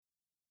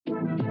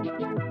See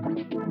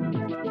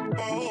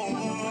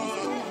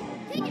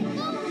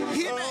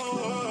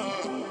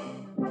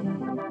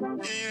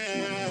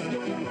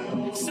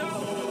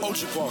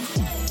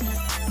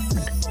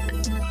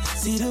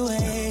the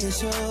way you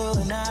show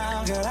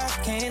now, girl, I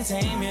can't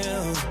tame you.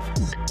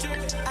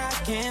 I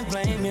can't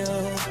blame you.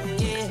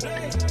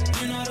 Yeah,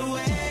 you know the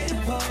way to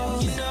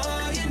pose.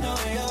 You know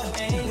your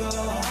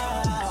angle.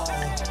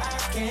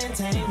 I can't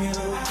tame you.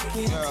 I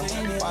can't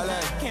tame you.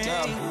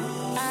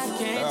 I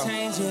can't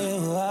change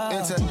you.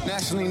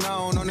 Internationally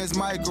known on this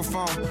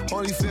microphone.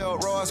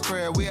 Holyfield, Ross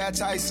Craig, we at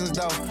Tyson's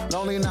though.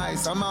 Lonely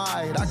nights, I'm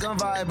alright, I can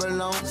vibe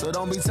alone. So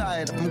don't be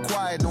tired, I'm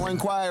quiet, no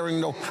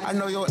inquiring though. I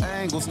know your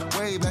angles,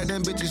 way back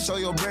then bitches show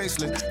your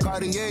bracelet.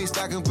 Cartier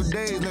stacking for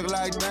days, look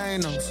like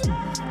Thanos.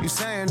 You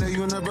saying the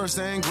universe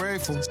ain't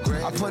grateful.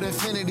 I put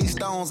infinity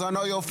stones, I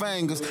know your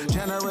fingers.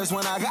 Generous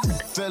when I got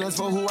feelings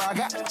for who I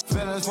got.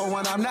 Feelings for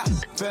when I'm not.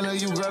 Feeling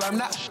you, girl, I'm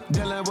not.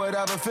 Dealing with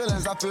other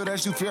feelings, I feel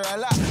that you feel a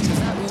lot.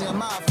 Just happy in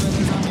my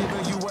feelings, I'm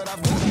giving you what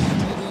I've got.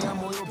 Maybe I'm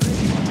on your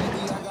page,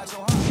 maybe I got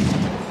your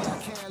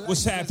heart.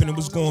 What's happening?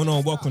 What's going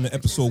on? Welcome to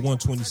episode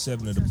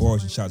 127 of the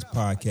Bars and Shots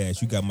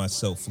podcast. You got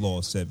myself,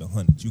 Flaw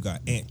 700. You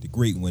got Ant, the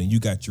Great One, and you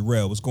got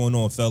Jarrell. What's going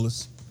on,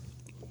 fellas?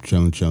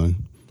 Chilling.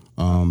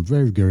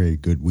 Very, very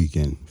good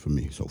weekend for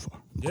me so far.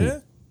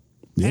 Cool.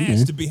 Yeah,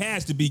 has to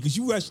be, because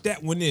you rushed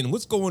that one in.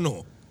 What's going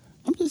on?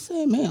 I'm just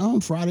saying, man,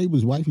 Friday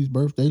was wifey's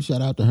birthday.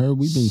 Shout out to her.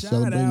 We've been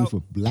celebrating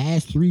for the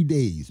last 3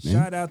 days, man.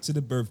 Shout out to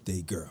the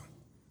birthday girl.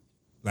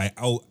 Like,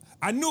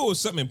 I knew it was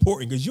something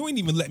important because you ain't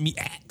even let me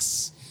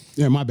ask.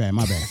 Yeah, my bad.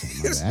 I had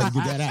to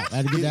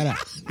get that out.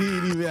 He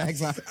didn't even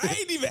ask. I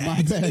ain't even ask.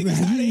 My bad, man.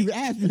 You didn't even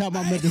ask me how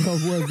my mental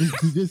health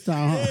was this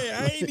time, huh? Yeah,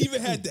 I ain't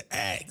even had to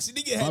ask.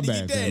 Nigga had to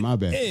get that man, my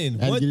bad. in.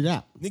 Had to get it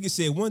out. Nigga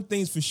said one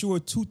thing's for sure,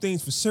 two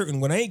things for certain.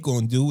 What I ain't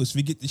gonna do is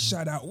forget to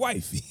shout out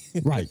wifey.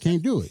 Right,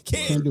 can't do it.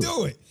 Can't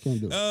do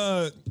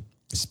it.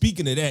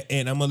 Speaking of that,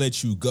 and I'm gonna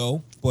let you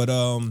go. But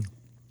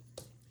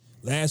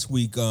last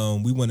week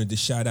we wanted to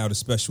shout out a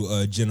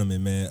special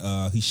gentleman,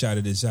 man. He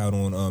shouted us out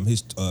on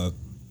his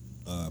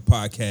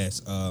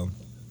podcast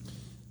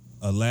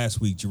last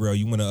week. Jarrell,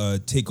 you want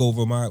to take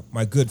over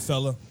my good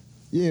fella?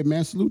 Yeah,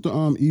 man. Salute to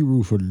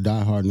Eru for the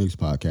Die Hard Knicks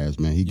podcast,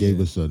 man. He gave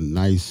us a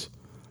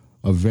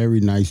very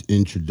nice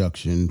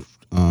introduction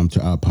to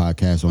our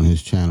podcast on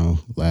his channel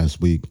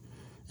last week.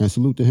 And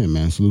salute to him,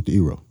 man. Salute to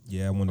Eru.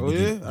 Yeah, I wanted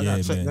to I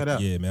gotta check that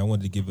out. Yeah, man. I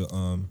wanted to give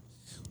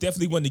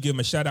definitely wanted to give him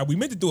a shout out. We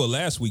meant to do it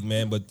last week,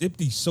 man, but there'd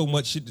be so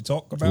much shit to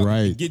talk about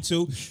and get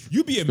to.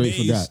 You'd be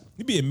amazed.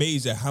 You'd be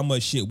amazed at how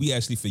much shit we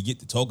actually forget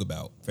to talk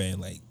about,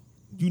 fam. Like,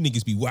 you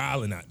niggas be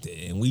wilding out there,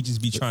 and we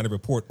just be trying to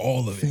report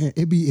all of it. Man,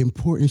 it be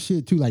important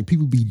shit too. Like,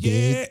 people be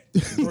dead.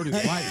 I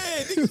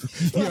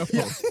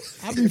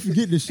be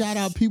forgetting to shout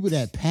out people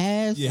that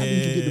passed. Yeah. I be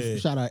forgetting to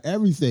shout out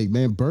everything,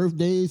 man.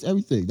 Birthdays,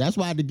 everything. That's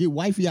why I had to get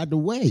wifey out the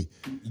way.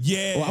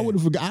 Yeah. Or I would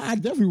have forgot. I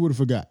definitely would have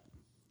forgot.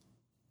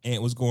 Ant,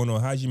 what's going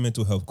on? How's your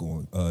mental health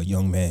going,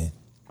 young man?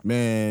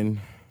 Man,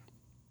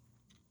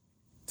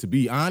 to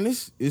be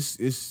honest,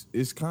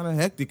 it's kind of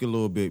hectic a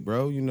little bit,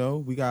 bro. You know,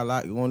 we got a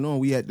lot going on.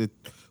 We at the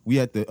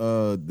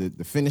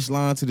finish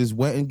line to this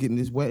wedding, getting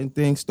this wedding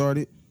thing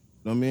started.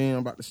 You know what I mean? I'm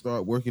about to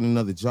start working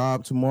another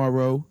job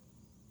tomorrow.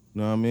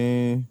 You know what I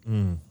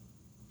mean?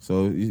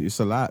 So it's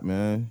a lot,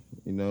 man.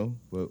 You know,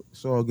 but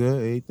it's all good.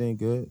 Everything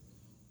good.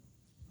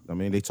 I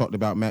mean, they talked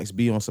about Max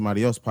B on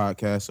somebody else's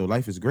podcast, so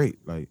life is great.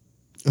 Like.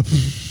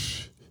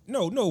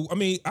 No. I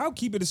mean, I'll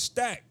keep it a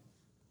stack.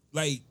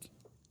 Like,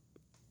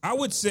 I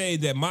would say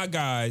that my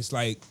guys,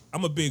 like,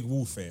 I'm a big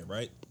Wu fan,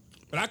 right?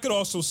 But I could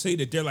also say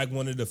that they're like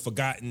one of the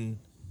forgotten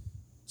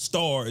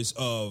stars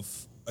of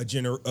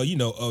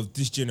of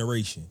this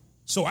generation.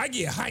 So I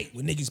get hyped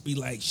when niggas be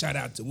like, shout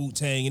out to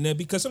Wu-Tang and then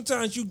because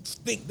sometimes you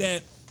think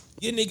that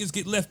your niggas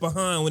get left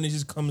behind when it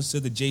just comes to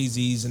the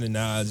Jay-Z's and the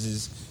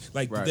Nas's.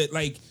 Like, that,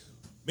 like.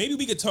 Maybe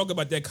we could talk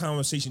about that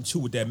conversation, too,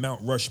 with that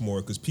Mount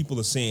Rushmore, because people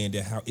are saying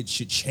that how it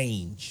should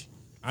change.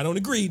 I don't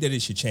agree that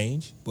it should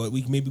change, but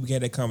maybe we can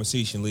have that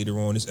conversation later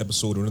on this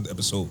episode or another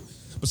episode.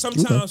 But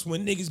sometimes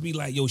when niggas be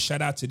like, yo,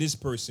 shout out to this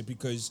person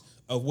because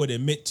of what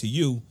it meant to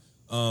you,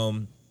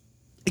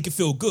 it can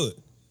feel good.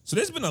 So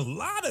there's been a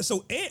lot of,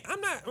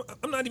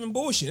 I'm not even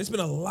bullshitting. There's been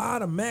a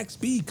lot of Max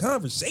B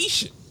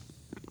conversation.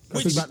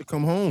 He's about to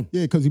come home.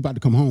 Yeah, because he's about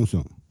to come home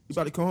soon. He's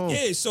about to come home.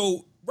 Yeah,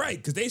 so... Right,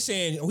 because they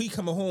saying, he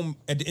coming home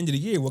at the end of the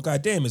year. Well,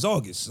 goddamn, it's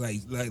August.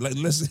 Like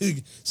let's.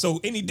 So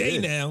any day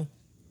now,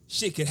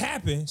 shit could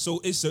happen. So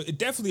it's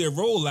definitely a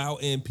rollout,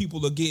 and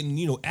people are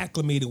getting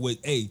acclimated with,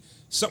 hey,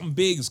 something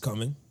big is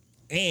coming.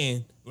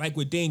 And like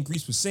what Dane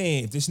Grease was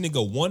saying, if this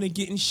nigga want to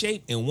get in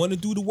shape and want to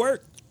do the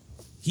work,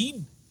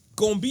 he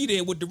gonna be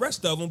there with the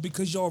rest of them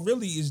because y'all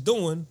really is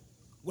doing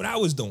what I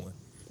was doing.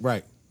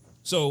 Right.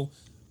 So.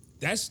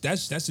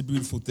 That's a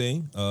beautiful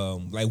thing.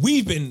 Like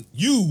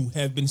you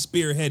have been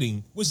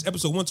spearheading. What's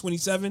episode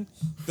 127?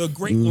 The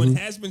Great One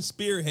has been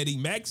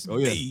spearheading Max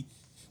B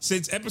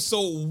since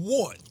episode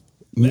 1.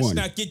 Let's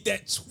not get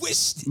that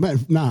twisted.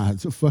 Man, nah,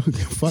 it's fuck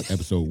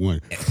episode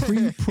 1.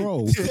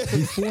 Pre-pro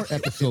before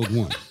episode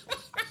 1.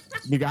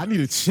 Nigga, I need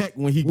to check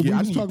when he When get. we I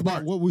was need talking to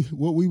about what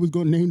we was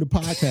gonna name the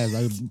podcast,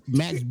 like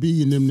Max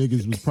B and them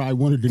niggas was probably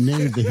one of the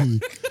names that he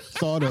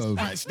thought of.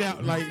 scratched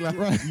out like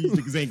Right. these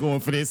niggas ain't going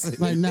for this.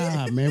 Like,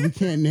 nah, man, we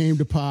can't name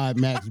the pod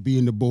Max B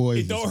and the boys.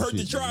 It don't hurt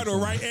to try though,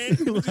 right, Ant?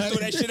 Let me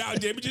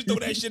just throw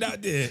that shit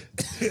out there.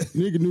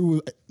 Nigga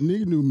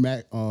knew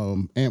Mac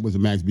Ant was a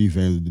Max B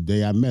fan the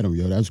day I met him,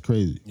 yo. That's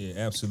crazy. Yeah,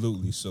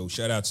 absolutely. So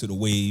shout out to the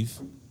Wave.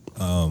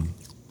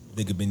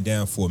 Nigga been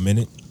down for a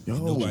minute. Yo,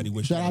 Nobody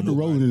wish Shout out to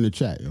Roland in the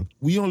chat, yo.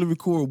 We only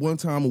record one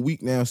time a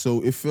week now,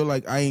 so it feel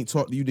like I ain't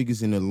talked to you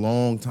niggas in a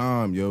long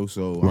time, yo.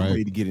 So Right. I'm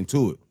ready to get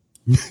into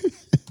it.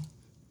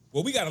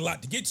 Well, we got a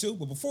lot to get to,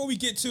 but before we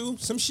get to,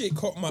 some shit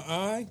caught my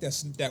eye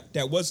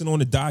that wasn't on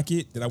the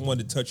docket that I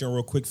wanted to touch on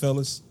real quick,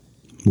 fellas.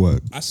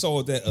 What? I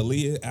saw that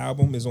Aaliyah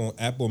album is on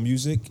Apple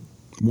Music.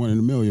 1 in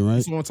a million, right?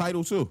 It's on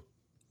Tidal too.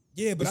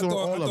 Yeah, but It's I on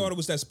all of thought them. it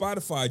was that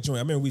Spotify joint.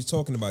 I remember we was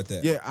talking about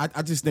that. Yeah,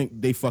 I just think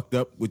they fucked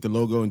up with the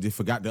logo and just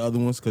forgot the other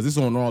ones because it's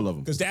on all of them.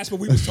 Because that's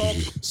what we was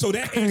talking. So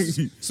that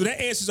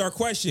answers our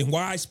question.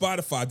 Why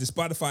Spotify? Does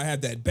Spotify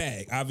have that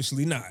bag?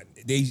 Obviously not.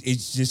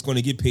 It's just going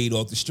to get paid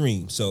off the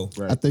stream. So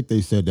I think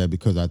they said that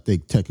because I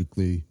think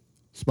technically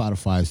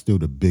Spotify is still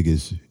the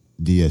biggest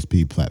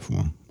DSP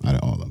platform out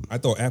of all of them. I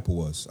thought Apple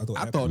was. I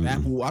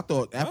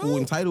thought Apple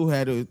and Tidal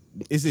had a.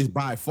 Is this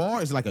by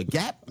far? It's like a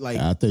gap. Like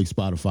I think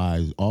Spotify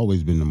has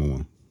always been number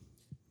one.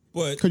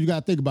 But Because you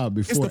got to think about it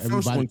before it's the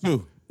first everybody. one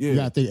too. Yeah. You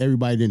got to think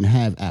everybody didn't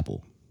have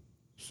Apple,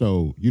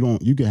 so you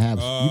can have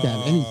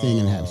anything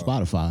and have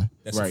Spotify.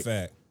 that's a Right.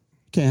 fact.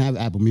 You can't have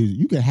Apple Music.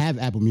 You can have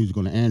Apple Music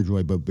on the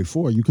Android, but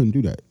before you couldn't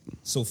do that.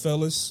 So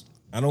fellas,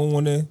 I don't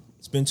want to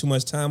spend too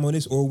much time on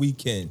this, or we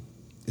can.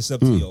 It's up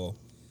to y'all.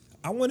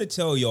 I want to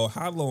tell y'all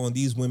how long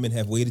these women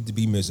have waited to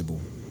be miserable.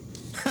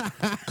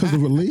 Because of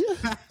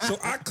Aaliyah? So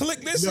I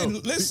click.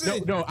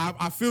 Listen. No,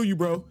 I feel you,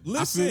 bro.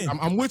 Listen.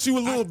 I'm with you a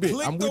little bit.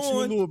 clicked I'm with you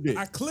a little bit.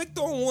 I clicked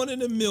on 1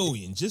 in a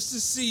million just to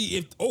see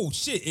if, oh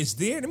shit, it's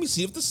there. Let me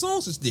see if the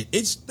songs is there.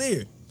 It's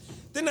there.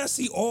 Then I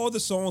see all the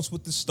songs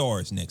with the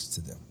stars next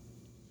to them.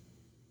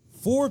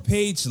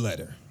 4-page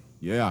letter.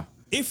 Yeah.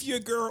 If your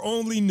girl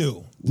only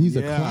knew. These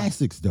are Yeah.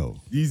 classics, though.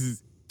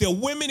 Jesus. The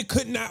women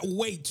could not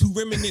wait to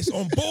reminisce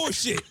on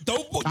bullshit.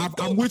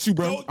 I'm with you,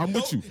 bro. I'm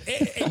with you.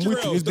 Hey, I'm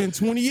with you. It's been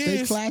 20 They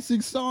years.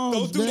 classic songs,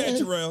 Don't do man.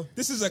 that, Jarrell.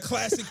 This is a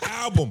classic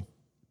album.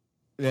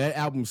 Yeah, that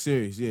album's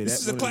serious. Yeah, This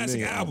is a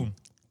classic album.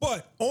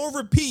 But on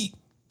repeat,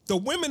 the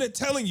women are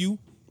telling you,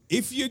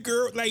 if your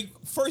girl,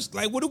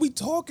 what are we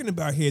talking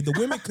about here? The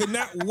women could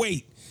not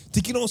wait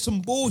to get on some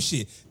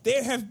bullshit.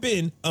 There have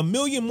been a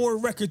million more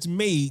records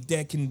made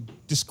that can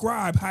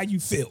describe how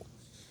you feel.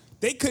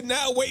 They could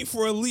not wait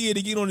for Aaliyah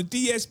to get on the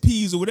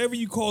DSPs or whatever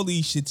you call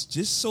these shits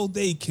just so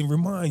they can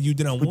remind you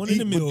that I'm one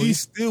in a million. But these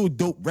still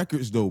dope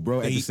records, though,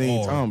 bro, at the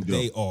same time, though.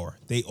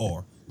 They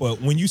are. But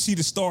when you see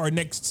the star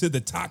next to the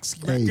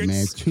Toxic Hey, records,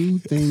 man, two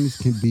things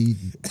can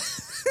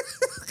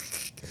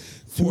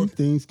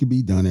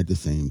be done at the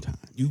same time.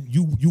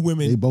 you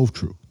women, They both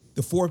true.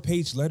 the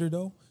 4-page letter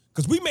though,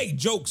 because we make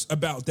jokes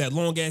about that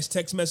long ass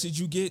text message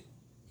you get.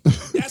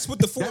 That's what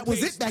the 4 That was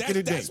page. it back in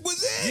the day. That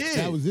was it. Yeah.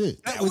 That was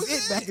it. That was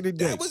it back in the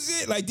day. That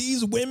was it. Like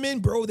these women,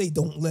 bro, they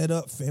don't let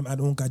up, fam. I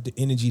don't got the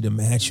energy to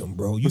match them,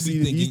 bro. You But be see,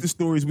 thinking, these the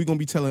stories we gonna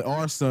be telling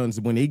our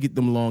sons when they get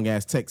them long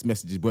ass text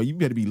messages, bro. You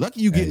better be lucky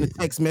you getting a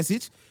text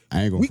message.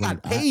 I ain't gonna We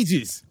front. got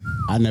pages.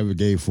 I never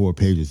gave 4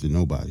 pages to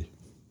nobody.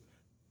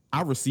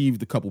 I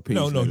received a couple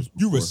pages. no, you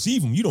before.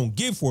 receive them. You don't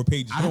give 4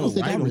 pages. I don't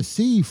think I don't-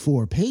 received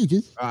 4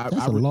 pages. That's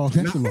a long.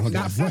 That's a long.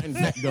 Not front and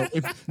back though.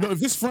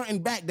 If it's front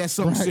and back, that's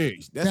something Right.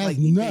 serious. That's like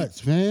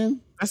nuts,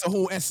 man. That's a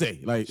whole essay.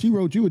 Like She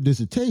wrote you a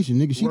dissertation,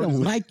 nigga. She Right.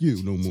 don't like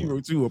you no she more.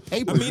 wrote you a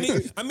paper.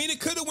 I mean, it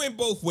could have went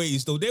both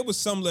ways though. There was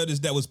some letters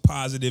that was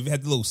positive. It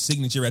had the little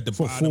signature at the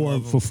For bottom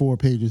of them. 4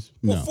 pages.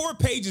 Well, No. 4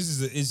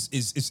 pages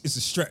is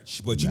a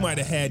stretch, but you might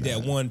have had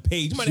that one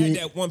page. You might have had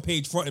that one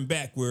page front and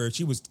back where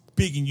she was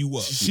bigging you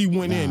up. she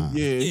went in.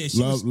 Yeah. Yeah,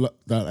 she was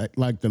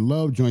Like the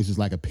love joints is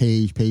like a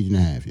page and a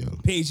half, yo.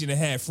 page and a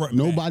half front. And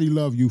back. Nobody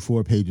love you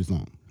 4 pages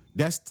long.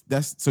 That's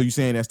so you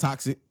saying that's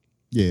toxic?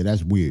 Yeah,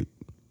 that's weird.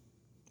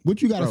 What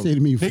you gotta Bro, say to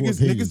me? 4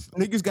 pages.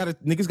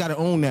 niggas gotta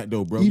own that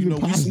though, bro. Even you know,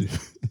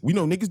 positive. we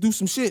know niggas do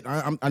some shit.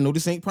 I know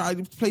this ain't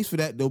probably the place for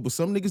that though, but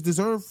some niggas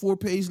deserve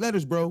 4-page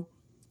letters, bro.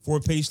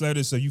 4-page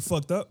letters. So you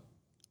fucked up.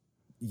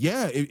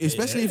 Yeah,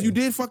 especially if you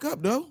did fuck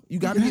up though. You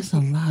gotta That's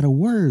get a lot of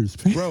words,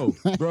 man.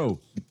 bro.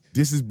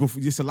 This is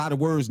just a lot of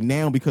words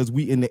now because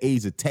we in the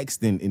age of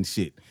texting and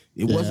shit.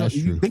 It Yeah, wasn't. that's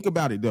You true. think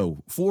about it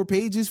though. 4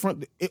 pages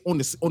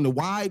on the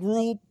wide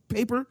rule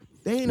paper.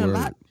 They ain't Word. a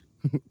lot.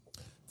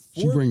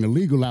 She bring the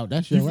legal out.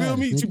 That's your You feel ass,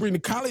 me? nigga. You bring the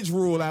college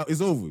rule out,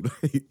 it's over.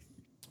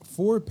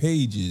 4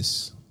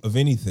 pages of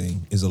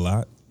anything is a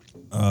lot,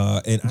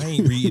 and I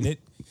ain't reading it.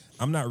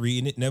 I'm not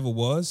reading it. Never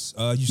was.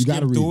 You You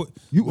gotta skip read through it.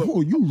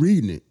 it. You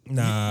reading it.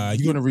 Nah,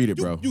 You gonna read it,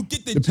 bro. You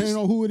get the Depending gist.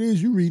 on who it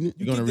is, you reading it.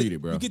 You gonna get the- read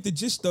it, bro. You get the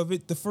gist of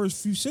it. The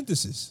first few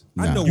sentences.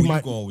 I Nah. know You where might-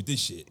 you're going with this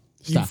shit.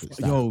 Stop it.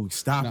 Yo,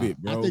 stop Nah, it,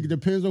 bro. I think it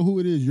depends on who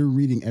it is. You're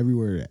reading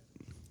everywhere that.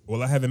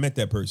 Well, I haven't met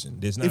that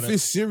person. There's not. If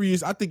it's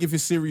serious, I think if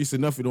it's serious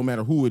enough, it don't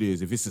matter who it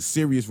is. If it's a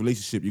serious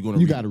relationship, you're gonna.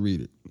 You got to read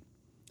it.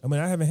 I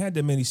mean, I haven't had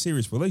that many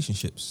serious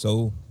relationships,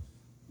 so,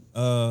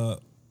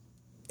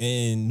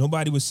 and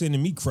nobody was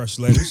sending me crush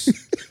letters.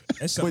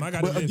 That's something I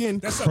got to live. Again,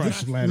 that's something,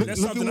 crush letters.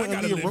 that's something I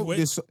got to live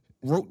with.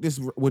 Wrote this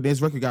when this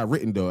record got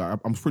written though.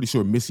 I'm pretty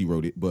sure Missy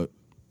wrote it, but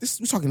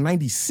we're talking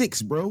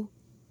 96, bro.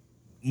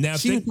 Now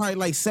She was probably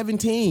like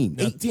 17,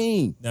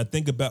 18. Now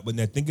think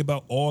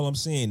about all I'm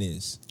saying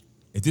is,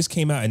 if this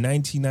came out in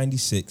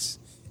 1996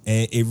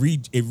 and it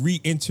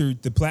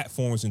re-entered the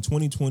platforms in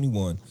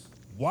 2021,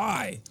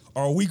 why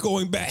are we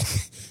going back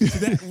to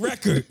that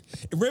record,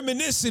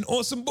 reminiscing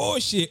on some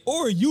bullshit,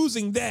 or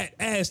using that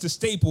as the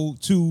staple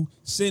to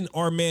send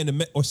our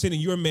man or sending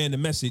your man the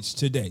message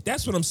today?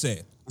 That's what I'm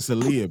saying. It's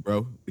Aaliyah,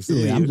 bro. It's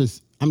Yeah,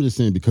 Aaliyah. I'm just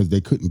saying because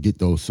they couldn't get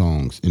those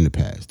songs in the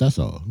past. That's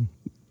all.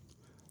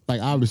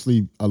 Like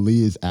obviously,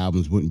 Aaliyah's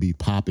albums wouldn't be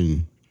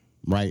popping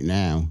right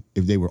now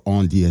if they were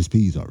on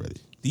DSPs already.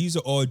 These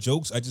are all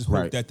jokes. I just hope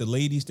Right. that the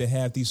ladies that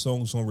have these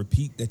songs on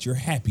repeat, that you're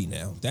happy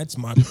now. That's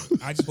my.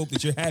 I just hope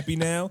that you're happy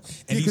now.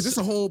 And Because these- it's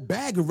a whole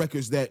bag of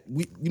records that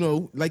we,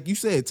 like you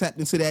said, tapped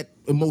into that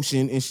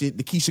emotion and shit.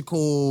 The Keisha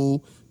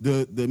Cole,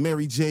 the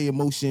Mary J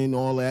emotion,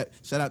 all that.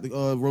 Shout out to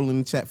Rolling in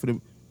the chat for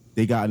them.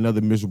 They got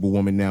another miserable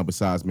woman now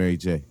besides Mary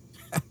J.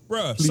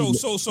 Bruh,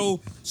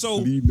 so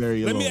Leave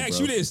Mary let me alone, ask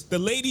bro. you this. The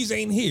ladies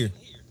ain't here.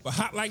 But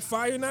Hot Like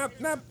Fire, they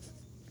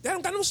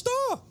don't got no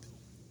star.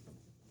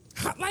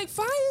 Hot Like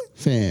Fire?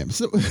 Fam,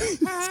 so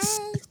Hot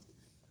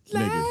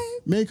like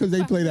maybe because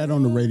they play that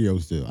on the radio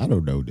still. I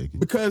don't know, Dickie.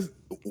 Because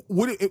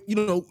what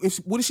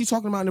is she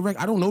talking about in the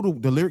record? I don't know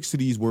the lyrics to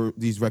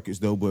these records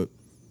though, but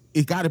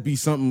it got to be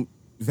something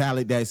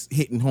valid that's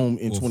hitting home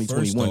in Well,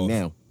 2021 first off,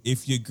 now.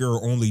 If Your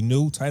Girl Only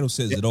Knew, title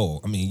says it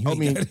all. I mean,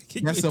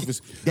 That stuff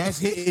that's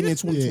hitting in Yeah,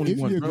 if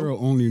 2021, your bro. girl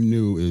only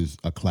knew is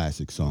a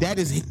classic song. That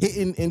is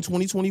hitting in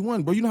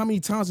 2021, bro. You know how many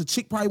times a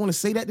chick probably want to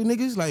say that to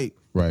niggas? Like,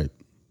 right.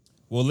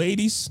 Well,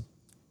 ladies,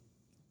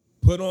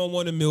 put on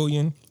 1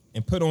 Million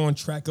and put on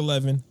track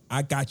 11.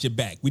 I got your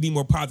back. We need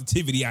more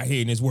positivity out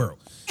here in this world.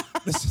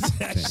 Listen to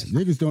that shit.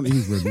 Niggas don't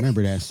even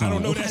remember that song. I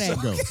don't know How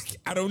that go? song.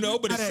 I don't know,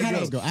 but it How that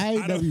sounds. go? I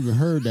ain't I never don't- even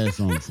heard that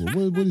song before.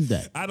 What is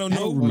that? I don't know.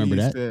 don't remember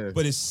that. said.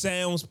 But it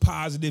sounds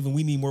positive, and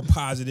we need more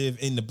positive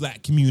in the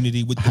black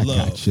community with the I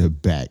love. got your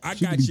back. I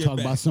she got could be your talking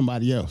back. about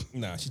somebody else.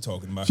 Nah, she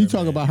talking about. She her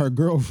talking man. about her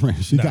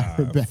girlfriend. She got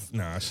her back.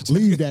 Nah,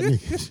 Leave that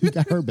nigga. She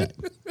got her back.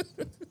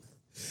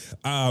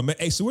 Man,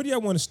 hey, so where do y'all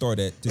want to start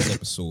at this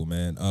episode,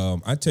 man?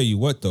 I tell you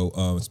what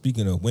though.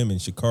 Speaking of women,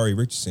 Sha'Carri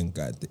Richardson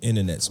got the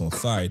internet's on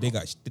fire. They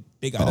got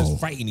us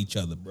fighting each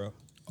other, bro.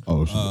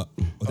 Oh, shit. Well,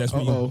 that's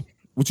when you. oh,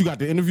 what you got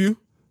the interview?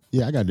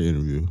 Yeah, I got the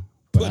interview.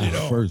 But Put it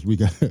on. first, we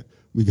got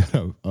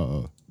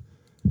to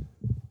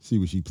see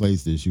what she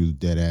placed it. She was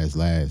dead ass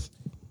last.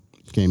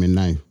 She came in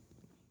ninth.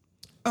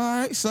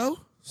 All right, so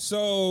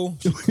So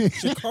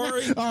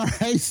Sha'Carri. All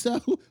right, so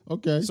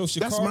okay. So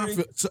that's my.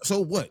 Sha'Carri.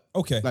 So what?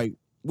 Okay. Like,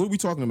 what are we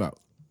talking about?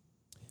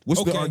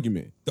 What's the Okay.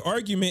 argument? The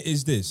argument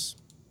is this: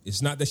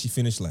 it's not that she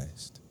finished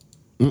last.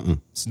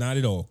 It's not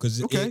at all.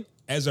 Because Okay.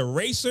 as a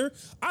racer,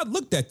 I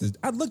looked at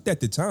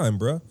the time,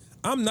 bro.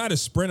 I'm not a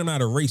sprint. I'm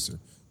not a racer.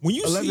 When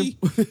you 11 see,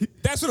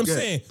 that's what I'm Yeah.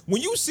 saying.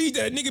 When you see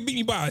that a nigga beat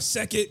me by a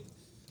second,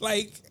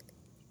 like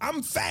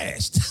I'm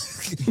fast.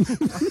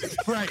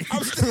 Right.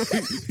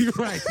 You're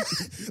right.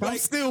 I'm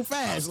still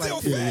fast. I'm still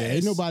like, fast.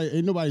 Yeah,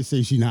 ain't nobody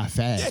say she not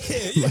fast.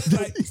 yeah,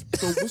 like,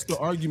 So what's the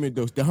argument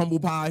though? The humble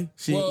pie?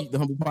 She well, ain't eat the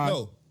humble pie?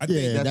 no, I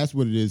think Yeah, that's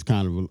what it is.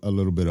 Kind of a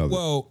little bit of it.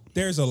 well,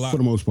 there's a lot For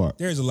the most part.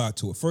 There's a lot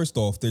to it. First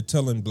off, they're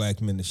telling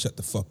black men to shut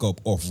the fuck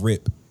up off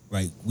rip.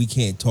 Like we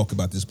can't talk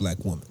about this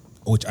black woman,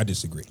 which I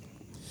disagree.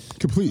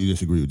 Completely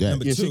disagree with that.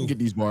 Number Yeah, she two. can get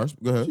these bars.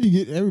 Go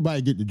ahead.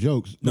 Everybody get the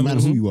jokes, no matter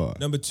who you are.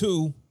 Number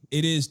two,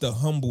 it is the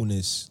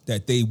humbleness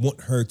that they want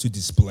her to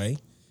display,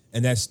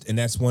 and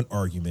that's one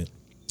argument.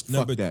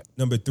 that.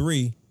 Number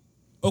three.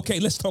 Okay,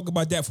 let's talk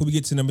about that before we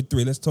get to number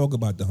three. Let's talk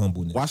about the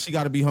humbleness. Why she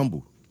got to be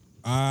humble?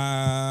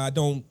 I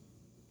don't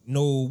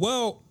know.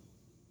 Well,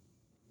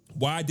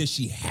 why does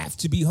she have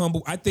to be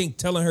humble? I think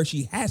telling her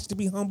she has to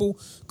be humble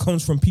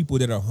comes from people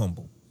that are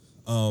humble.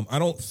 I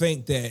don't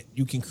think that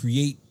you can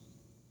create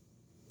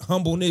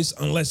humbleness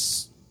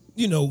unless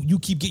you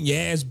keep getting your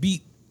ass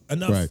beat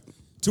enough Right.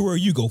 to where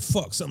you go,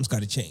 fuck, something's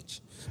got to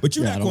change. But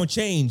you're Yeah, I not don't- going to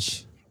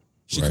change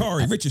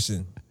Sha'Carri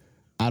Richardson.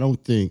 I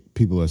don't think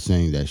people are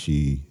saying that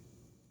she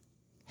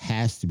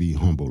has to be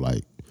humble.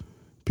 Like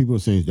people are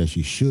saying that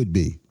she should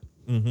be.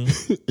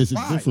 It's a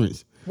Why?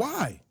 difference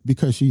Why?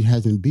 because she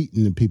hasn't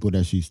beaten the people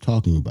that she's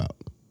talking about.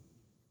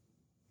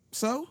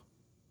 So?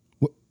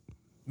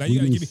 Now What you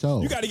do you got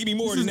mean so? to give me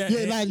more than that.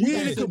 Yeah, like, you We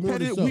gotta in a say more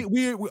than competitive. so.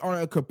 We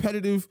are a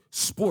competitive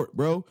sport,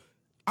 bro.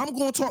 I'm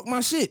gonna talk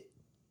my shit.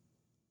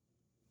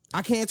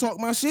 I can't talk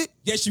my shit.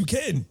 Yes, you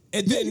can.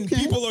 And Yeah, then you can.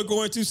 people are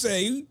going to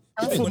say,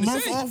 what Off they a gonna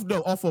month say. off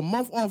though. Off a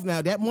month off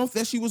now. That month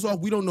that she was off,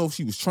 we don't know if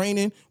she was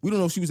training. We don't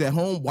know if she was at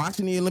home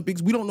watching the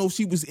Olympics. We don't know if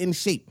she was in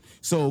shape.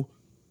 So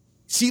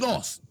she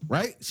lost,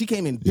 right? She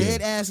came in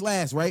dead ass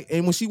last, right?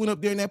 And when she went up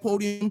there in that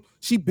podium,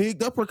 she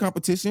bigged up her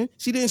competition.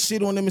 She didn't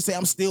shit on them and say,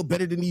 I'm still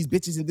better than these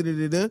bitches and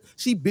da-da-da-da.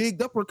 She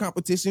bigged up her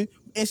competition,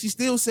 and she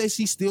still says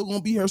she's still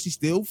gonna be her. She's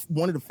still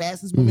one of the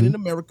fastest women in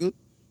America.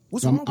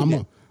 What's wrong with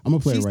that? I'm gonna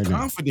play She's it right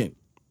confident.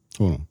 now.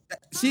 Hold on.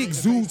 She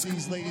exudes.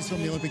 These ladies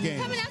from the Olympic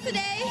Games. Coming out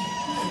today,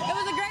 it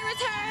was a great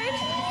return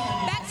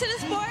back to the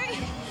sport.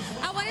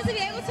 I wanted to be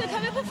able to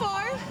come and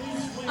perform,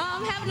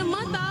 having a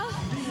month off,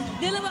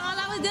 dealing with all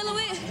I was dealing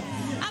with.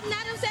 I'm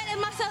not upset at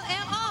myself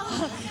at all.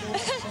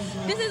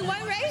 This is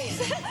one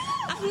race.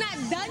 I'm not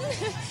done.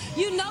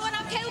 You know what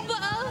I'm capable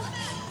of.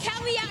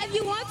 Count me out if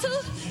you want to.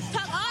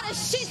 Talk all the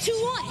shit you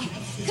want,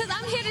 because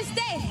I'm here to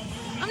stay.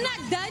 I'm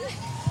not done.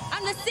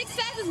 I'm the 6th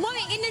fastest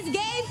woman in this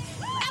game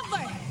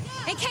ever.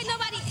 And can't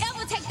nobody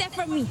ever take that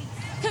from me.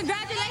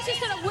 Congratulations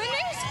to the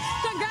winners.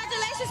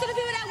 Congratulations to the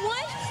people that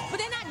won. But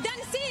they're not done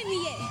seeing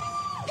me yet.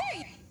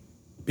 Period.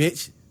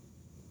 Bitch.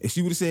 If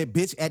she would have said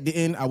bitch at the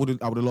end, I would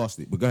have lost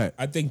it. But go ahead.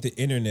 I think the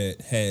internet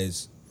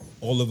has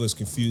all of us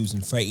confused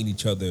and fighting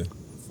each other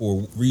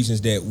for reasons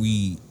that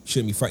we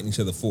shouldn't be fighting each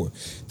other for.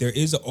 There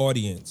is an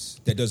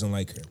audience that doesn't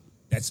like her.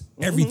 That's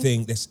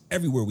everything. That's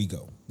everywhere we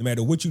go. No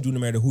matter what you do, no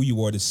matter who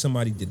you are, there's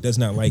somebody that does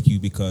not like you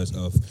because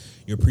of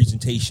your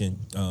presentation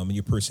and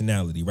your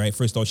personality, right?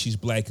 First off, she's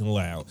black and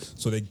loud,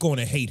 so they're going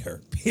to hate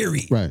her,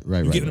 period. Right.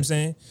 You get what I'm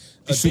saying?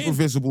 She's super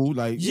visible.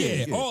 Like,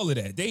 yeah, all of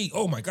that.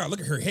 Oh my God, look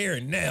at her hair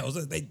and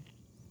nails.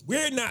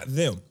 We're not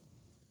them.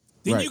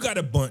 Then Right. you got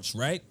a bunch,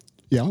 right?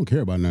 Yeah, I don't care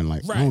about nothing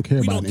like Right. I don't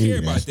care we about don't care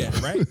any about of that,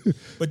 stuff. right?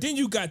 But then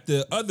you got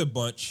the other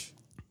bunch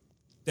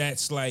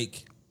that's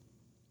like,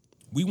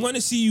 we want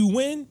to see you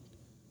win,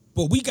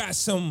 but we got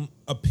some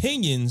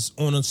opinions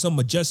on some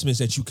adjustments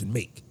that you can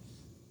make.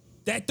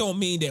 That don't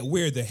mean that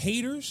we're the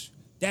haters.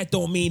 That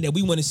don't mean that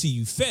we want to see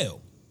you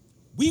fail.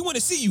 We want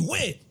to see you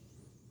win.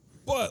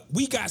 But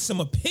we got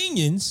some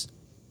opinions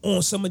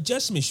on some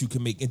adjustments you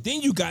can make. And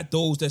then you got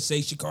those that say,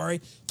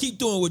 Sha'Carri, keep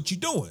doing what you're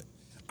doing.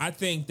 I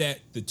think that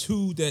the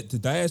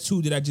last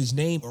two that I just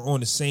named are on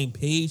the same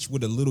page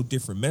with a little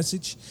different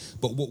message.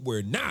 But what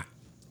we're not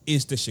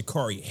is the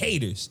Sha'Carri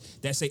haters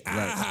that say,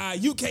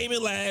 you came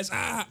in last.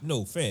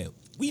 No, fam,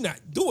 we not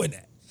doing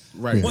that.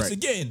 Right. Once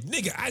again,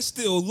 nigga, I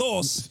still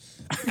lost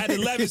at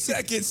 11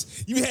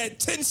 seconds. You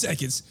had 10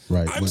 seconds.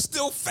 Right. I'm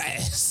still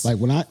fast. Like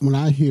when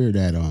I hear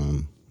that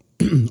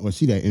or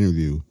see that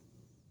interview,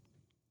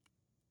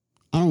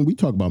 we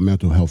talk about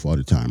mental health all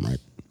the time, right?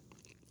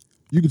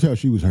 You can tell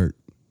she was hurt.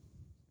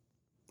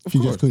 She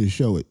just couldn't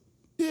show it.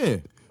 Yeah.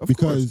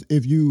 Because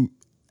if you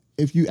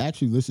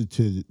actually listen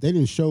to, they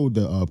didn't show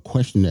the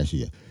question that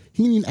she had.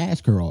 He didn't even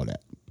ask her all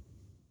that.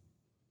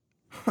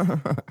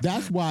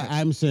 That's why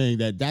I'm saying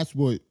that's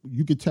what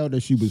you could tell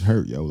that she was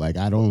hurt, yo. Like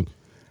I don't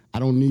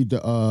need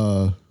the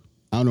I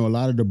don't know, a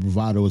lot of the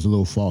bravado is a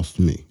little false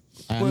to me.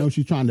 I know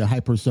she's trying to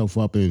hype herself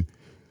up, and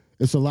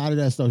it's a lot of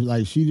that stuff.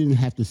 Like she didn't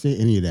have to say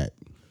any of that.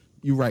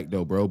 You're right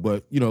though, bro.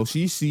 But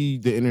she see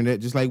the internet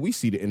just like we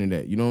see the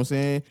internet. You know what I'm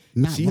saying?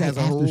 Not she right has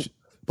a after whole.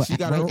 but she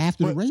got right her,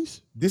 after the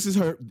race. This is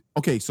her.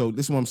 Okay, so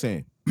this is what I'm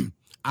saying.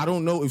 I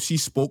don't know if she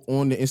spoke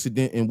on the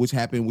incident in which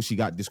happened, what she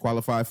got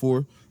disqualified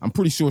for. I'm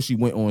pretty sure she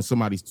went on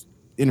somebody's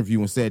interview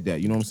and said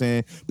that. You know what I'm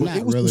saying? But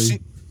Not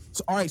really.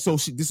 All right, so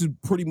this is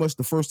pretty much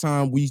the first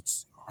time we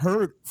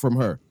heard from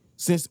her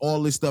since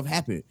all this stuff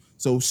happened.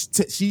 So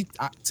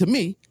to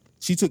me,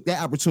 she took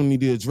that opportunity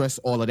to address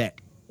all of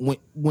that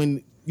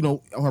when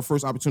her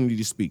first opportunity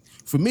to speak.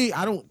 For me,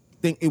 I don't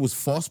think it was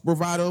false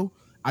bravado.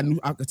 I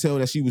could tell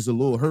that she was a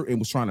little hurt and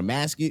was trying to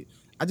mask it.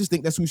 I just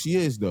think that's who she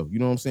is, though. You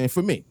know what I'm saying?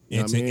 For me,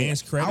 and to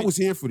Ant's credit,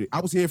 I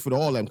was here for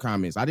all them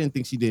comments. I didn't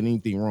think she did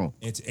anything wrong,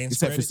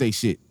 except for say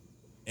shit.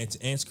 And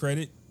to Ant's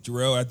credit,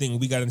 Jarrell, I think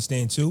we got to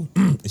understand too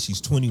that she's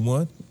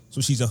 21,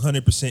 so she's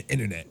 100%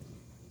 internet.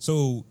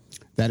 So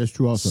that is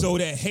true also. So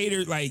that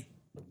hater, like,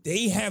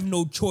 they have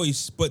no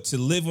choice but to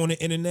live on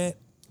the internet,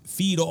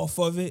 feed off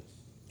of it,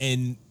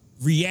 and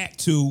react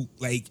to,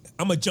 like,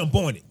 I'm going to jump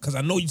on it because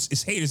I know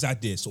it's haters out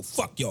there, so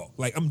fuck y'all.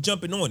 Like, I'm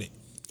jumping on it.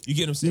 You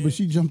get what I'm saying? Yeah, but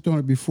she jumped on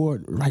it before,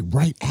 like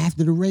right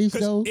after the race,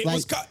 though.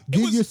 Like,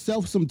 give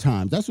yourself some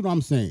time. That's what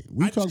I'm saying.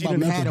 We talk about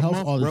mental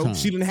health all the time.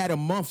 She didn't had a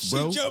month,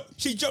 bro.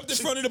 She jumped in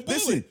front of the bullet.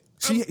 Listen,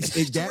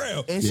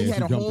 she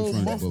had a whole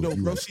month, though,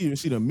 bro.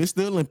 She done missed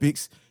the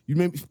Olympics. You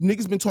remember,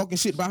 niggas been talking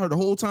shit about her the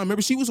whole time.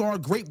 Remember, she was our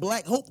great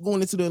black hope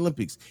going into the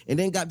Olympics and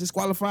then got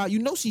disqualified. You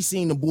know she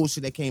seen the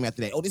bullshit that came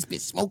after that. Oh, this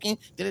bitch smoking.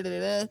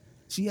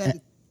 She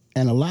had...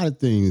 And a lot of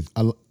things.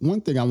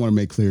 One thing I want to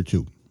make clear,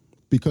 too,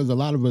 because a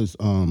lot of us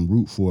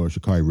root for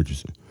Sha'Carri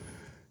Richardson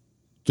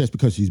just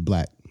because she's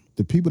black.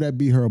 The people that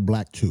beat her are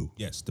black, too.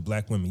 Yes, the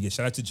black women. Yeah,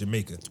 shout out to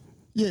Jamaica.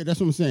 Yeah, that's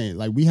what I'm saying.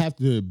 Like, we have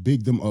to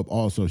big them up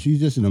also. She's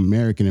just an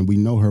American, and we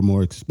know her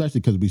more,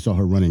 especially because we saw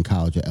her run in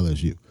college at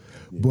LSU.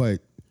 Yeah.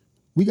 But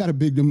we got to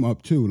big them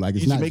up, too. Like,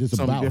 it's not just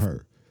about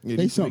her. Yeah,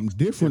 they something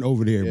different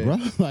over there, bro.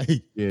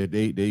 Like, yeah,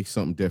 they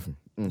something different.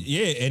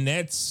 Yeah, and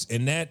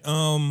that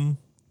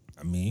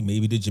I mean,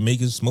 maybe the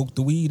Jamaicans smoked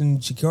the weed and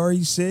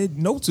Sha'Carri said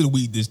no to the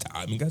weed this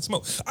time and got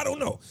smoked. I don't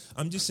know.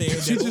 I'm just saying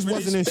that She just over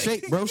wasn't in this-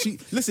 shape, bro.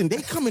 Listen,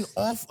 they coming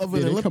off of an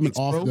Yeah, they Olympics, coming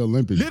off bro. the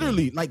Olympics,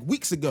 Literally, like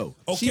weeks ago.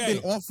 She Okay.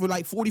 been off for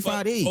like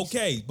 45 days.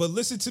 Okay, but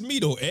listen to me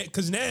though, Ed,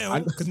 because now I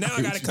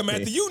got to come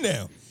after you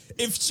now.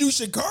 If you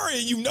Sha'Carri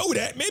and you know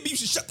that, maybe you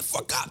should shut the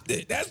fuck up.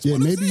 Then that's Yeah,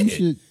 what I'm maybe saying. you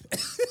should.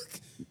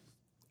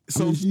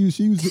 So I mean,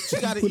 she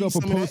gotta put eat up a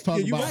some of that. post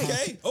talking Yeah, you about.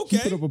 right. Okay.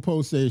 She put up a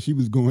post saying she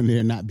was going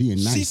there not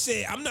being nice. She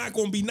said, "I'm not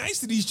going to be nice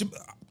to these."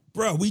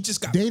 Bro, we just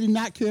got. They did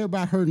not care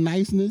about her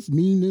niceness,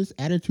 meanness,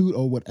 attitude,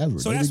 or whatever.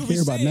 So they that's didn't what we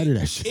care about saying. none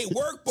of that shit. It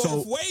worked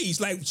both ways.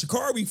 Like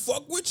Sha'Carri,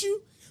 fuck with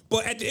you,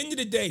 but at the end of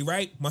the day,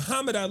 right?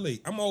 Muhammad Ali,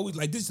 I'm always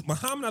like this.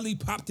 Muhammad Ali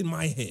popped in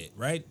my head,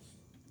 right?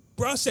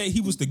 Bro said he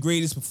was the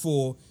greatest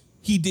before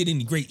he did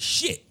any great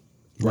shit.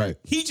 Right.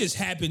 He just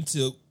happened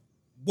to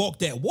walk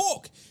that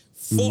walk.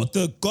 Fought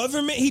the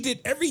government. He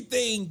did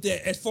everything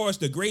that, as far as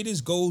the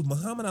greatest goes,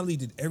 Muhammad Ali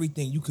did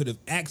everything you could have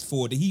asked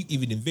for that he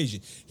even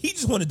envisioned. He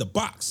just wanted to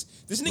box.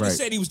 This nigga Right.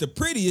 said he was the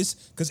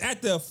prettiest because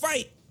after a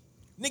fight,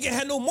 nigga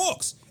had no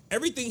marks.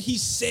 Everything he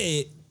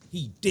said,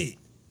 he did.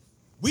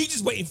 We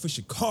just waiting for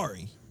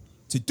Sha'Carri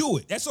to do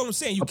it. That's all I'm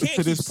saying. You Up can't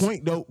until this keep-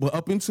 point, though, but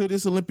up until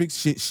this Olympics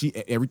shit,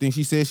 everything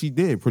she said she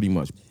did pretty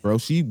much, bro.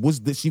 She was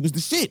the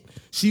shit.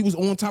 She was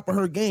on top of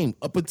her game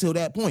up until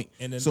that point.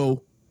 And then-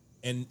 So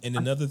And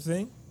another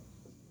thing,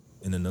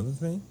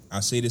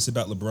 I'll say this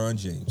about LeBron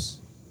James,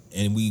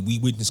 and we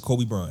witnessed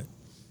Kobe Bryant.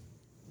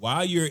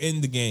 While you're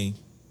in the game,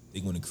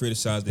 they're going to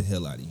criticize the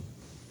hell out of you.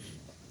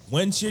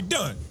 Once you're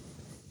done,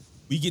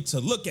 we get to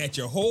look at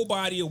your whole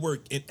body of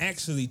work and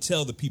actually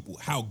tell the people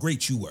how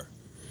great you were.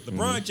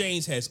 LeBron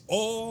James has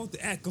all the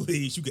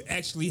accolades you could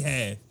actually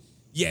have,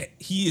 yet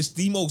he is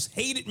the most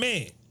hated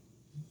man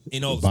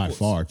in all By sports.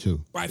 far,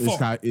 too. By it's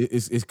far.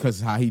 it's because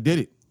how he did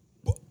it.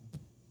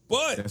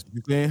 But That's what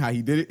you're saying. How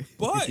he did it.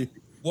 But,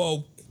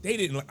 well, they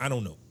didn't, I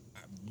don't know.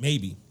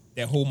 Maybe.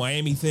 That whole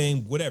Miami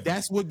thing, whatever.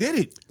 That's what did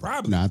it.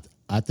 Probably. Now,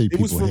 I think It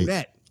people was from hate.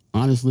 that.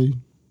 Honestly,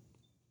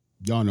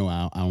 y'all know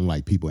I don't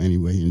like people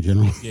anyway in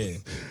general. Yeah.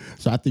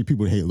 So I think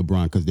people hate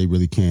LeBron because they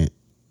really can't.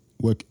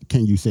 What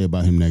can you say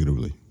about him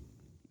negatively?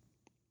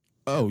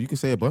 Oh, you can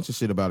say a bunch of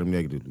shit about him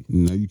negatively.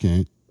 No, you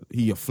can't.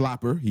 He a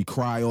flopper. He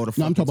cry all the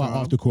No, I'm fucking talking about time.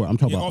 off the court. I'm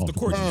talking Yeah, about off the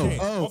court. court. You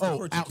can't. Off the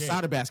court you outside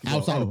can't. of basketball.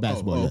 Outside of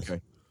basketball, yes.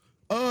 Okay.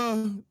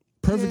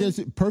 Perfect as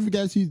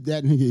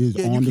that nigga is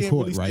Yeah, on you the can't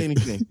court, really say right?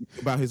 anything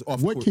about his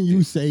off. What can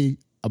you say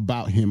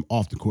about him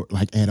off the court,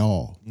 like at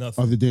all?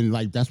 Nothing. Other than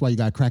like that's why you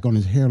got to crack on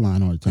his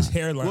hairline all the time. His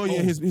hairline. Well, yeah,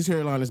 oh, his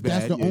hairline is bad.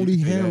 That's the Yeah, only you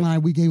can say that.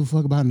 hairline we gave a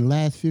fuck about in the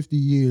last 50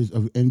 years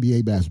of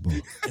NBA basketball.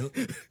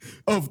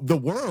 of the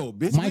world,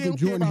 bitch. Michael We don't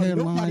care Jordan about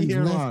hairline nobody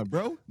hairline, left.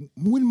 bro.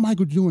 When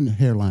Michael Jordan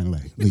hairline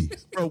leave?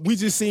 Bro, we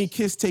just seen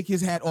Kiss take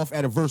his hat off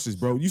at a Versus,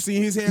 bro. You see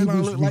his It hairline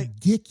was look like?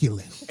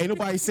 ridiculous. Ain't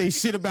nobody say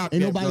shit about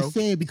Ain't that, nobody bro.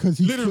 said because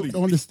he Literally. tripped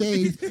on the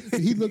stage.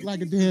 He looked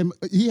like a damn.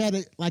 He had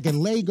like a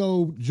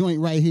Lego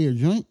joint right here,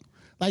 joint.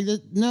 Like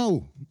that,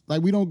 no,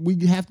 like we don't.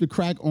 We have to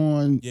crack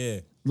on Yeah.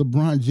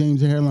 LeBron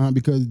James' hairline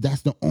because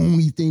that's the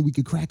only thing we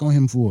could crack on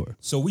him for.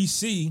 So we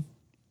see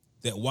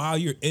that while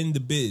you're in the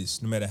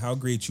biz, no matter how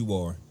great you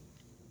are,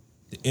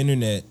 the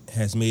internet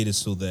has made it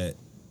so that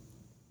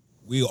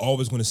we're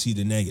always going to see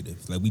the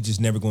negative. Like we just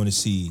never going to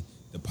see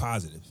the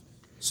positive.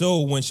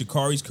 So when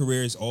Sha'Carri's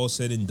career is all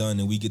said and done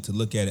and we get to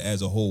look at it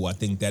as a whole, I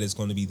think that is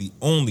going to be the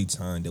only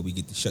time that we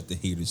get to shut the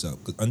haters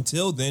up. 'Cause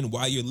until then,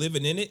 while you're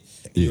living in it,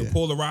 and you're a Yeah.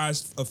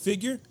 polarized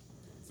figure,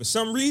 for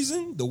some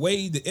reason, the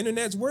way the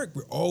internet's work,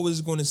 we're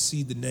always going to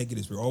see the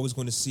negatives. We're always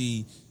going to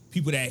see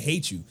people that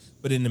hate you.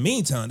 But in the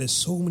meantime, there's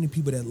so many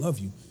people that love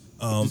you.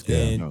 And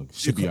No,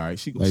 she'll be all right.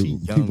 She Like young,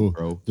 people,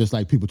 bro. just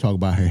like people talk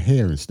about her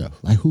hair and stuff.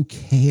 Like who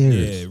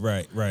cares? yeah,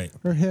 right.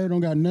 Her hair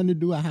don't got nothing to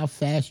do with how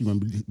fast she ran.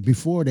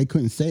 Before they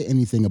couldn't say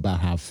anything about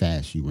how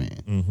fast she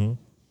ran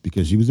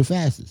because she was the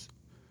fastest.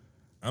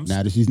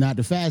 Now that she's not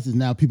the fastest,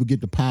 now people get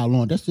to pile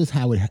on. That's just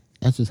how it.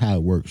 That's just how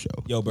it works,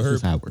 yo. Yo, but That's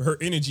just how it works. her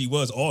energy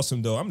was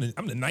awesome though. I'm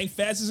the ninth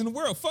fastest in the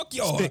world. Fuck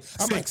y'all.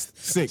 I'm like,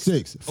 Six.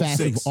 Six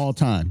fastest of all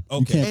time. You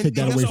Okay. can't take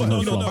that And away that's from all-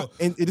 her. no, no, Flaw. no.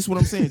 And this is what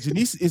I'm saying.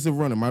 Janice is a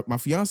runner. My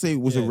fiance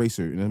was a Yeah.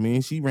 racer. You know what I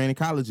mean? She ran in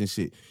college and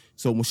shit.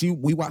 So when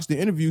we watched the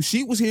interview,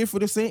 she was here for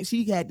the same.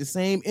 She had the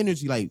same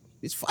energy. Like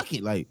it's fuck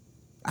it. Like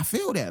I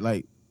feel that.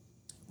 Like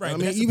right. I but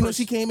mean, that's the even though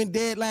person- she came in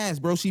dead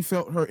last, bro, she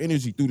felt her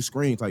energy through the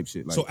screen type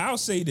shit. Like So I'll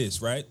say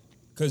this, right?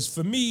 Because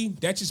for me,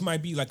 that just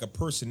might be like a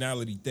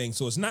personality thing.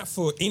 So it's not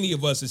for any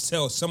of us to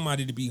tell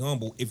somebody to be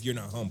humble if you're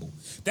not humble.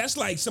 That's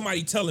like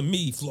somebody telling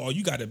me, Flaw,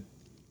 you got to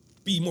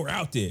be more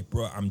out there.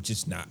 Bro, I'm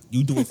just not.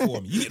 You do it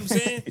for me. You get what I'm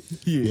saying?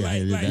 Yeah,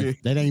 Like- Yeah,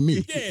 like- that ain't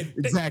me. Yeah,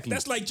 Exactly.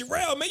 That's like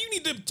Jarrell, man. You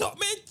need to talk,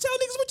 man. Tell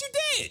niggas what you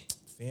did.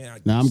 Man,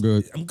 Nah, I'm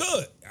good. I'm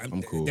good.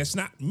 I'm cool. That's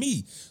not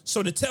me.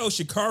 So to tell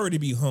Sha'Carri to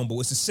be humble,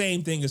 it's the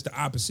same thing as the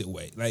opposite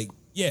way. Like,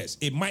 yes,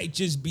 it might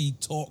just be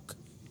talk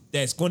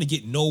that's going to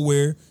get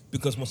nowhere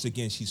because once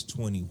again, she's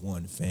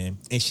 21, fam,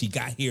 and she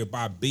got here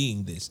by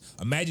being this.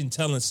 Imagine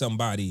telling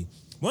somebody.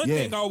 One Yeah.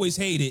 thing I always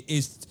hated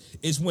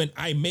is when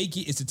I make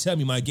it is to tell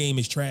me my game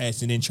is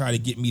trash and then try to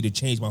get me to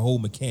change my whole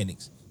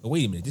mechanics. But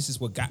wait a minute, this is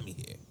what got me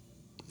here.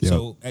 Yep.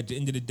 So at the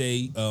end of the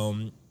day,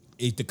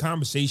 the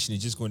conversation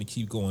is just going to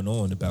keep going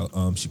on about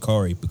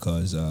Sha'Carri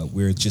because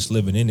we're just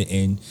living in it,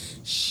 and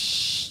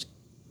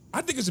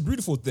I think it's a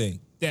beautiful thing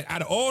that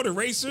out of all the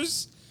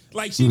racers,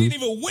 like she didn't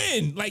even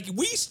win. Like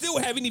we still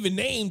haven't even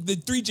named the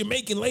 3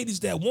 Jamaican ladies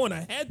that won. I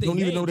had their Don't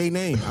names. even know their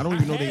name. I don't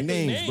even know their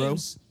names, bro.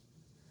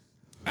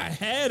 I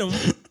had them.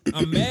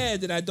 I'm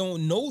mad that I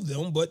don't know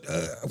them, but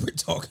we're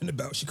talking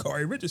about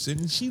Sha'Carri Richardson,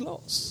 and she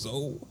lost.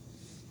 So,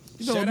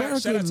 You know, shout out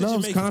America to loves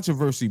Jamaica.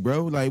 controversy,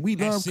 bro. Like we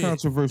love That's it.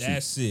 controversy.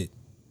 That's it.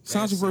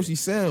 Controversy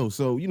sells.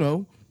 So, you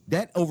know,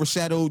 that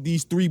overshadowed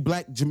these 3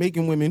 black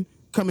Jamaican women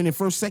coming in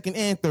first, second,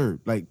 and third.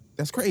 Like,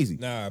 that's crazy.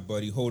 Nah,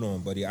 buddy, hold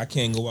on, buddy. I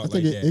can't go out I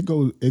think like that. it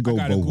goes I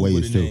gotta both Google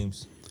ways the too.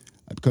 names.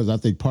 Because I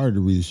think part of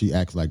the reason she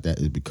acts like that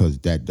is because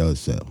that does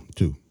sell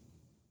too.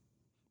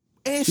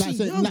 And Not she's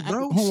saying- young, not-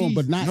 bro. hold on, She's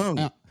but not.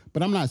 young.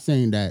 But I'm not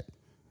saying that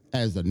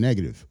as a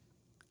negative.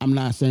 I'm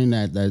not saying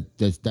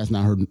that's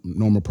not her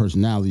normal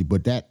personality,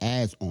 but that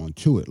adds on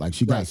to it. Like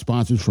she got Right.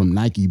 sponsors from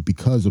Nike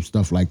because of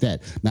stuff like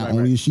that. Not Right,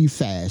 only right. is she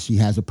fast, she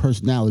has a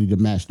personality to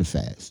match the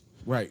fast.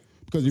 Right.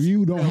 Because if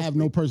you don't have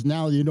no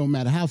personality, it don't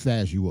matter how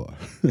fast you are.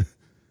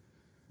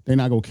 They're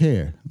not gonna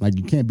care. Like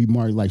you can't be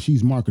like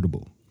she's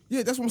marketable.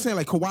 Yeah, that's what I'm saying.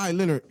 Like Kawhi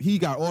Leonard, he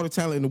got all the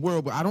talent in the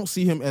world, but I don't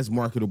see him as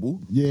marketable.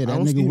 Yeah, I that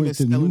don't see nigga him went as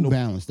to selling New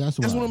Balance. That's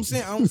why. That's what I'm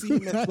saying. I don't see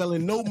him as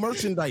selling no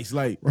merchandise.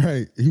 Like,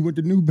 Right. He went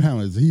to New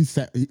Balance.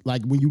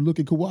 Like when you look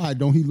at Kawhi,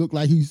 don't he look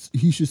like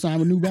he should sign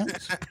with New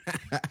Balance?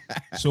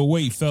 So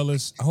wait,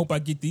 fellas, I hope I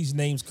get these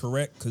names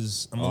correct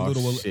because I'm Oh, a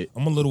little shit.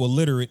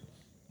 illiterate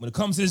when it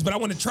comes to this, but I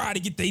want to try to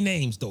get their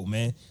names though,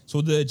 man.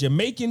 So the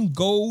Jamaican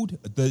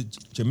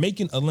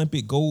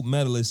Olympic gold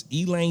medalist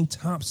Elaine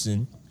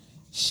Thompson,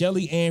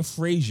 Shelly Ann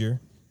Frazier,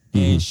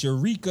 and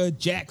Sharika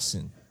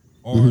Jackson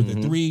are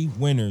the 3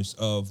 winners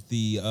of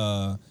the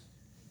I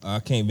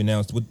can't even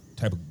announce what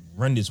type of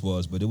run this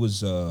was, but it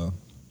was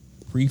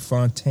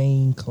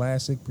Prefontaine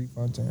Classic.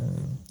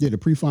 Prefontaine. Yeah, the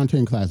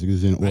Prefontaine Classic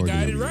is in I Oregon. got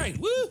it every year. right.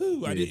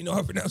 Woohoo! I didn't know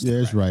I pronounced Yeah,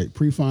 it that's right. right.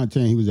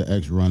 Prefontaine, he was an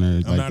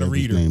ex-runner. I'm not a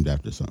reader. Named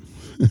after something.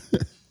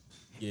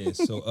 Yeah,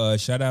 so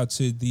shout out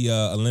to the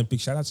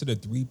Olympics. Shout out to the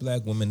 3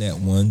 black women that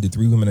won. The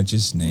 3 women I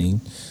just named.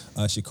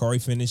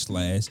 Sha'Carri finished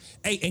last.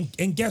 Hey,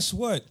 and guess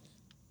what?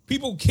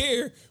 People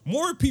care.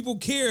 More people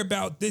care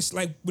about this.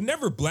 Like,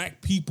 whenever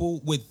black people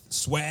with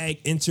swag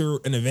enter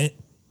an event,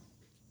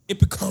 it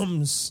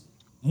becomes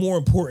more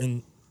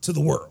important to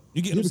the world.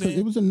 You get what I'm Because saying?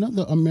 it was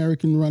another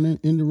American runner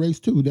in the race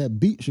too that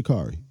beat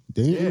Sha'Carri.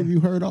 They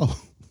interviewed her at all.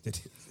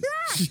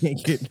 she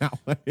ain't getting out.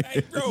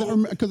 Hey,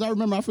 bro. Because I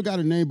remember, I forgot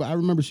her name, but I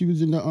remember she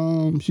was in the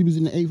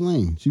 8th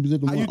lane. She was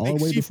at the How one you all the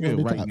think way she before feel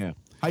the right top. now?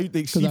 How you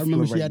think she Because I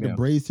remember feel she right had now? the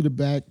braids to the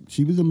back.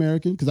 She was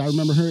American. Because I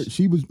remember her.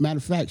 She was, matter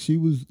of fact, she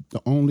was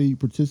the only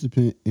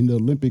participant in the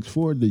Olympics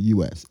for the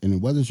U.S. And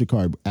it wasn't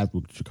Sha'Carri. After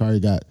Sha'Carri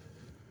got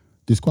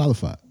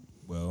disqualified,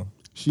 Well,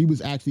 she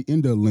was actually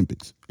in the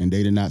Olympics, and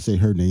they did not say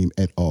her name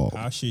at all.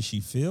 how should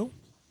she feel?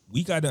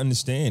 We got to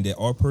understand that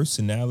our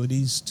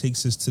personalities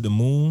takes us to the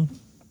moon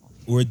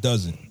or it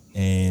doesn't.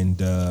 And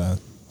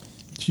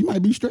She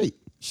might be straight.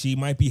 she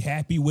might be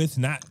happy with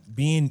not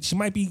being, she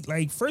might be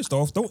like, first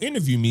off, don't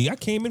interview me. I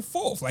came in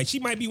 4th. Like, she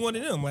might be one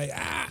of them. Like,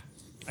 I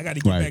got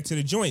to get Right. back to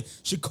the joint.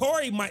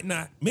 Sha'Carri might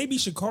not. Maybe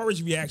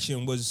Sha'Carri's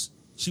reaction was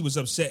she was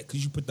upset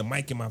because you put the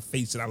mic in my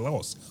face and I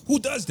lost. Who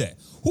does that?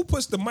 Who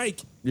puts the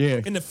mic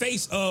in the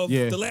face of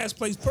the last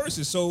place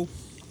person? So,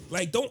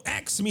 like, don't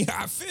ask me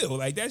how I feel.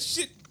 Like, that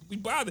shit we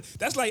bother.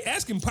 That's like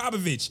asking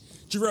Popovich,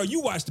 Jarrell, you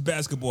watch the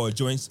basketball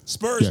joints.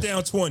 Spurs Yes.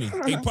 down 20.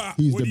 Hey, Pop.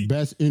 He's what do the you-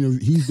 best interview.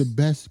 He's the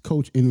best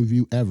coach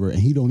interview ever, and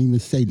he don't even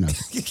say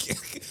nothing.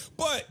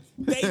 But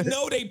they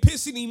know they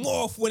pissing him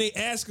off when they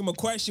ask him a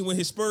question when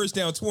his Spurs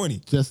down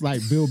 20. Just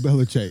like Bill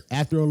Belichick.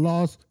 After a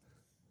loss,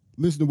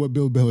 listen to what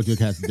Bill Belichick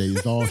has to say.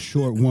 It's all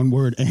short,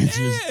 one-word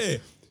answers.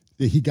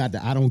 Yeah. He got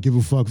the I don't give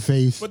a fuck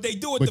face. But they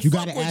do it But to you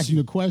fuck got to with ask you.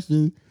 him the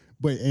question.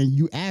 And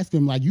you ask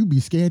him like you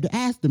be scared to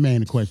ask the man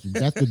the question.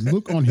 That's the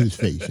look on his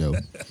face, yo.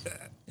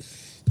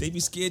 They be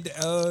scared to,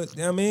 you know what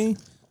I mean?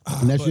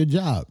 And that's But your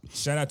job.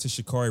 Shout out to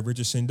Sha'Carri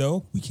Richardson,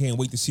 though. We can't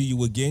wait to see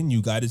you again.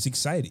 You got us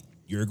excited.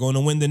 You're going to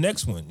win the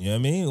next one. You know what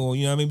I mean? Or,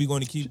 you know what I mean? We're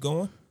going to keep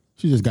going.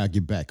 She just got to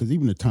get back. Because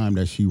even the time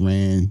that she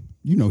ran,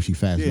 you know she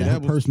fast. Yeah, Her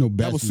that was- personal that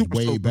best was is super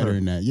slow way for better her.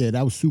 than that. Yeah,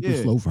 that was super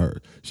Yeah. slow for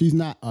her. She's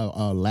not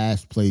a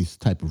last place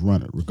type of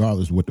runner,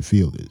 regardless of what the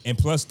field is. And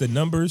plus, the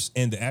numbers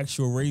and the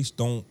actual race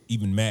don't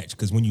even match.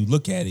 Because when you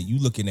look at it, you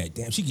looking at,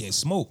 damn, she getting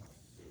smoked.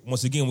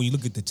 Once again, when you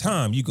look at the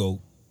time, you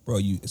go, bro,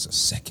 it's a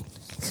second.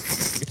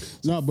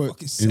 No, but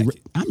fucking second.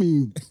 I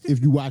mean,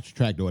 if you watch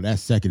track though, that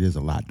second is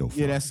a lot though.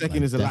 Yeah, that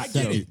second is a that lot.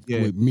 Second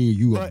Yeah. would mean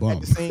you a But bum.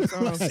 at the same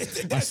time, A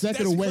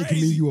second that's away can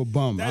crazy. mean you a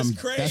bum. That's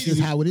That's crazy.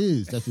 just how it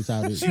is. That's just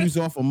how it is. she was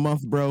off a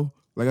month, bro.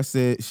 Like I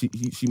said, she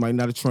might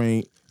not have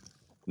trained.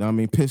 Know what I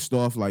mean, pissed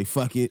off, like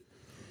fuck it.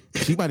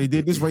 She might have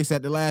did this race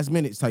at the last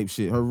minute type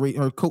shit.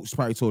 Her coach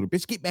probably told her,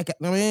 "Bitch, get back."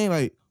 Know what I mean,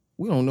 like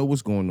we don't know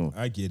what's going on.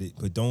 I get it,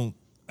 but don't.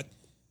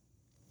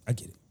 I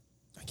get it.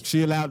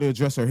 She allowed to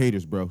address her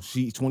haters, bro.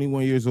 She's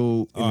 21 years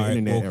old in the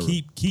internet era.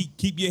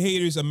 Keep your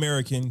haters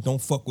American.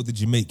 Don't fuck with the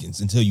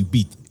Jamaicans until you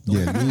beat them.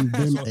 Yeah, leave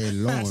them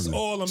alone. That's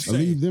all I'm saying.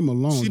 Leave them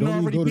alone. She Don't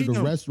even already go to beat the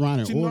them.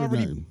 restaurant She and order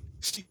already- nothing.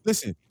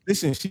 Listen.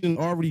 She done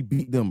already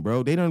beat them,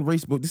 bro. They done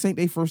raced, but this ain't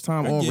their first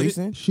time all get it.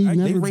 racing. She They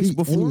never raced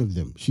beat any of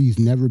them. She's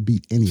never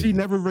beat any of She them.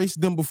 never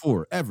raced them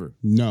before, ever.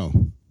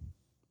 No.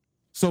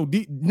 So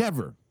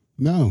never.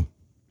 No.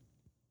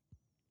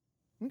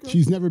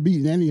 She's never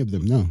beaten any of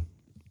them. No.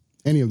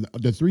 Any of them.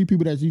 The three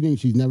people that she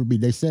thinks she's never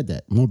beat, they said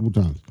that multiple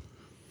times.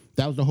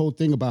 That was the whole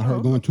thing about her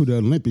going to the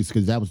Olympics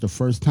because that was the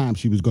first time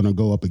she was going to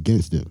go up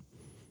against them.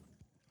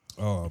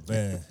 Oh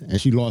man! And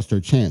she lost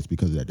her chance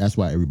because of that. That's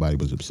why everybody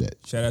was upset.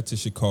 Shout out to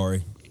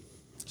Shikari.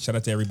 Shout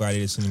out to everybody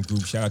that's in the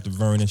group. Shout out to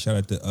Vernon. Shout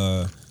out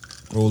to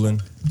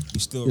Roland. We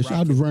still Yeah, shout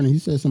out to rocking. Vernon. He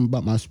said something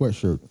about my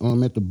sweatshirt.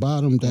 At the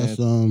bottom, that's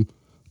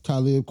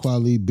Talib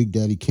Kweli, Big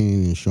Daddy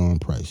Kane, and Sean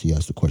Price. He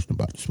asked a question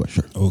about the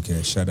sweatshirt.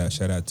 Okay, shout out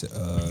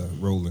to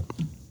Roland.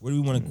 Where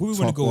do we want to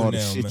Talk go all now, the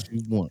shit man?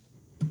 you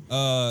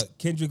want.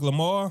 Kendrick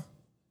Lamar.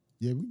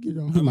 Yeah, we get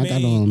on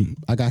him.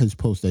 I got his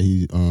post that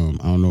he. I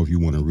don't know if you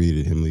want to read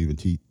it. Him leaving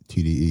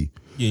TDE.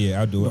 Yeah,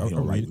 I'll do it. No, he I'll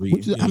don't read like it.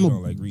 reading. Yeah, I'm he a-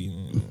 don't like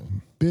reading.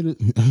 Bit.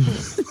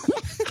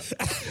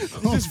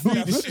 Just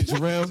read the shit,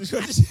 Jarrell.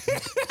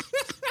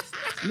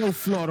 No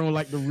flaw don't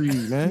like to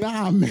read, man.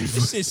 Nah, man.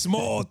 This shit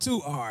small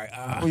too. All right.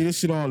 Oh, yeah, this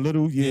shit all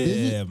little.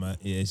 Yeah, man.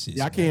 Yeah, shit.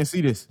 Yeah, I can't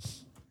see this.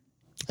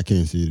 I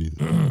can't see it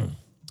either.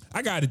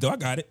 I got it though. I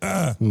got it.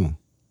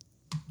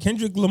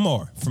 Kendrick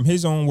Lamar, from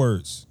his own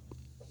words.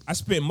 I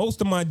spent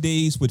most of my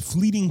days with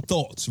fleeting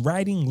thoughts,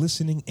 writing,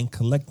 listening, and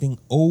collecting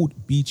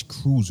old beach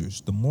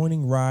cruisers. The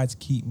morning rides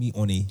keep me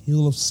on a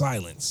hill of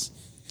silence.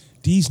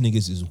 These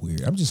niggas is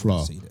weird. I'm just gonna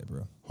Flaw. say that,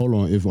 bro. Hold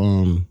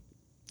on.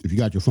 If you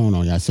got your phone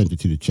on you, I sent it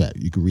to the chat.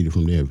 You can read it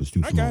from there if it's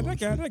too small. I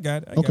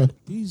got it. Okay.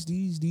 These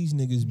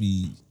niggas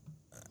be.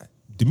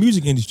 The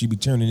music industry be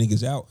turning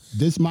niggas out.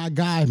 This my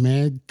guy,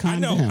 man.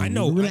 Calm down. I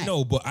know, Relax.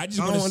 but I just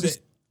I want don't to say.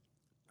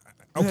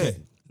 understand.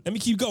 Okay, let me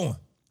keep going.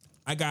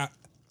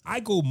 I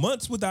go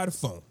months without a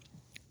phone.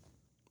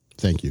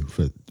 Thank you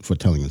for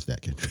telling us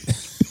that, Kendrick.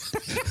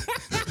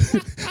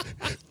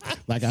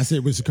 Like I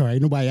said with Sakari,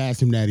 ain't nobody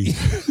asked him that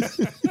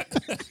either.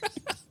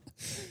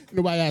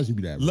 Nobody asked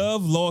me that. Bro.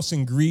 Love, loss,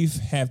 and grief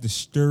have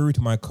disturbed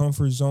my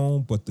comfort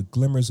zone, but the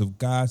glimmers of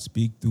God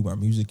speak through my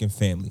music and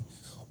family.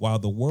 While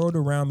the world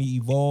around me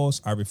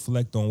evolves, I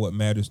reflect on what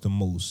matters the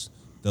most,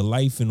 the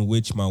life in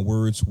which my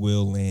words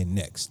will land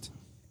next.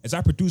 As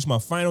I produce my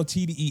final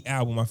TDE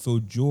album, I feel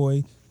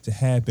joy to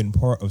have been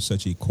part of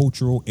such a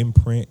cultural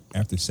imprint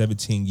after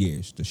 17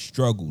 years. The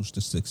struggles,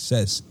 the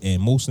success,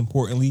 and most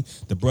importantly,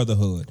 the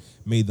brotherhood.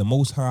 May the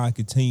Most High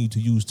continue to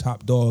use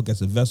Top Dog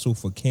as a vessel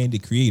for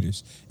candid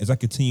creators as I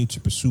continue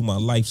to pursue my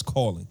life's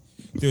calling.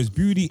 There's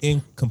beauty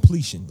in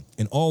completion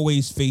and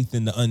always faith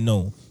in the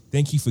unknown.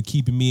 Thank you for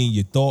keeping me in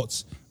your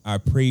thoughts. I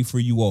pray for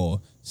you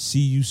all. See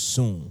you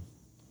soon.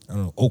 I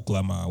don't know,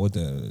 Oklahoma. What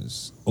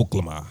does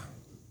Oklahoma?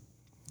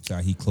 That's how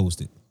he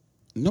closed it.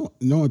 No,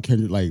 knowing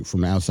Kendrick, like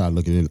from the outside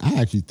looking in,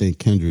 I actually think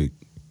Kendrick.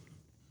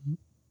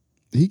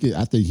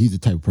 I think he's the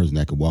type of person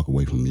that could walk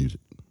away from music.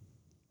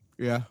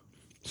 Yeah.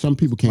 Some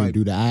people can't Like-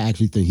 do that. I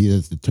actually think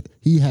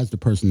he has the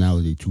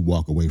personality to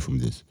walk away from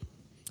this.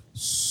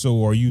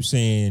 So are you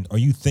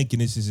thinking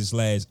this is his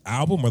last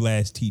album or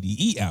last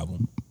TDE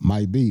album?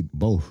 Might be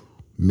both.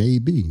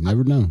 Maybe.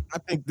 Never know. I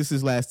think this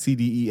is last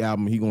TDE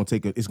album.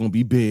 It's gonna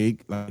be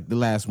big, like the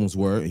last ones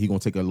were. He gonna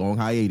take a long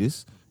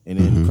hiatus and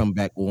then come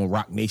back on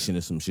Rock Nation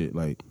or some shit.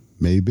 Like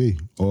Maybe.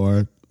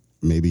 Or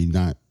maybe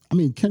not. I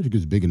mean, Kendrick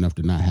is big enough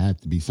to not have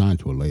to be signed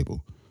to a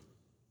label.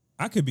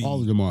 I could be. All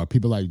of them are.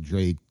 People like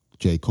Drake,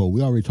 J. Cole.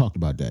 We already talked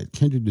about that.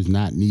 Kendrick does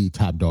not need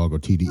Top Dog or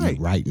TDE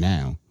right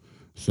now.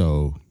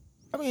 So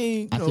I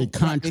mean, I think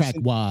contract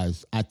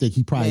wise, I think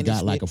he probably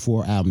got like a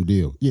 4-album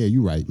deal. Yeah,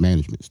 you're right.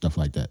 Management, stuff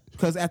like that.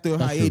 because after a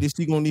hiatus,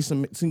 he gonna need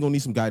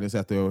some guidance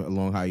after a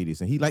long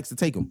hiatus, and he likes to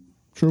take them.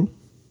 True.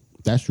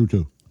 That's true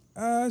too.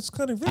 It's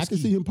kind of risky. I can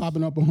see him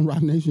popping up on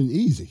Rock Nation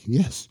easy.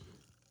 Yes.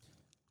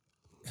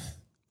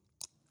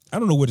 I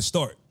don't know where to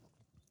start.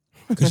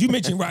 Because you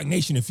mentioned Rock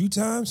Nation a few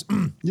times.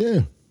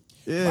 Yeah.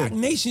 Rock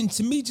Nation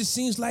to me just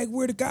seems like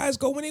where the guys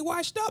go when they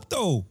washed up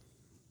though.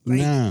 Like,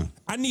 Nah.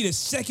 I need a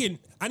second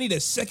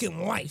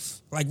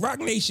life. Like Rock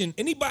Nation,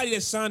 anybody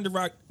that signed to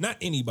Rock, not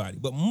anybody,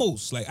 but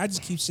most. Like I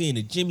just keep seeing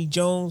the Jimmy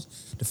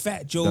Jones, the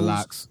Fat Joes, The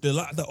Locks.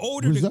 the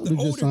older, Griselda the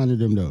just older. signed to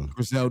them though.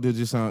 Griselda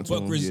just signed to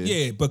But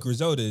him. but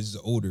Griselda is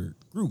an older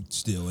group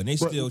still, and they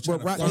still trying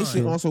But Rock to Nation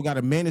find. also got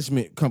a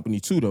management company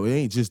too, though. It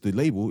ain't just the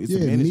label; it's Yeah,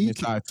 a management Meek-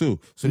 side too.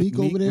 So Meek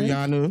over there?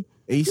 Rihanna,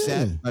 ASAP,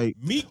 Yeah. like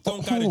Meek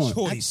don't got Hold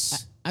a on.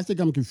 choice. I think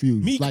I'm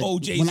confused. Meek Like, owe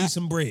when Jay-Z I-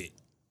 some bread.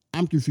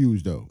 I'm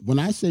confused though. When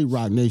I say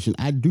Rock Nation,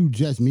 I do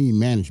just mean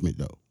management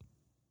though.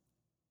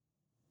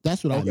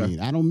 That's what Okay. I mean.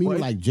 I don't mean Well,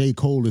 like J.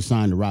 Cole is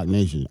signed to Rock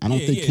Nation. I don't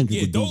think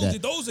Kendrick would do those,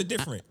 that. those are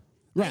different.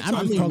 Right, So I'm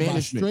just mean talking about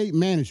management. straight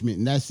management,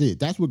 and that's it.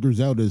 That's what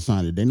Griselda is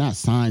signed to. They're not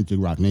signed to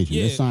Rock Nation.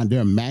 Yeah. They're signed.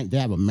 They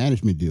have a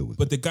management deal with.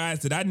 But the guys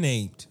that I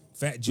named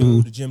Fat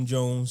Joe to Jim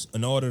Jones,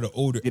 and all of the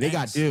older. Yeah, they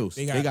got acts, deals.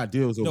 They got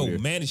deals over there.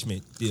 No,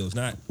 management deals,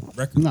 not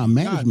record. Nah,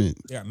 management.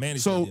 They got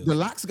management So deals. the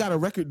Locks got a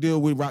record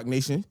deal with Rock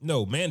Nation.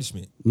 No,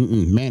 management.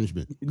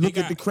 Management. Look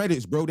got- at the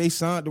credits, bro. They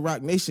signed to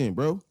Rock Nation,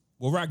 bro.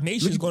 Well, Rock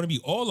Nation is going to be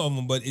all of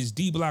them, but it's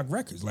D Block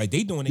Records. Like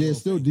they doing it. Yeah, it's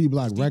still D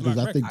Block Records.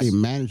 I think they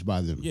managed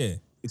by them. Yeah,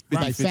 It's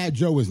Like 50-50. Fat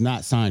Joe is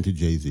not signed to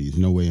Jay-Z. There's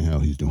no way in hell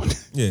he's doing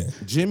that. yeah.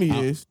 Jimmy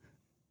is.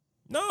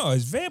 No,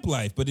 it's Vamp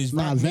Life, but it's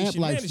Nah, Rock Vamp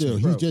Nation Life management. still.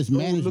 bro. He's just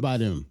managed by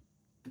them.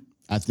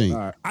 I think. All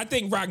right. I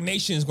think Rock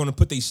Nation is going to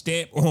put their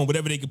stamp on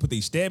whatever they can put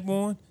their stamp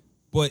on,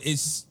 but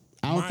it's.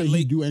 I don't my think late-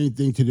 he do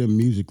anything to them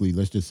musically.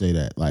 Let's just say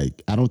that.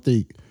 Like, I don't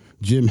think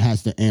Jim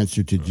has to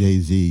answer to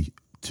Jay-Z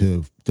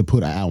to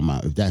put an album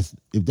out. If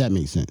that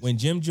makes sense. When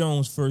Jim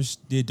Jones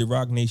first did the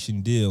Rock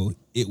Nation deal,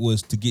 it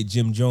was to get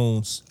Jim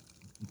Jones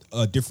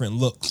different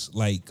looks,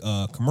 like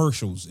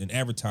commercials and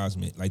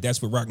advertisement. Like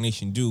that's what Rock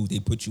Nation do. They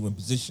put you in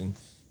position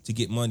to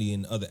get money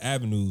in other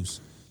avenues.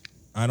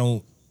 I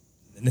don't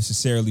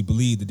necessarily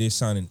believe that they're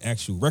signing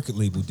actual record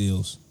label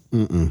deals.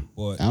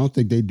 But I don't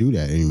think they do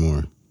that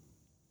anymore.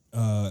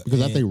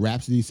 Because I and- think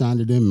Rhapsody signed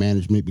to them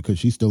management because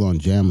she's still on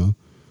JAMA.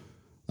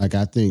 Like,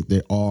 I think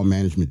they're all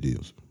management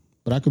deals.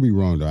 But I could be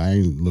wrong, though. I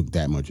ain't looked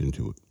that much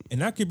into it.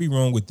 And I could be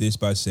wrong with this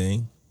by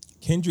saying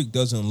Kendrick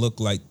doesn't look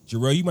like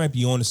Jarrell. You might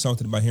be on to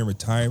something about him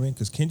retiring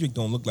because Kendrick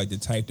don't look like the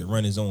type to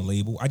run his own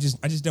label. I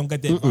just don't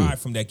get that vibe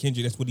from that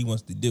Kendrick. That's what he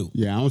wants to do.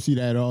 Yeah, I don't see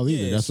that at all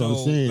either. Yeah, That's what I'm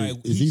so, saying. like,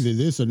 It's he's- either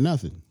this or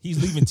nothing.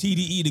 He's leaving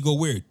TDE to go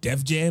where?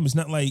 Def Jam. It's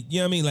not like, you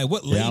know what I mean? Like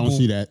what label? Yeah, I don't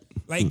see that.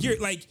 Like you're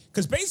like,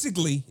 because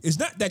basically it's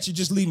not that you're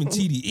just leaving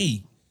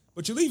TDE,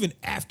 but you're leaving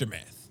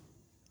Aftermath.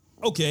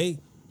 Okay,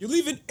 you're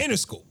leaving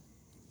Interscope.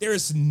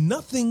 There's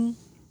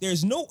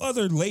no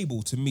other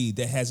label to me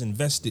that has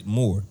invested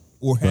more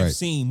or have Right.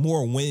 seen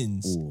more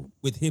wins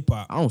with hip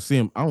hop. I don't see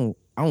him. I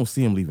don't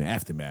see him leaving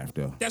Aftermath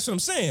though. That's what I'm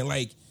saying.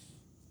 Like,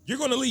 you're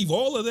gonna leave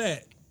all of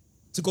that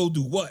to go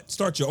do what?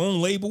 Start your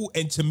own label?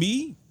 And to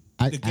me,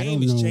 the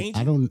game is changing.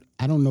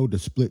 I don't know the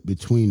split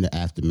between the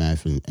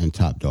Aftermath and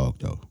Top Dog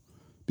though,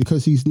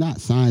 because he's not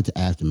signed to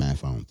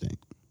Aftermath. I don't think.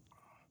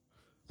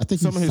 I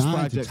think Some of he's his signed to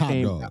projects Top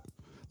came Dog. out.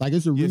 Like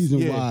it's a Yes, reason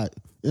yeah. why.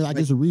 Like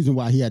it's a reason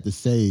why he had to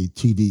say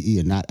TDE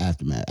and not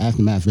Aftermath.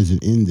 Aftermath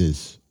isn't in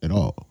this at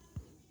all.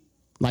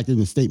 Like in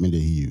the statement that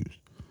he used.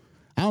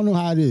 I don't know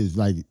how it is.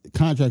 Like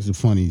contracts are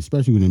funny,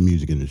 especially within the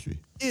music industry.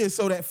 Yeah.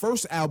 So that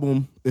first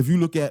album, if you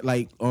look at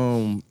like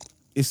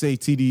it say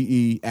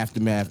TDE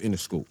Aftermath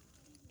Interscope.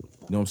 You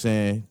know what I'm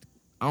saying?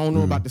 I don't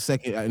know about the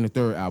second and the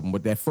third album,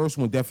 but that first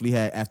one definitely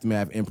had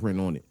Aftermath imprint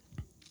on it.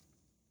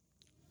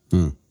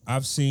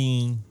 I've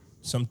seen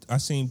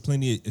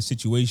plenty of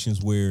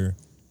situations where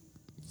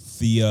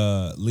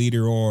the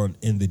later on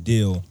in the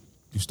deal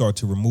you start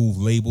to remove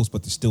labels,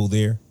 but they're still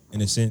there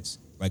in a sense.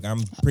 Like I'm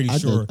pretty I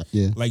sure, get-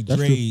 yeah, like that's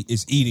Dre true.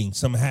 is eating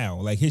somehow.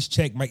 Like his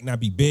check might not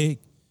be big,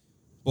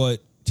 but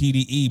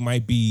TDE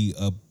might be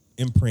a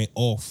imprint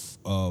off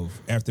of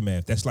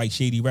Aftermath. That's like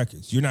Shady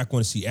Records. You're not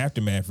going to see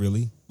Aftermath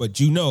really, but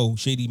you know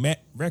Shady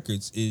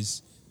Records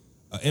is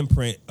an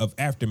imprint of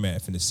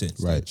Aftermath in a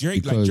sense. Right, Like Dre,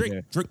 because-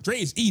 Dre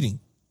is eating.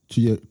 To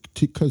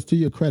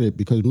your credit,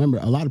 because remember,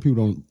 a lot of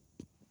people don't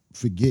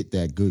forget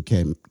that Good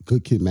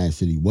Kid, Mad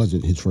City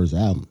wasn't his first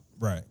album.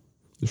 Right.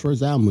 His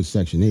first album was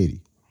Section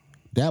 80.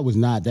 That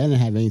didn't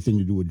have anything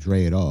to do with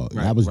Dre at all.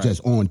 Right, that was right.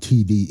 just on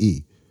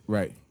TDE.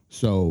 Right.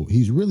 So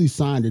he's really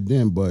signed to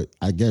them, but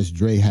I guess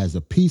Dre has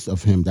a piece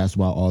of him. That's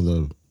why all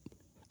the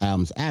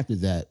albums after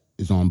that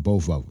is on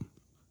both of them.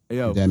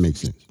 Yo, If that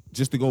makes sense.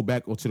 just to go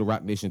back onto the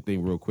Rock Nation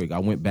thing real quick, I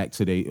went back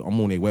to I'm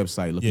on their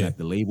website looking Yeah. at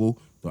the label,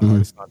 the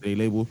artists signed to their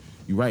label.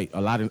 You're right.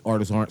 A lot of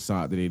artists aren't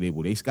signed to their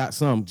label. They got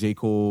some, J.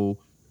 Cole,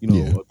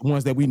 Yeah. the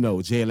ones that we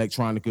know, J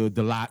Electronica,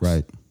 Deluxe,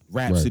 Right.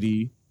 Rhapsody,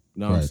 you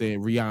know what I'm Right.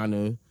 saying,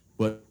 Rihanna.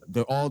 But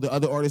all the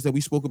other artists that we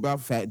spoke about,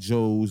 Fat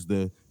Joe's,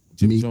 the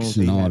Jim Meeks Jones,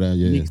 and all that,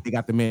 yeah. Meeks, they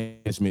got the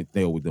management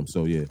there with them.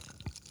 So yeah.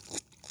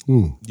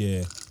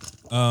 Yeah.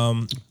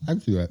 I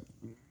can see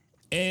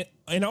that.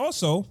 And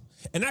also,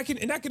 and I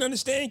can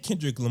understand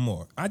Kendrick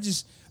Lamar. I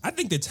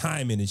think the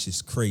timing is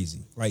just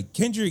crazy. Like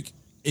Kendrick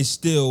is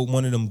still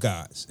one of them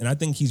guys, and I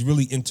think he's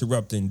really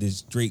interrupting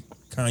this Drake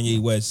Kanye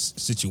West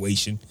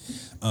situation.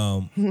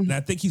 And I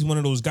think he's one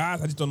of those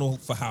guys. I just don't know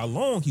for how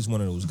long he's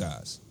one of those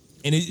guys.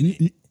 And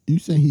You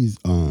say he's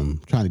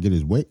trying to get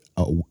his way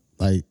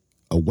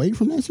away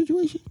from that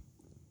situation?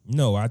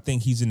 no, I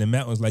think he's in the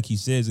mountains like he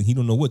says, and he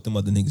don't know what them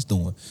other niggas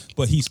doing.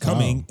 But he's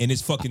coming and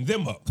it's fucking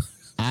them up.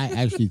 I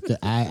actually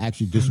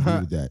disagree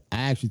with that.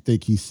 I actually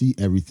think he see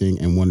everything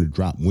and want to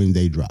drop when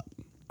they drop.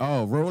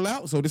 Oh,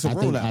 rollout? So this a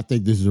rollout. I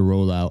think this is a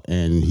rollout,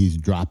 and he's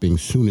dropping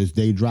soon as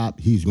they drop.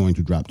 He's going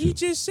to drop He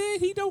too. just said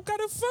he don't got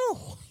a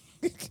phone.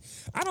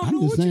 I don't I'm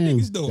know just what you saying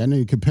niggas doing. that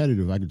nigga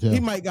competitive. I can tell. He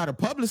might got a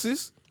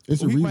publicist.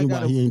 It's a or he reason might why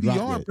got he a ain't dropped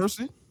PR yet.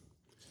 person.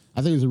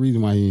 I think it's a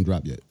reason why he ain't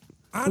dropped yet.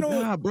 I don't.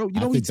 Nah, bro. You I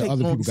know he think the take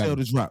other long people to sell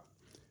got- to drop.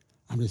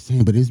 I'm just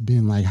saying, but it's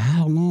been like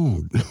how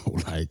long?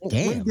 Like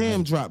When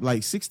damn. drop?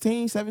 Like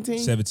 16, 17?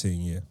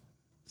 17, yeah.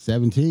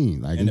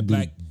 17. Like And the it's been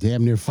Black-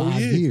 damn near 5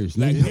 years.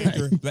 Black nigga.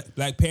 Panther,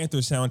 Black Panther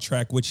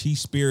soundtrack, which he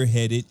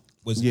spearheaded,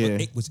 was Yeah.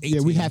 was 18.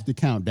 Yeah, we have to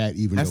count that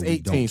even That's though we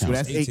 18. don't So count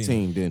that's 18.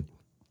 18 then.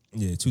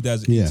 Yeah,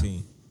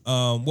 2018.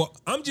 Well,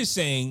 I'm just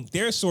saying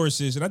their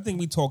sources, and I think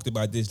we talked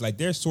about this. Like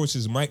their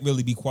sources might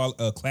really be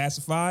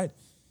classified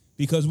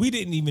because we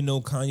didn't even know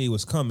Kanye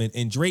was coming,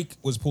 and Drake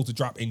was supposed to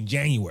drop in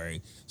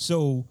January.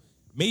 So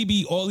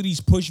maybe all of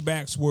these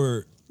pushbacks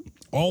were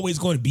always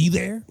going to be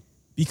there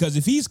because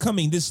if he's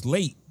coming this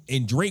late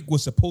and Drake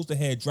was supposed to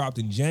have dropped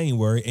in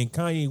January and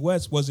Kanye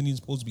West wasn't even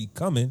supposed to be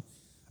coming,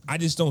 I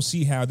just don't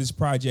see how this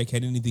project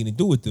had anything to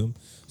do with them.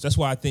 So that's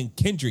why I think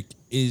Kendrick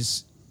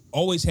is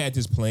always had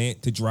this plan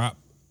to drop,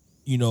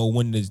 you know,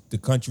 when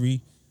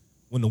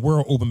when the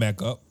world opened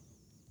back up,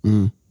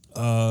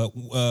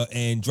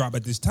 and drop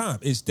at this time.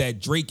 It's that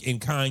Drake and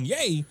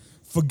Kanye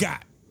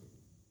forgot.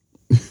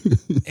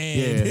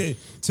 And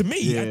to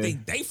me, I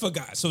think they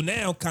forgot. So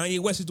now Kanye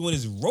West is doing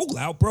his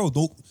rollout, bro.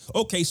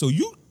 Okay, so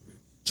you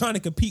trying to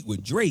compete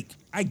with Drake,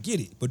 I get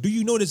it. But do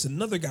you know there's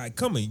another guy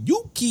coming?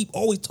 You keep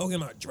always talking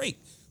about Drake,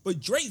 but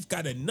Drake's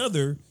got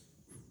another,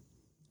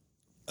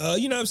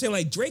 you know what I'm saying?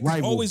 Like Drake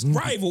is always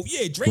rival.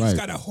 Yeah, Drake's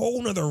got a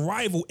whole nother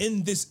rival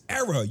in this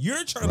era.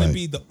 You're trying to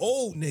be the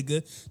old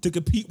nigga to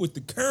compete with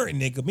the current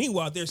nigga.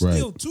 Meanwhile, there's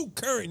still two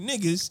current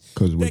niggas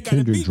Because when that got to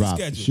Kendrick beat the drops,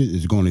 schedule. shit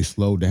is going to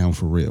slow down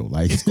for real.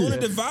 Like It's going to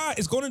divide.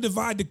 It's going to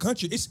divide the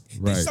country. It's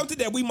something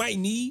that we might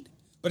need,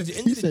 but at the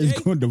end he of the said day, it's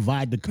going to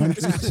divide the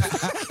country.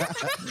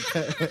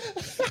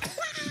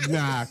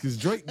 Nah, because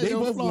Drake, they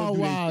both gonna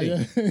do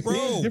their thing.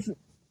 bro.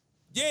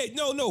 Yeah,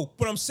 no.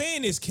 What I'm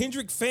saying is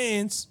Kendrick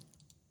fans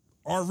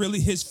are really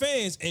his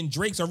fans, and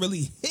Drake's are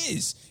really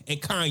his, and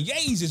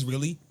Kanye's is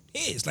really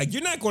his. Like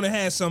you're not going to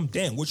have some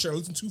damn. What should I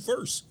listen to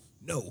first?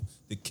 No,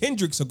 the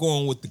Kendricks are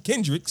going with the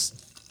Kendricks.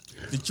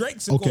 The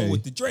Drakes are going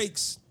with the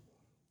Drakes.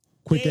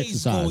 Quick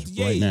Ye's going exercise with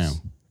the right Ye's. now.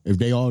 If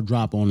they all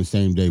drop on the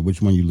same day,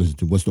 which one you listen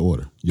to? What's the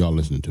order y'all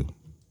listening to?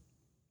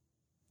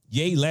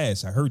 Ye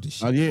last. I heard this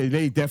shit. Yeah,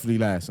 they definitely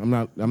last. I'm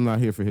not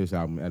here for his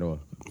album at all.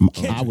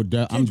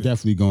 I'm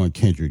definitely going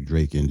Kendrick,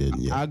 Drake, and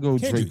then I go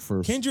Kendrick Drake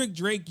first. Kendrick,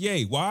 Drake,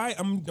 Ye. Why?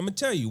 I'm gonna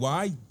tell you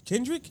why.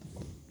 Kendrick,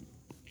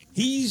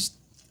 I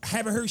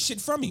haven't heard shit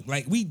from him.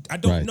 Like I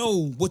don't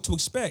know what to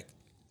expect.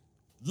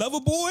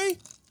 Loverboy,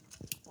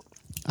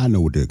 I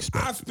know what to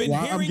expect. I've been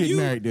I'm hearing getting you.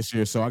 married this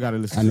year, so I got to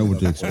listen. I know to what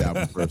to the expect.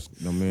 album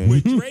first. No man.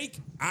 With Drake,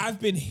 I've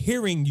been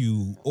hearing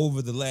you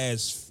over the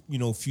last,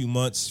 few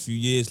months, few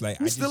years. Like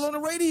He's still on the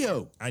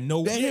radio. I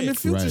know That him and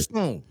Future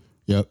Stone.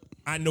 Yep.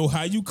 I know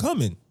how you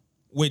coming.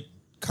 With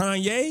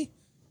Kanye,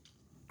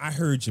 I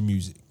heard your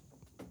music.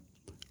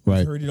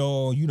 Right. Heard it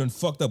all. You done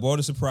fucked up all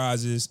the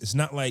surprises. It's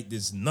not like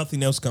there's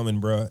nothing else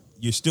coming, bruh.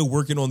 You're still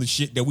working on the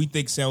shit that we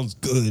think sounds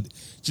good.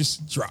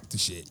 Just drop the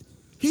shit.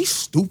 He's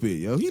stupid,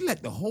 yo. He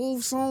let the whole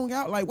song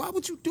out. Like, why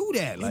would you do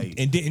that? Like,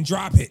 And didn't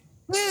drop it.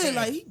 man,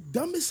 like he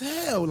dumb as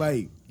hell.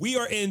 Like, We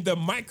are in the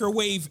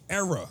microwave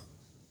era.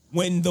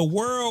 When Watch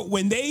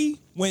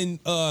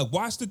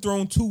the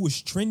Throne 2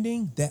 was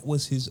trending, that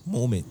was his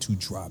moment to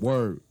drop it.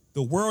 word.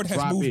 The world has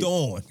Drop moved it.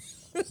 on.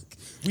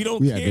 We don't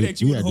We care had, that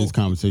this, you we would had hope. this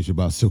conversation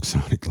about Silk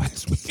Sonic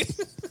last week.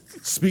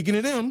 Speaking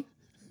of them,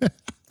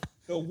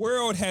 The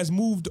world has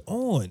moved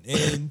on.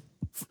 And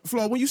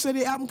Flo, when you said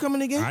the album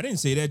coming again, I didn't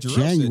say that.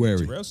 January.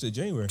 Jarrell said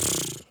January.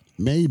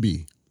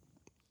 Maybe.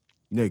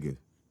 nigga,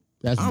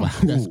 That's I'm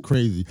that's cool.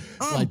 crazy.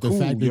 I'm Like the cool,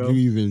 fact that yo.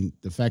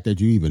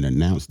 you even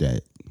announced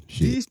that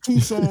shit. these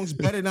two songs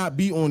better not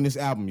be on this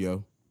album,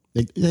 yo.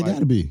 They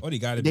gotta be. Oh, they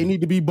got it. They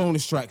need to be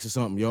bonus tracks or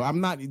something, yo.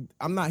 I'm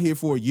not here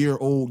for a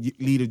year-old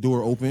leave the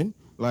door open,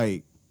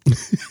 like.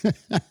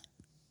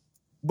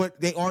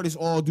 But they artists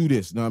all do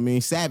this. Know what I mean?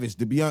 Savage,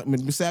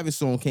 the Savage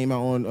song came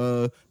out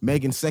on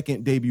Megan's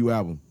second debut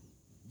album.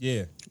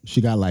 Yeah. She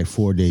got like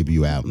 4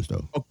 debut albums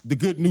though. Oh, the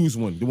Good News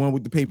one, the one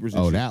with the papers.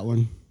 And Oh, shit. that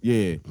one?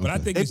 Yeah. But I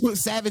think They it's put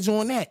Savage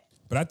on that.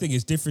 But I think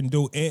it's different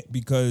though, Ant,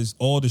 because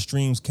all the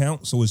streams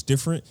count, so it's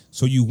different.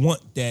 So you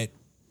want that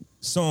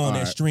song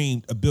that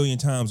streamed 1 billion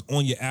times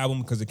on your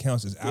album because it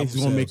counts as album It's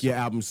gonna sales. make your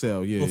album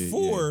sell. Yeah.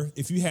 Before,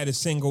 if you had a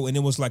single and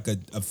it was like a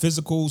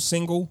physical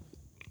single,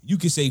 you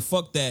could say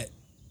fuck that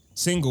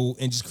single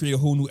and just create a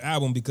whole new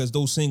album because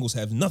those singles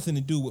have nothing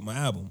to do with my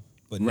album.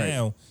 But Right.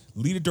 now,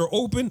 leave the door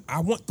open. I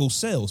want those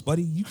sales,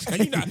 buddy. You're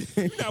not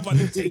about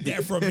to take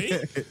that from me.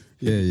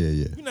 Yeah.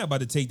 You're not about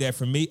to take that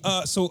from me.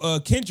 So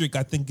Kendrick,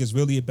 I think, is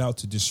really about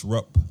to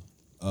disrupt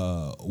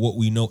what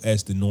we know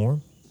as the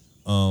norm,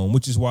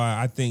 which is why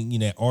I think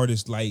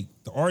artists like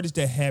the artists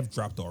that have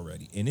dropped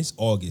already, and it's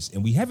August,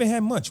 and we haven't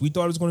had much. We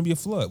thought it was going to be a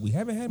flood. We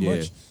haven't had Yeah.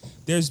 much.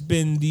 There's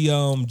been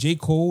the J.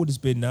 Cole, there's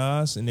been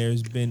Nas, and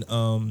there's been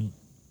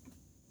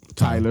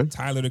Tyler.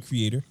 Tyler, the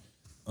Creator.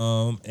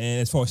 And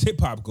as far as hip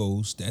hop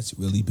goes, that's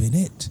really been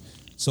it.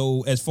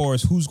 So as far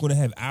as who's going to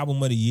have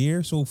album of the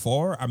year so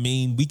far, I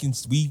mean,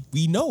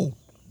 we know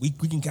we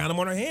can count them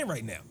on our hand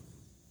right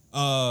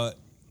now.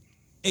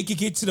 It could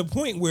get to the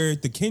point where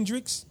the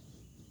Kendricks,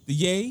 the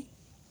Ye,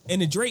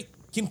 and the Drake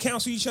can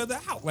cancel each other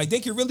out. Like they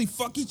can really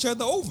fuck each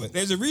other over.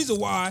 There's a reason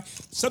why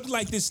something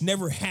like this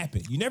never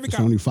happened. You never It's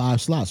got only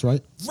 5 slots,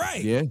 right?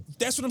 right. Yeah.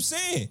 That's what I'm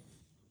saying.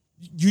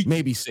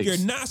 Maybe 6. You're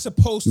not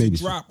supposed to Maybe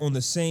drop on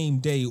the same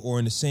day or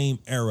in the same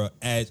era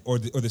as or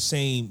the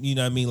same, you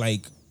know what I mean,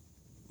 like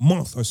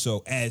month or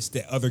so as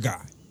the other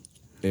guy.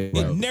 It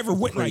never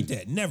went like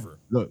that. Never.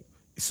 Look,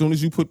 as soon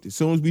as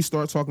we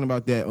start talking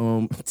about that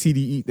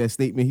TDE, that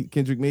statement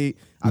Kendrick made,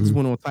 I just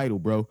went on title,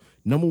 bro.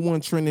 Number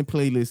 1 trending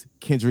playlist,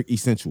 Kendrick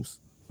Essentials.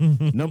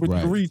 Number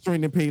 3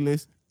 trending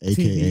playlist, AKA,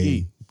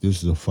 TDE.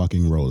 this is a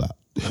fucking rollout.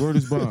 Word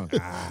is bond.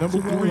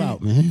 Number 3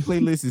 rollout, man.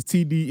 playlist is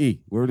TDE.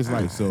 Word is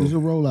life. So This is a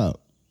rollout.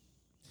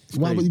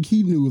 Why? crazy. But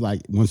he knew,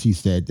 like, once he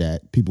said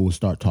that, people would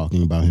start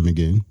talking about him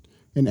again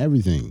and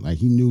everything. Like,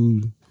 he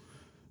knew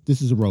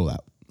this is a rollout.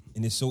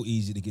 And it's so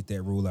easy to get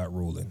that rollout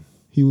rolling.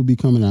 He will be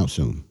coming out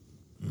soon.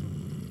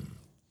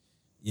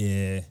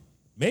 Yeah.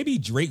 Maybe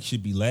Drake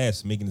should be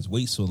last, making us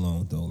wait so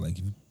long, though. Like,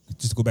 if you,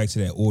 just to go back to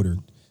that order.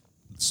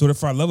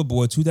 Certified Lover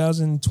Boy,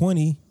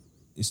 2020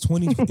 is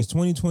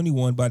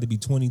 2021, about to be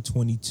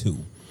 2022.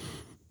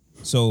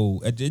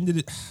 So at the end of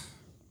the,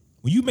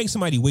 when you make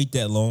somebody wait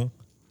that long,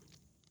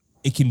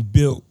 it can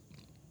build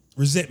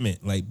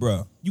resentment. Like,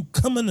 bruh, you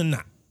coming or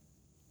not?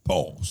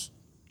 Pause.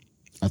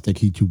 I think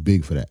he too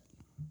big for that.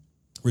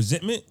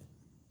 Resentment?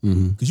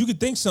 Because you could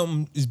think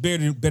something is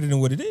better than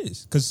what it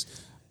is. Because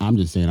I'm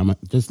just saying,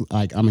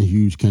 I'm a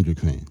huge Kendrick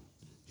fan.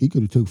 He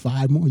could have took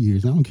 5 more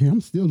years. I don't care. I'm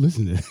still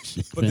listening to that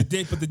shit. But man.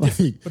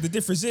 the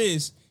difference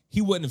is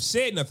he wouldn't have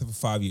said nothing for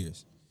 5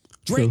 years.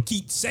 Drake True.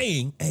 keeps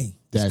saying, "Hey,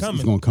 That's it's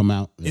coming. gonna come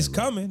out. It's Yeah,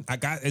 coming.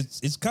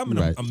 It's coming.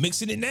 Right. I'm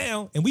mixing it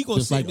now, and we gonna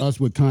Just say like us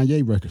with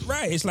Kanye records.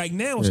 right. It's like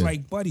now. It's Yeah.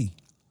 like, buddy,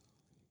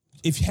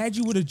 if had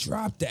you would have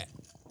dropped that,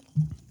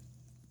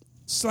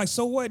 it's like,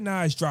 so what?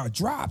 Nas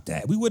drop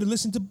that. We would have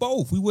listened to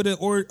both. We would have,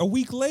 or a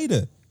week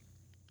later.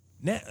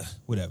 Now,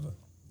 whatever.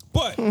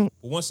 But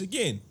once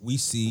again, we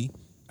see.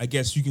 I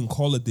guess you can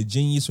call it the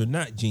genius or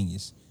not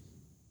genius.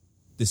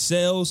 The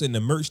sales and the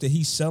merch that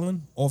he's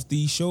selling off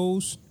these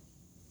shows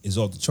is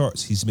off the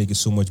charts. He's making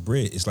so much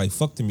bread. It's like,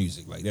 fuck the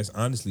music. Like, that's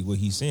honestly what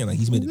he's saying. Like,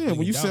 he's made yeah,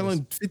 when you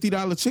selling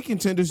 $50 chicken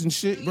tenders and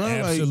shit, bro.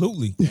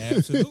 absolutely,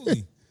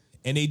 absolutely.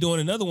 And they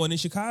doing another one in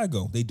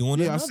Chicago. They doing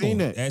Yeah, I another seen one.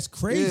 that. That's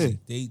crazy.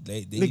 Yeah.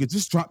 They Nigga,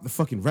 just drop the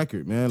fucking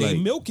record, man. they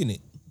Like, milking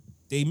it.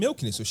 They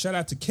milking it. So shout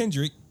out to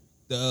Kendrick.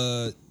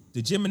 The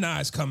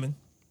Gemini is coming.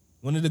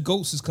 One of the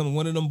goats is coming.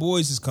 One of them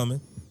boys is coming.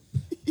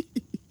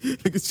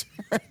 look at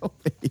your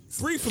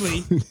face.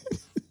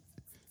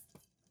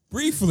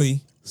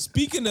 Briefly,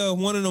 speaking of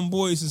one of them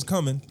boys is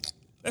coming,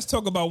 let's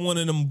talk about one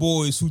of them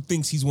boys who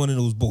thinks he's one of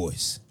those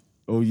boys.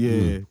 Oh,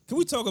 yeah. Can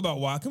we talk about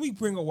Wale? Can we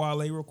bring up Wale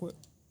real quick?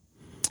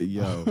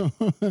 Yo.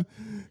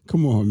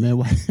 Come on, man.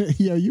 Why,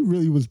 yo, you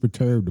really was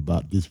perturbed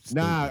about this.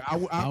 Nah,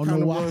 statement. I don't kind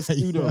know of why. was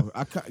too, though.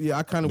 I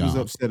kind of was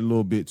Nah. upset a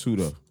little bit, too,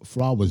 though.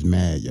 Flaw was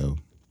mad, yo.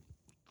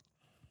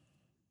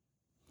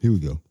 Here we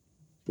go.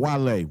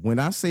 Wale, when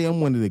I say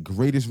I'm one of the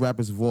greatest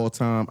rappers of all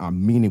time, I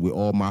mean it with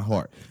all my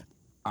heart.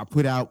 I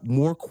put out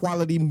more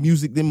quality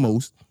music than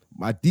most.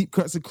 My deep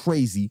cuts are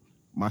crazy.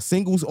 My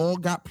singles all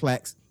got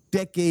plaques,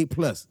 decade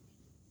plus.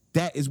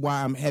 That is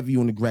why I'm heavy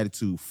on the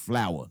gratitude.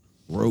 Flower,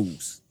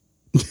 rose.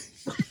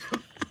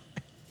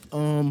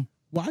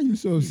 Why are you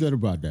so upset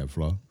about that,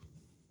 Flaw?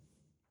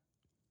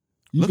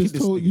 You Look at just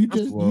this told nigga, you first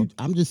just. of all.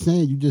 I'm just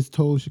saying. You just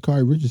told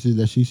Sha'Carri Richardson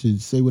that she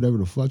should say whatever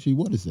the fuck she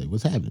want to say.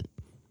 What's happening?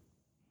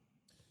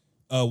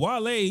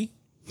 Wale,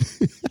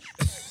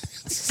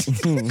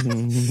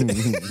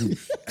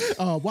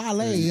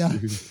 Wale.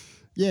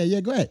 Yeah.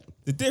 Go ahead.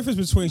 the difference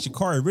between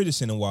Sha'Carri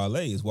Richardson and Wale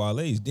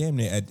is damn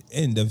near at the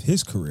end of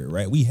his career,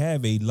 right? We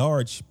have a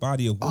large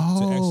body of work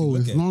to actually Oh,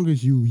 look as at. long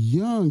as you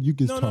young, you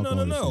can No. talk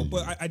all this shit.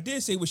 But I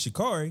did say with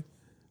Sha'Carri,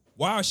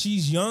 while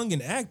she's young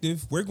and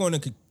active, we're going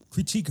to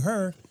critique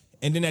her,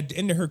 and then at the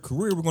end of her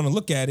career, we're going to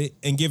look at it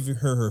and give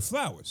her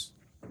flowers.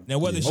 Now,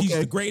 whether she's Okay.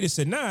 the greatest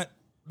or not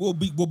will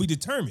be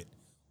determined.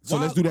 So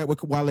let's do that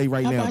with Wale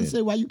right I'm now. about to then.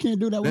 say why you can't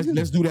do that with him.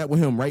 Let's do that with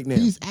him right now.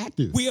 He's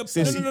active. We up,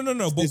 Since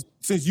no. But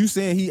Since you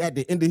saying he at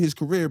the end of his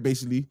career,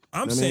 basically.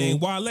 I'm know what I saying mean?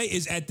 Wale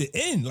is at the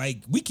end.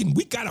 Like we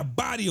got a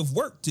body of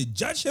work to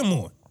judge him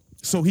on.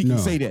 So he No.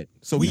 can say that.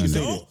 So We he can say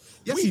don't. that.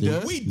 Yes, he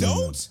does. We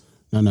don't.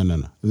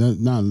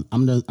 No.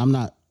 I'm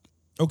not.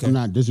 Okay. I'm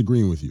not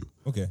disagreeing with you.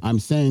 Okay. I'm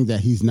saying that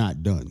he's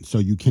not done. So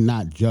you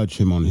cannot judge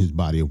him on his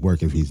body of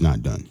work if he's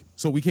not done.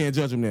 So we can't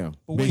judge him now.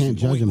 But You wait, can't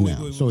judge him wait,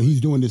 now. wait, So wait. he's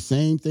doing the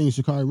same thing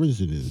Sha'Carri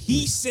Richardson is.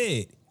 He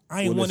said,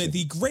 "I am Well, one listen. of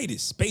the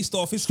greatest," based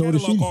off his So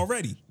does catalog she.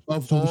 already.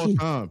 Of So does all she.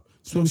 time.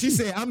 So she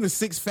said, I'm the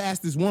 6th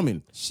fastest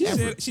woman. She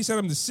ever. said,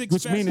 "I'm the sixth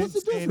Which means fastest."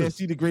 What's the saying that difference?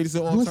 she's the greatest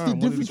of all What's time. the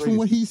one of difference from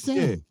what greatest. he's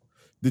saying? Yeah.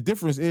 The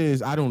difference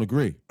is I don't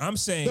agree. I'm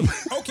saying,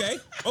 okay.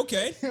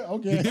 Okay.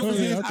 The difference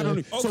is I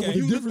don't. So Okay. when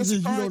you The look at difference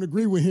is you Sha'Carri- don't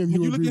agree with him.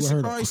 When You you look agree at with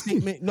her. Sha'Carri's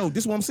statement, no,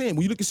 this is what I'm saying.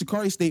 When you look at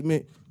Sha'Carri's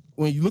statement,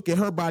 when you look at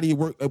her body of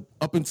work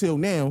up until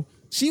now,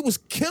 she was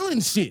killing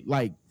shit.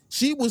 Like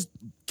she was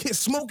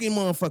smoking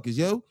motherfuckers,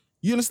 yo.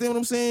 You understand what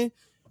I'm saying?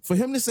 For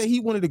him to say he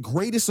one of the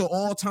greatest of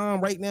all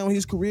time right now in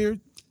his career,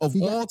 of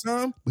all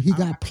time. But he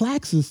got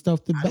plaques and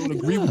stuff to I back don't it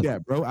agree up. with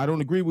that, bro. I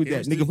don't agree with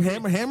that.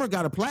 Nigga, Hammer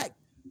got a plaque.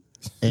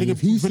 And Nigga, if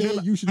he Vanilla-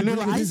 said you should agree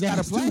Vanilla with Ice his got a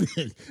ass plaque. too,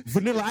 then.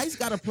 Vanilla Ice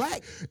got a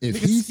plaque. If Nigga,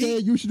 he Steve-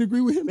 said you should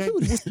agree with him man, too,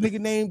 then. what's the nigga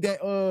name that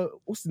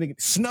what's the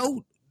nigga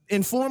Snow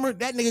Informer?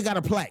 That nigga got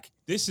a plaque.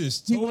 This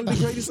is He one of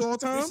the greatest of all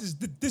time.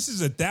 This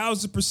is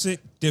 1,000%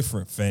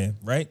 different, fam.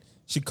 Right?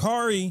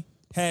 Shikari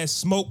has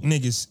smoked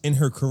niggas in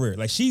her career.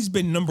 Like she's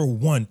been number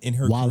one in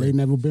her Wale career.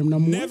 never been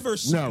number one.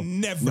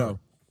 Never. No.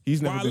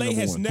 He's never Wale been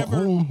number has one. never.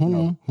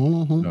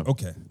 Hold on.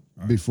 Okay.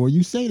 Before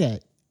you say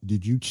that,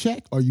 did you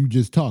check or you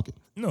just talking?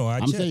 No,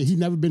 I'm checked. saying he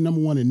never been number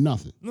one in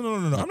nothing. No.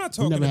 I'm not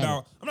talking never had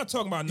about. I'm not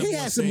talking about number He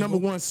one. had some single.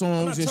 number one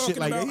songs and I'm shit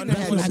not like that. talking He about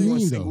had number what I number one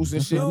mean, singles though.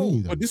 and That's shit. what I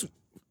mean, though. But this,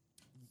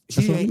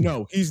 That's he what I ain't. mean.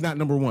 No, he's not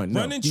number one. No,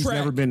 Running he's track.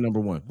 never been number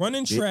one.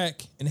 Running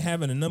track and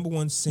having a number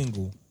one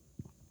single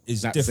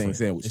is Not the different.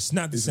 same sandwich. It's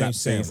not the It's same not the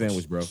same sandwich.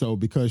 sandwich, bro. So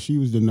because she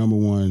was the number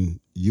one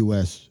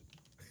U.S.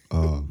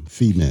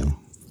 Female,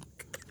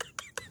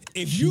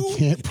 If you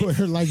can't put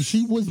her like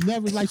she was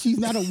never like she's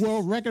not a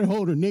world record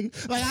holder,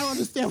 nigga. Like I don't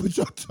understand what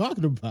y'all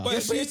talking about.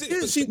 But She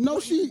hasn't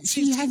broke She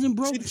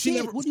shit.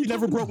 never, What are you she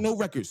never talking broke no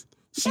records.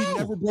 She No.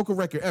 never broke a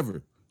record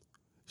ever.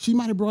 She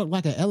might have brought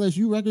like a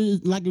LSU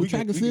record, like in We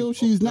track can- and we can- field.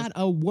 She's not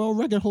a world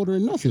record holder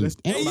in nothing. Let's-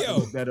 And- Hey, I'm about to yo,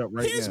 look that up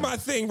right here's now. my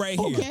thing right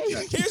here.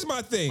 Okay. Here's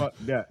my thing. Fuck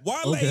that.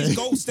 Wale's Okay.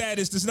 GOAT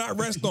status does not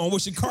rest on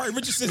what Shikari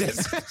Richardson has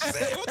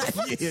said. What the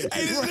fuck? Yeah.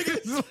 Hey, this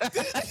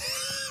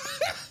nigga.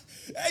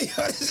 Hey,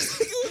 yo, this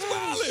nigga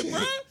was wildin',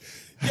 bro.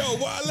 Yo,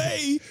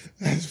 Wale,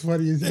 That's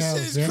funny as hell.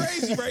 this is man.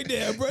 crazy right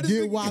there, bro. This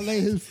Give nigga-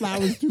 Wale his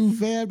flowers too,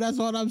 fam. That's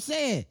all I'm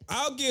saying.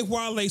 I'll give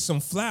Wale some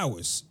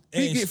flowers.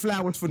 He And get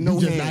flowers for no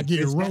just hand. not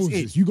getting That's roses.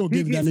 it. You go He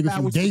give that get nigga some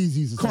flowers for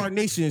daisies or something.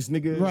 carnations,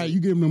 nigga. Right, you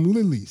give him them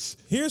lilies.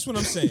 here's what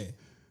I'm saying,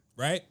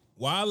 right?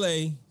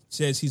 Wale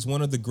says he's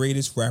one of the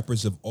greatest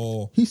rappers of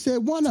all He said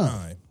one of.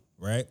 time,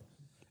 right?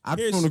 I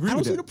Here's- don't agree I don't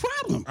with see that. the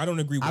problem. I don't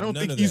agree with I don't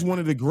none think of he's that. one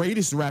of the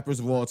greatest rappers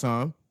of all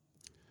time.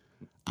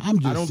 I'm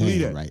just I don't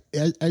believe saying, that.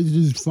 right? It's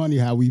just funny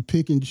how we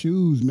pick and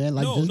choose, man.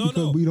 Like No, just no,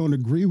 because no. we don't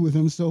agree with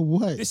him, so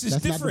what? This is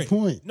That's different. not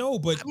the point. No,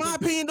 but My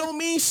opinion don't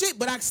mean shit,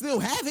 but I still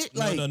have it.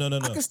 Like, no.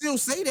 I can still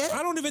say that.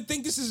 I don't even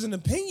think this is an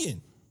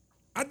opinion.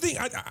 I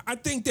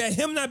think that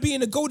him not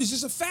being a GOAT is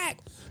just a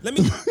fact. Let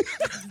me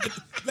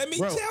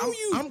Bro, tell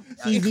you. I'm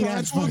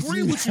inclined to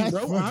agree with you,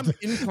 bro. I'm That's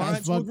inclined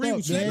to fucked agree up,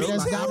 with you, man. bro.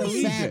 That's Like, not I a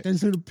believe fact. that.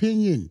 That's an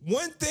opinion.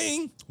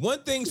 One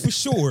thing's for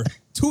sure.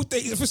 Two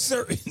things for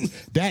certain.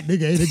 That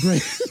nigga ain't a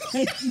great.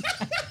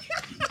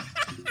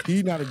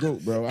 He's not a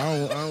goat, bro. I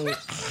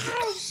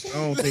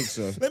don't think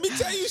so. Let me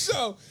tell you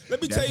so.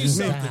 Let me That's tell you just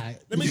me. something.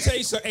 Let me tell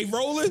you something. Hey,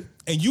 Roland,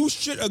 and you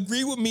should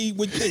agree with me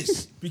with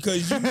this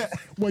because you.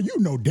 Well, you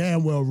know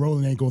damn well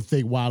Roland ain't gonna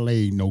think Wale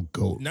ain't no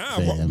goat. Nah,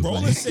 fam.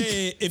 Roland Like,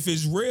 said if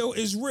it's real,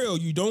 it's real.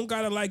 You don't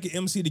gotta like an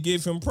MC to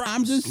give him props.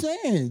 I'm just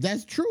saying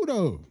that's true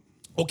though.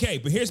 Okay,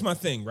 but here's my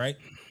thing, right?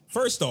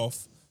 First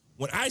off,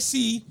 when I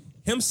see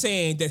him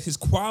saying that his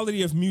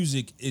quality of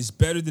music is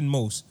better than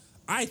most,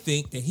 I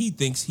think that he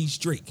thinks he's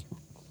Drake.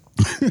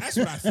 That's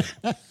what I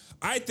think.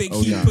 I think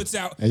he nah. puts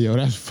out Hey yo,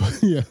 that's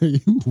funny. Yo, you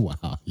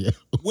wow, yeah.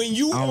 when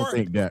you I don't are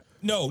think that.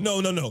 No.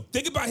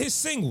 Think about his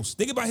singles.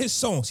 Think about his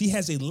songs. He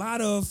has a lot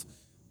of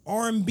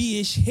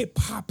R&B-ish,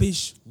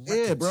 hip-hop-ish.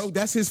 Yeah, bro.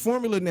 That's his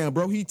formula now,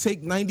 bro. He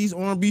take 90s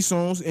R&B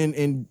songs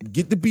and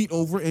get the beat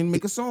over and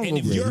make a song And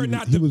if over it. you're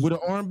not he the was- with an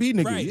R&B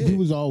nigga. Right. Yeah. He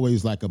was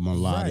always like a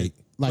melodic, Right.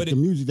 like But the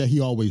music that he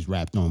always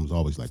rapped on was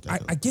always like that. I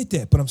though. get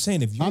that, but I'm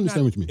saying if I you're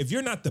understand not, what you mean. if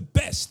you're not the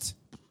best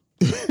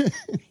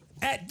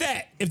at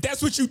that, if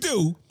that's what you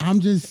do, I'm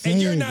just saying,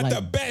 and you're not like,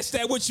 the best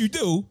at what you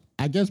do,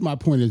 I guess my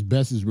point is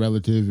best is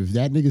relative. If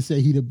that nigga say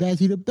he the best,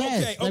 he the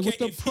best. Okay, like, what's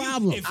the if he-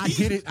 problem? if I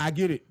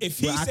get it. If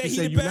he But I say can he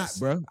say the you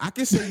best- not, bro. I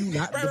can say you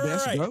not the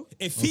best, bro.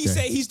 If he Okay.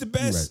 say he's the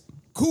best,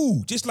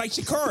 cool. Just like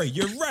Shikari,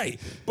 you're right.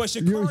 But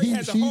Shikari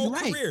has a she's whole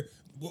right. career.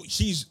 Well,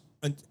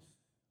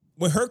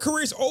 when her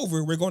career's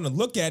over, we're going to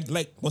look at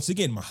like once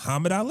again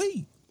Muhammad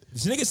Ali.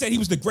 This nigga said he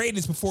was the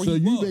greatest before So he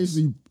you was.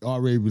 basically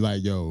already be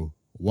like, yo,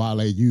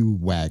 Wale, you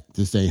whack.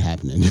 This ain't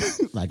happening.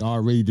 Like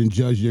already didn't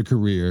judge your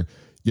career.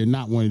 You're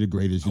not one of the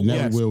greatest. You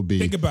never Yes. will be.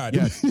 Think about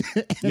it. Yes.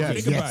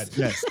 Yes. Think about it.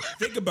 Yes.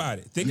 Think about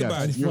it. Think Yes.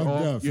 about it. You're Fucked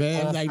all- up, you're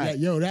fam. all Like right. that.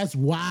 Yo, that's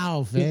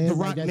wild, fam. The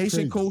Like, Rock that's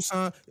Nation crazy.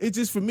 cosign. It's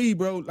just for me,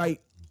 bro.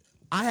 Like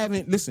I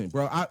haven't listened,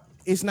 bro.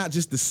 It's not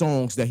just the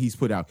songs that he's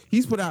put out.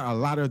 He's put out a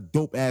lot of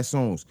dope ass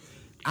songs.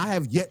 I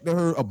have yet to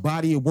hear a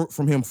body of work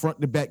from him front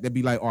to back that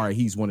be like, all right,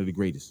 he's one of the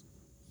greatest.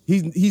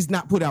 He's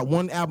not put out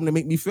one album to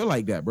make me feel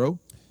like that, bro.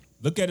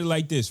 Look at it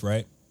like this,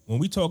 right? When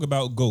we talk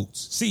about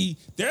GOATs, see,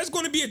 there's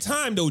going to be a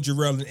time though,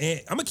 Jarrell, and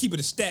I'm gonna keep it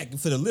a stack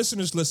for the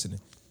listeners listening.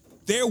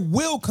 There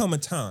will come a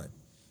time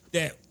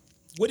that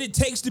what it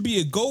takes to be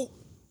a GOAT,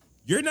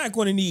 you're not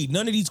going to need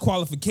none of these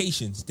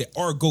qualifications that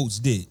our GOATs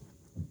did.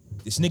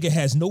 This nigga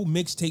has no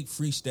mixtape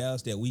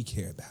freestyles that we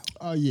care about.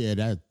 Oh yeah,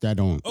 that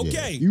don't. Okay,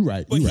 yeah. You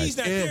right. but you he's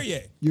right. not there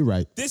yet. You're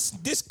right. This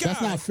guy.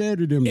 That's not fair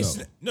to them though.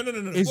 No.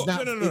 It's Well,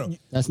 not- no.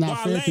 That's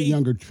not fair to Wale-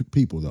 younger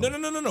people though.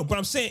 No. But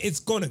I'm saying it's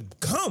gonna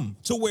come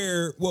to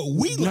where what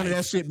we None like. of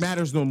that shit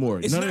matters no more.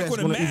 It's None not of that's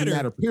gonna gonna even matter.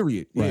 matter.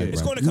 Period. Right, Yeah. It's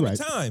right. going to You're come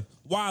a right. time.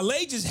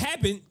 Wale just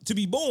happened to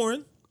be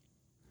born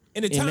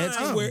in a In that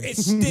time time. where it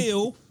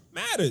still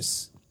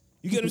matters.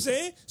 You get what I'm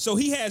saying? So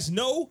he has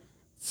no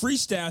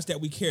freestyles that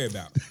we care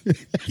about.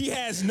 He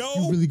has no.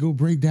 You really go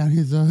break down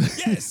his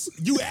Yes,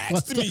 you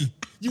asked me.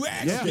 You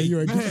asked Yeah, me. You're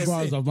right. Get Go the ahead,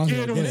 bars off my get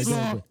head. on Go this ahead,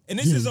 go law. ahead.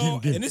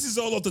 And this is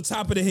all off the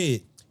top of the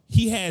head.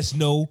 He has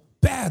no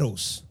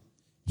battles.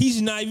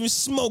 He's not even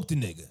smoked the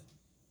nigga.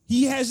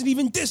 He hasn't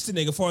even dissed the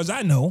nigga, as far as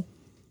I know.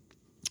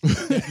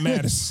 That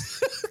matters.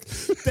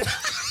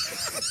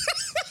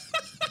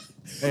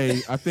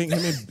 Hey, I think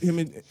him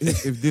and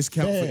if this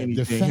count for Man, anything,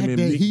 the him fact and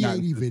that Meek he got-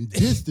 ain't even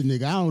dissed the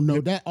nigga, I don't know.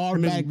 That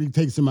automatically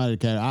takes him out of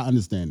the category. I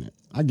understand that.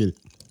 I get it.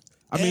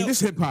 I mean, L- this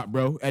hip hop,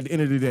 bro. At the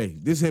end of the day,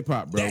 this hip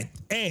hop, bro.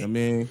 Hey, I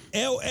mean,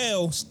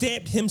 LL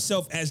stamped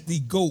himself as the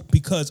GOAT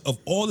because of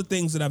all the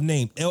things that I've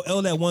named.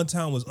 LL at one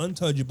time was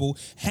untouchable,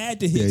 had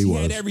the hits, Yeah, he he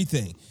had was.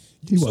 everything.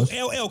 He so was.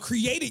 LL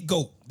created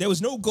GOAT. There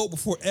was no GOAT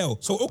before L.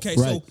 So okay,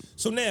 Right.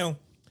 so now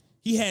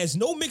he has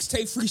no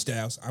mixtape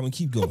freestyles. I'm gonna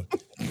keep going.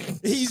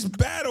 He's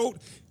battled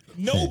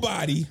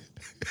nobody.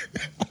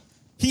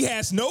 He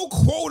has no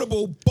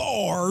quotable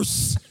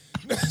bars.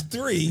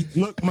 3.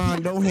 look,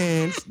 man, no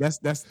hands.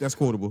 That's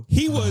quotable.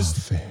 He was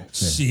fair.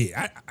 shit.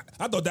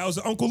 I thought that was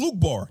an Uncle Luke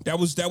bar. That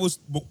was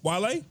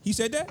Wale. He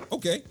said that.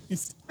 Okay.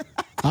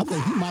 I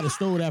think he might have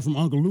stole that from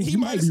Uncle Luke. He He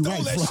might might have be stole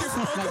right. that bro. shit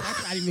from Uncle- Like,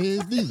 that's not even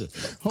his neither.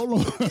 Hold on.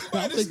 I Might think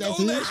have that's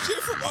stole that his. shit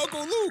from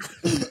Uncle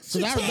Luke.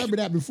 So I remember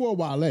that before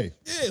Wale. Yeah,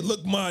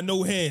 look, ma,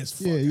 no hands.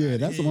 Fuck Yeah, outta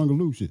that's here. some Uncle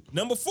Luke shit.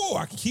 Number 4,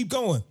 I can keep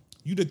going.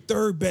 You the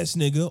third best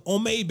nigga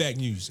on Maybach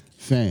Music.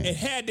 Fam. And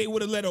had they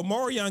would have let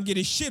Omarion get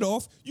his shit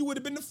off, you would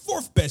have been the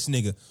 4th best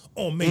nigga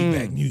on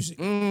Maybach Music.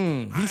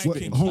 I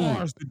can hold on.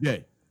 Bars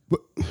today.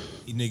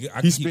 nigga, I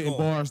can He's keep spitting going.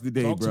 bars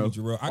today, Talk to bro. me,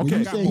 Jarrell. I When can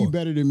you got say more. he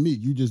better than Meek,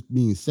 you just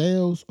mean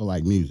sales or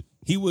like music?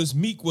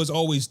 Meek was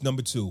always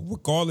number 2,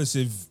 regardless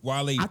if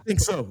Wale. I think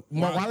so.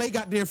 Wale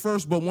got there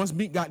first, but once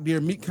Meek got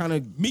there, Meek kind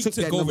of Meek took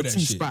took that over number that 2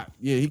 shit. spot.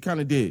 Yeah, he kind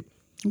of did.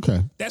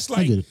 Okay. That's I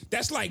like get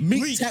it.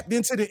 Meek Bleak. tapped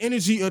into the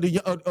energy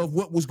of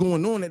what was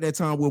going on at that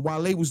time, where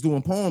Wale was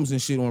doing poems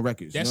and shit on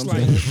records. That's you know what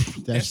like I'm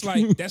saying? that's That's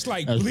like that's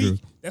like That's Bleak. true.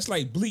 That's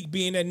like Bleak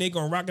being that nigga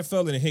on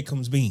Rockefeller, and here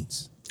comes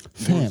Beans.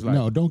 Fam, like-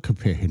 no, don't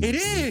compare him. It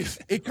is.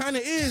 It kind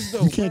of is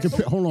though. You can't bro.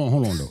 compare. Hold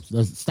on, though.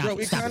 Let's stop. Bro,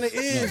 it stop kinda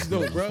is,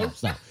 though, bro.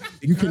 Stop.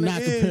 It You kinda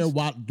cannot compare.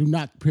 is. Do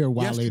not compare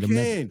Wale Yes, you to can.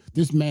 Memphis.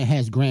 This man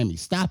has Grammys.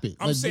 Stop it.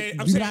 I'm saying,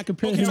 do not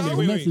compare him to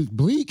Memphis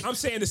Bleak. I'm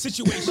saying the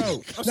situation.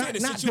 Bro, I'm saying not the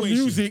the situation.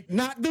 music,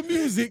 not the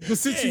music, the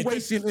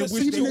situation the in which they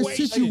Even the were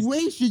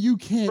situation you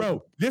can't.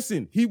 Bro,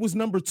 listen, he was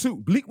number 2.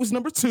 Bleak was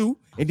number 2,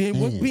 and then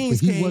when Man, Beans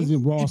but he came,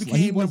 wasn't Ross. he Like,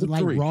 became he wasn't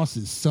number like 3.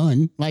 Ross's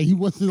son. Like he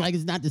wasn't like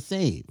it's not the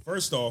same.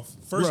 First off,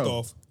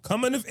 Bro.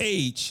 coming of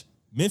age,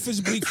 Memphis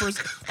Bleak first.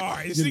 All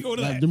right, let's go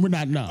to that. We're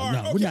not. No, All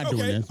right, no, we're not okay,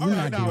 doing this. all We're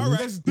right, not all doing right,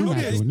 this. let's do We're not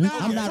this. doing this.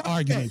 Okay, I'm not okay.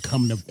 arguing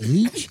coming of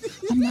age.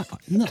 I'm not.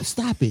 No,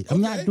 stop it. I'm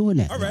not Okay, doing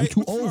that. all I'm right,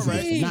 too all old for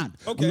right. this. I'm not.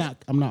 Okay.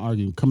 I'm not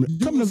arguing coming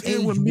of was age.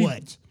 here with me.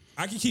 What?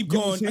 I can keep You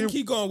going. was I here can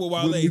keep going with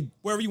Wale. with me.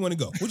 Wherever you want to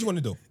go. What you want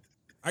to do?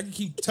 I can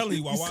keep telling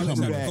you why Wale's coming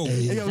not back. the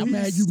Hey, GOAT. yo, I'm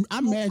mad he's you.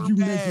 I'm mad you super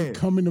mentioned bad.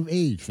 coming of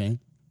age, fam.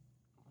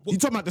 You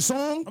talking about the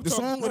song? I'm The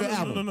talking- song or the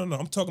album? No.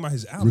 I'm talking about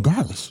his album.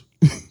 Regardless,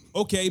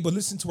 Okay, but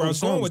listen to where Oh, I was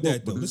the going song with was that,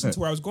 dope, though. but Listen it's to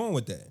where I was going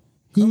with that.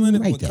 He Coming,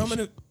 didn't write that coming.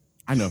 shit.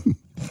 I know.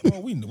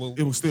 Well, we know.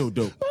 It was still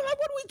dope. like,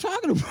 what are we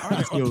talking about?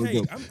 That's still Okay,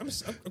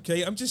 dope.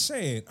 okay. I'm just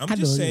saying. I'm I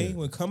just know, saying. yeah.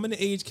 When Coming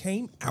to Age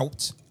came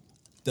out,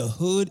 the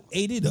hood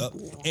ate it up,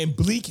 and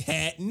Bleak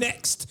had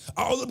next.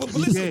 All but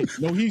listen,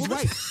 Yeah, no, he's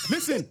right.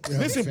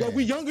 Listen, but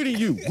we younger than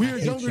you. We're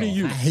younger than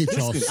you. I hate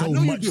y'all Listen, so I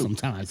know you much do.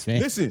 sometimes,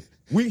 fam. Listen,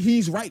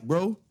 he's right,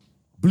 bro.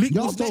 Bleak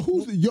Y'all was thought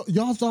next.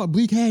 y'all thought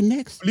Bleak had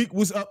next? Bleak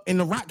was up in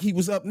the Rock. He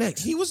was up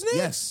next. he was next.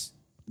 Yes,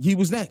 he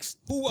was next.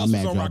 Who else I'm was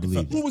mad on y'all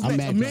Rockefeller? believe Who was I'm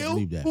next? mad y'all Emil?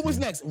 believe that, Who was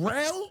man. next?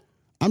 Rel?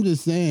 I'm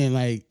just saying,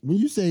 like, when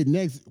you say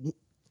next,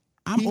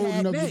 I'm He old had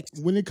enough. next.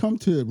 When it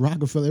comes to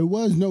Rockefeller, it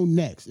was no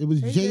next. It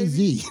was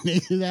Jay-Z.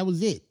 That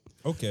was it.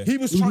 Okay. He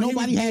was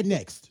Nobody had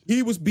next.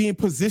 He was being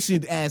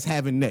positioned as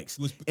having next.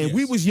 And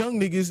we yes. was young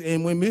niggas,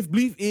 and when Myth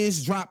Bleef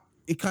is dropped,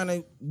 it kind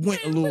of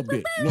went a little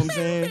bit. You know what I'm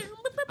saying?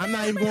 I'm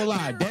not even gonna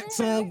lie. That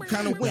song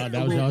kind of went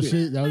That a was little y'all bit.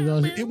 shit. That was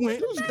y'all shit. It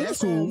went. That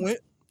song went.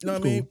 You know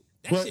what I mean?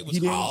 That But shit was he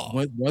didn't.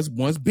 hard.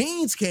 Once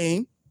Beans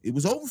came, it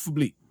was over for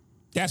Bleak.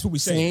 That's what we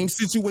saying.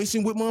 Same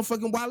situation with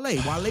motherfucking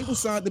Wale. Wale was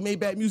signed to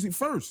Maybach Music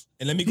first.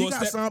 And let me He go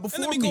got signed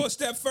before go me. a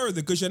step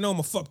further because you know I'm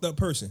a fucked up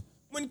person.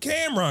 When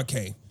Cameron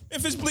came,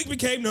 Memphis Bleak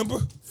became number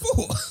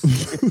 4.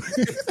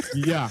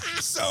 Yeah,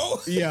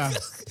 So yeah,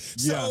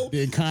 so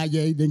Then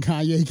Kanye came.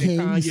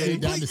 Kanye. He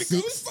stayed down Bleak to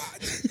becomes 6.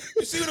 5.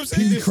 You see what I'm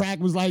P saying? Crack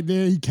was like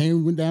there. He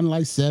went down to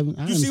like 7.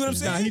 You see what I'm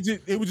Nah, saying?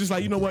 it was just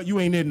like, you know what? You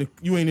ain't in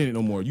it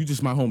no more. You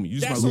just my homie. You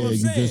just That's my what Yeah, I'm you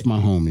saying. just my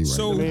homie right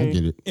So now. I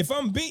get it.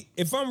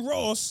 if I'm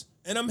Ross,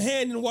 and I'm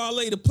handing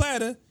Wale the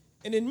platter,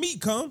 and then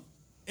Meek come,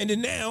 and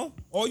then now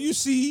all you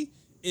see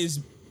is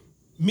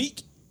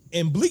Meek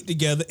and Bleak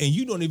together, and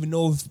you don't even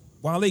know if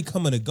Wale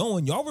coming or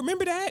going. Y'all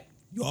remember that?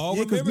 Y'all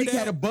remember Meek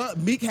that?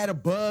 Meek had a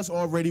buzz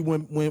already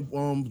when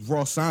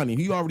Ross signed him.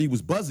 He already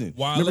was buzzing.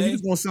 Remember, he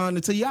was going to sign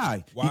to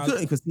T.I. He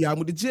couldn't because T.I.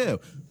 went to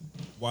jail.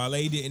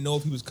 Wale didn't know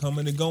if he was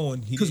coming or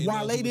going. Because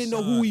Wale didn't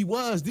know who he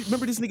was.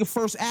 Remember this nigga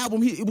first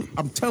album?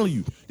 I'm telling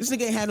you, this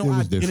nigga ain't had no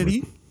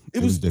identity.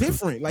 It was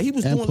different. Like he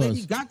was doing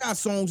Lady Gaga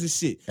songs and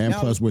shit. And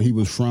plus where he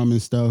was from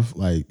and stuff,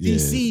 like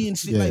DC and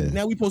shit. Like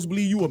now we supposed to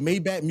believe you a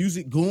Maybach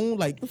music goon.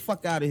 Like the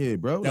fuck out of here,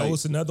 bro. That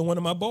was another one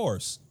of my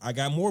bars. I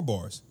got more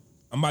bars.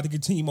 I'm about to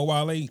continue my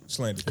Wale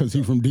slander. Because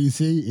he from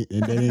DC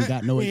and they ain't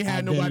got no He ain't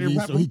had nobody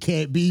identity, so he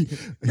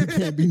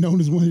can't be known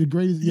as one of the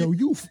greatest. Yo,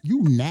 you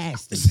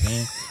nasty,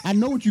 man. I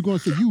know what you're gonna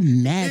say. You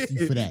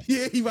nasty for that.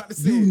 Yeah, he about to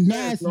say you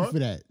nasty for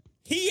that.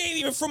 He ain't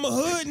even from a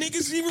hood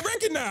niggas even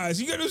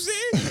recognize. You get what I'm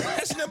saying?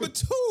 That's number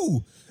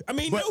 2. I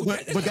mean,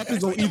 but that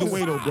could go either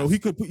way though, bro. He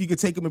could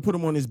take him and put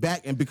him on his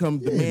back and become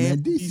the man.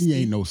 DC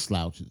ain't no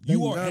slouches.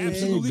 You are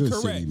absolutely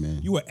correct. City,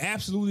 man. You are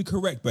absolutely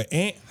correct. But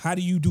Ant, how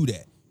do you do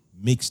that?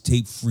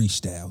 Mixtape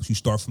freestyles. You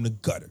start from the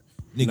gutter.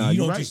 Nigga,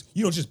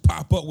 you don't just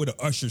pop up with an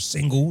Usher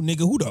single. Nigga,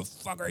 who the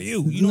fuck are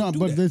you? You don't do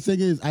but that. the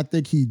thing is, I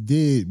think he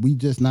did. We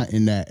just not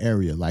in that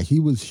area. Like he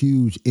was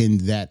huge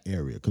in that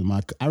area.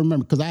 I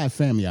remember because I have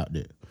family out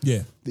there.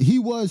 Yeah. He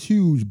was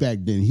huge back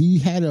then. He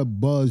had a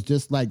buzz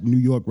just like New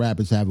York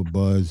rappers have a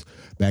buzz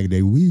back in the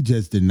day. We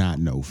just did not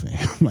know,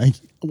 fam. Like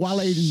Wale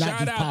did not Shout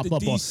just out pop to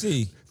up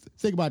DC.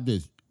 Think about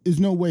this. There's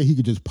no way he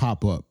could just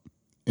pop up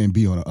and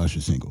be on an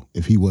Usher single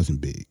if he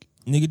wasn't big.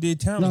 Nigga did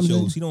talent You know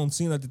what I'm shows. He don't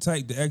seem like the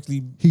type to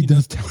actually. He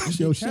does talent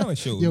shows. Talent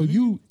shows. Yo,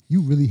 you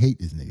really hate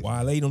this nigga.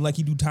 Wale don't like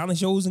he do talent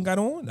shows and got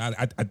on.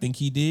 I think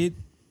he did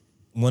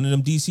one of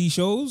them DC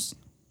shows.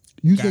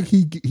 You think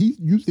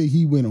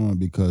he went on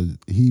because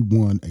he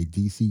won a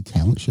DC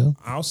talent show?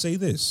 I'll say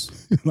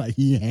this. Like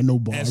he had no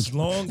bars. As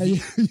long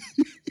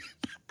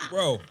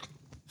bro,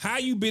 how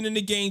you been in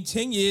the game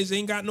 10 years,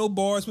 ain't got no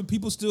bars, but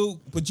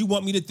you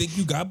want me to think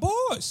you got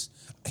bars.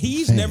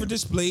 He's never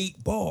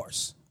displayed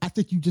bars. I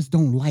think you just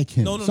don't like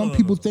him. Some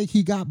people think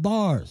he got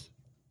bars.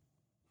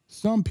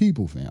 Some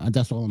people, fam.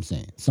 That's all I'm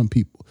saying. Some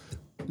people.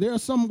 There are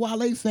some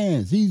Wale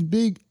fans. He's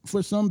big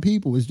for some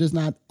people. It's just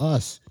not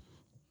us.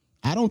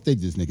 I don't think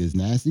this nigga is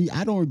nasty.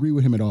 I don't agree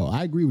with him at all.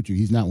 I agree with you.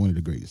 He's not one of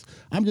the greatest.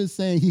 I'm just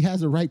saying he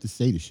has a right to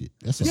say the shit.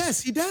 That's all.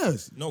 Yes, he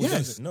does. No, yes. he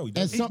doesn't. No, he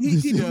doesn't.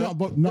 He does.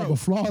 But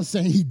Flaw is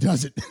saying he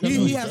doesn't.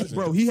 He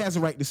has a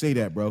right to say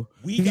that, bro.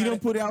 He done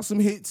put out some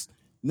hits.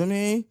 You know what I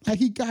mean? Like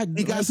he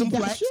got some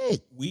plaques.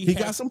 Shit. He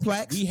got some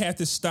plaques. We have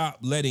to stop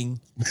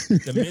letting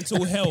the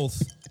mental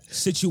health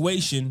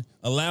situation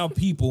allow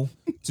people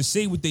to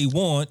say what they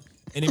want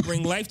and then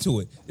bring life to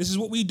it. This is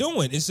what we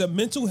doing. It's a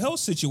mental health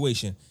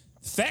situation.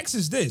 Facts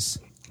is this.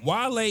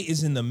 Wale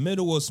is in the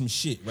middle of some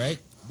shit, right?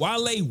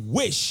 Wale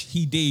wish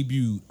he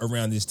debuted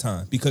around this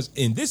time because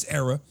in this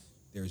era,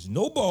 there's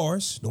no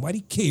bars.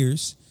 Nobody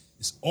cares.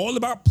 It's all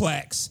about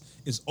plaques.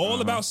 It's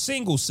all about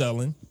single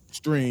selling.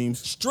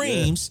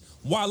 Streams.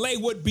 Yeah.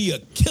 Wale would be a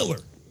killer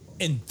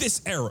in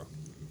this era.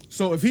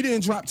 So if he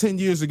didn't drop 10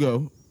 years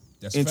ago,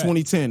 in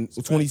 2010,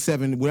 or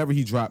 27, whatever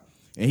he dropped,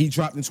 and he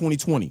dropped in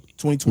 2020,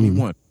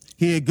 2021,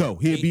 he'd go.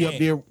 He'd be up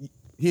there.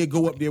 He'd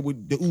go up there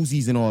with the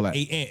Uzis and all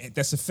that.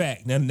 That's a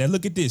fact. Now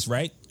look at this,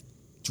 right?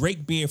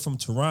 Drake being from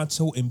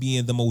Toronto and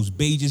being the most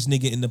beigest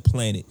nigga in the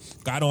planet.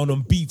 Got on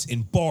them beats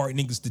and barred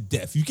niggas to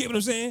death. You get what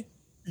I'm saying?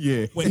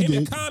 Yeah. When him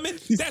and Common,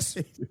 that's...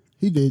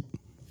 He did.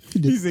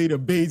 He say the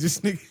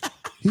beigest nigga.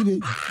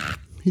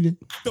 He did.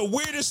 The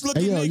weirdest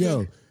looking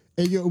nigga.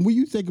 Yo, when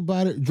you think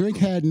about it, Drake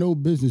had no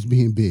business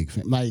being big.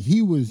 Like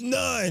he was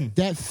none.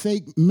 That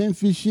fake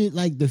Memphis shit,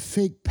 like the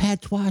fake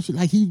patois shit,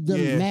 like he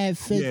done mad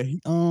fake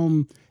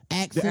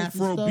accents, the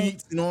Afro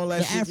beats and all that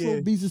the shit. The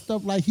Afro beats and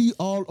stuff, like he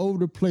all over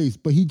the place,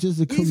 but he just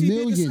a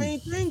chameleon. Did the same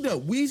thing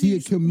though. Weezy he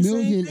a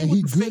chameleon and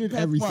he good at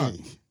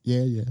everything.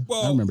 Yeah.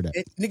 Well, I remember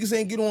that. Niggas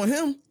ain't get on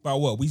him. By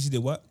what? Weezy did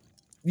what?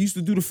 He used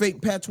to do the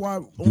fake patois.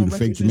 Do the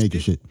fake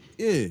Jamaican shit.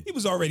 Yeah. He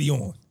was already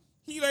on.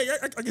 He like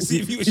I can see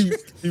if he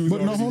was.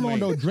 But no, hold on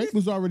though. Drake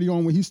was already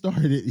on when he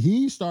started it. He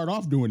didn't start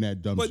off doing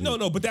that dumb shit.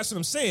 No. But that's what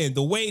I'm saying.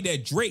 The way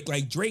that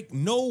Drake,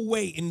 no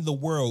way in the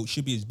world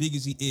should be as big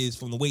as he is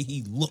from the way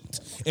he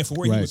looked and from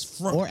where he was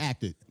from or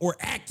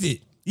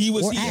acted. He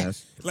was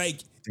like.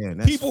 Damn,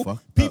 people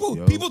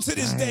to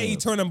this day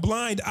turn a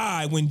blind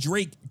eye when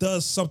Drake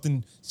does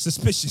something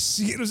suspicious.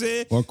 You get what I'm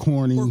saying? Or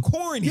corny.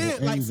 Yeah,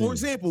 like for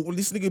example, when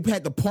this nigga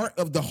had the part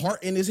of the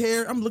heart in his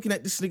hair, I'm looking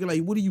at this nigga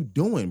like, what are you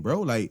doing,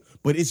 bro? Like,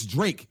 but it's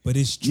Drake. You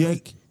get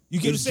what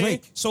I'm saying?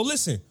 Drake. So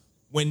listen,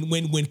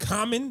 when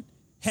Common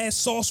had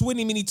Sauce with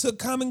him and he took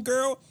Common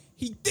Girl,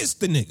 he dissed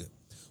the nigga.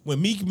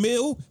 When Meek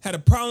Mill had a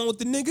problem with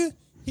the nigga,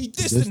 he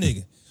dissed the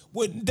nigga.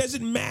 What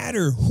doesn't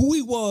matter who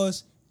he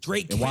was.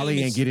 Drake and Wale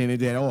ain't get into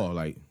that at all.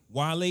 Like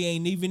Wale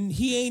ain't even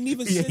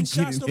send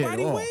shots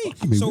nobody way.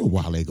 I mean,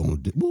 what Wale gonna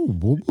do?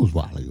 What's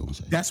Wale gonna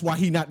say? That's why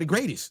he not the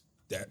greatest.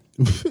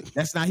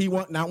 That's not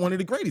not one of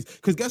the greatest.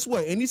 Because guess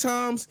what?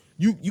 Anytime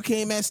you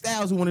came at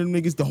Styles with one of them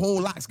niggas, the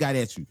whole locks got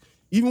at you.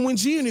 Even when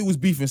G and it was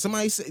beefing,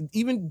 somebody said,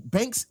 even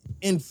Banks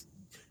and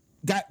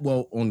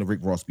on the Rick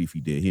Ross beef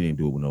he did. He didn't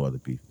do it with no other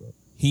beef, bro.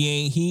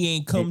 He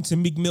ain't come to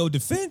Meek Mill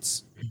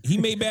defense. He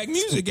made back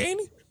music, ain't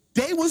he?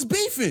 They was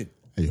beefing.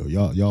 Hey,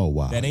 yo, y'all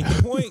wild. That ain't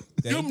the point.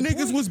 Them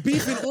niggas was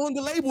beefing on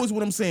the label is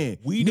what I'm saying.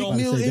 We don't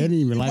They didn't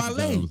even like each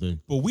other.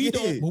 But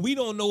we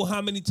don't know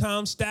how many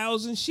times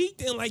Styles and Sheek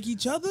didn't like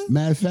each other.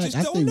 Matter of fact,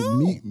 I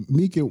think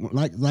Meek and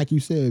like you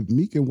said,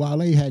 Meek and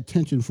Wale had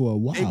tension for a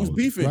while. They was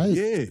beefing, right?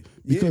 yeah.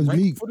 Because right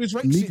Meek was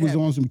happened.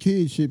 On some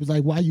kid shit. It's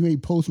like, why you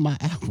ain't post my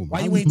album? Why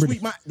you ain't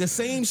tweet the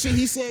same shit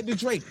he said to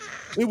Drake?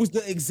 It was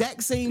the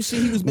exact same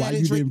shit he was mad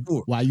at Drake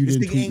for. Why you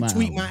didn't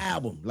tweet my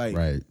album? Like,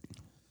 right.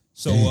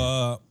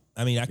 So,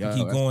 I mean, I can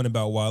keep going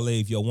about Wale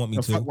if y'all want me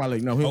to. Fuck Wale.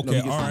 No, okay,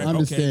 all right. I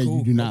understand cool,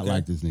 you do not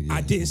like this nigga.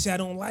 I didn't say I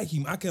don't like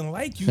him. I can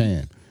like you.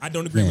 Fan. I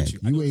don't agree with you.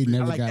 You ain't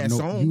never like got that no.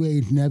 song. You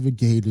ain't never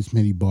gave this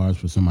many bars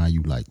for somebody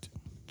you liked.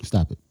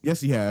 Stop it.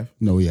 Yes, he have.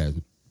 No, he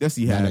hasn't. Yes,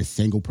 he Not a has.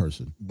 single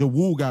person. The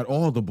Woo got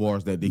all the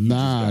bars that he just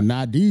Nah, got.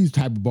 not these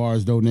type of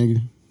bars though,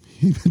 nigga.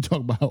 He been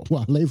talking about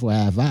Wale for a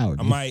half hour.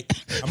 I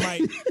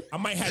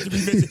might have to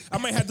revisit. I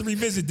might have to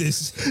revisit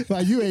this.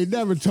 Like you ain't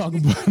never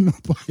talking about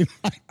nobody.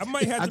 Like I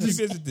might have to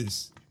revisit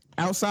this.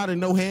 Outside of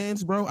No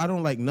Hands, bro, I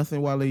don't like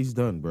nothing Wale's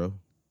done, bro.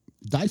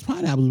 Diced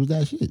Pineapples was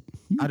that shit.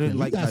 I didn't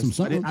like got some Dice.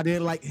 songs. I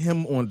didn't like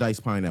him on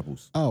Diced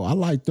Pineapples. Oh, I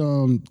liked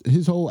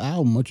his whole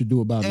album, Much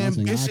Ado About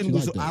Nothing. Ambition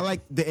was. liked that. I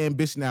like the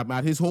Ambition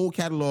album. His whole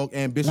catalog,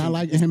 Ambition. And I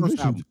like his first Ambition.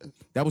 album.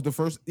 That was the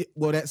first.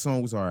 Well, that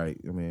song was all right.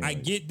 I mean, I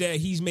get that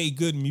he's made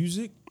good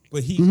music,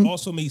 but he's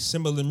also made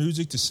similar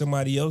music to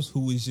somebody else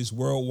who is just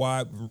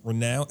worldwide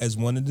renowned as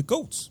one of the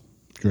GOATs.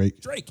 Drake.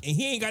 And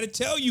he ain't got to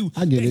tell you I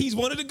that get it. he's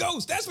one of the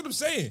GOATs. That's what I'm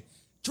saying.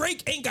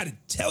 Drake ain't got to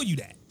tell you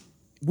that.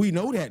 we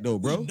know that though,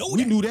 bro.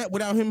 We knew that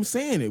without him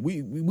saying it.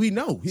 We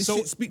know his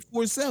shit speaks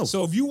for itself.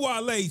 So if you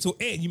Wale,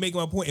 you make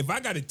my point. If I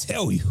got to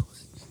tell you,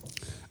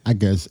 I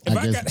guess.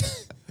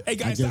 hey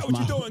guys, guess stop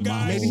what you doing,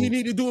 guys. maybe he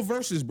need to do a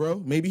verses,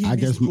 bro. Maybe he I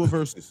needs guess to do a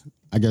verses.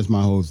 I guess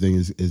my whole thing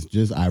is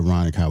just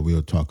ironic how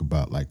we'll talk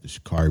about like the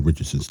Sha'Carri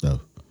Richardson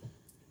stuff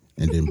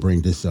and then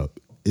bring this up.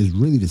 It's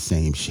really the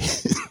same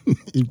shit.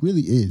 It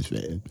really is,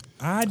 man.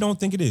 I don't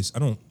think it is. I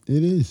don't.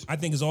 It is. I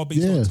think it's all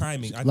based on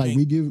timing. I like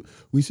think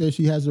we said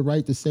she has the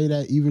right to say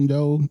that, even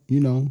though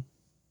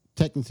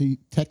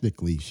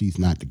technically she's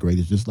not the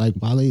greatest. Just like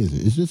Wale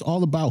isn't. It's just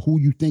all about who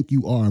you think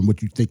you are and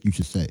what you think you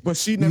should say. But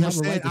she You never have a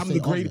said right to I'm say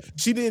the all greatest. that.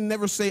 She didn't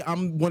never say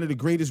I'm one of the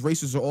greatest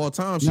racists of all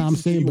time. No, I'm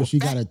just saying, gave you but a she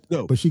fact, gotta-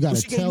 though. but she gotta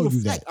she gave tell you a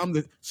you fact.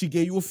 that. She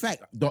gave you a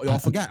fact. Y'all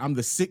forgot. I'm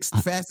the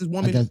sixth fastest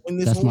woman in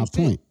this That's whole my shit.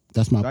 point.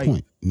 That's my Like-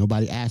 point.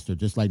 Nobody asked her,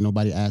 just like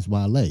nobody asked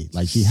Wale.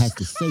 Like she has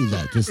to say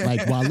that, just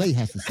like Wale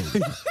has to say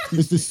that.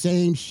 It's the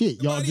same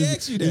shit, y'all. Nobody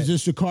asked you that. It's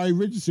just Sha'Carri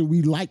Richardson.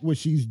 We like what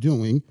she's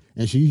doing,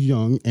 and she's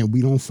young, and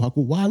we don't fuck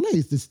with Wale.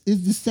 It's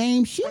the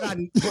same shit.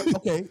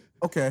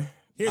 Okay.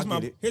 here's I my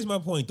get it. here's my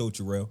point though,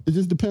 Jarrell. It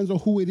just depends on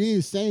who it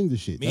is saying the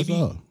shit. Maybe- That's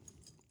all.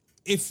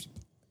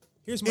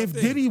 Here's my If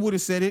thing. Diddy would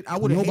have said it, I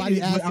would have.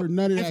 Nobody asked her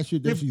none of that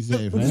shit that she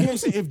said, But you know man. what I'm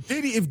saying?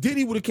 If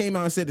Diddy would have came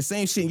out and said the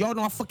same shit, y'all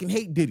know I fucking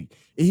hate Diddy.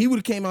 If he would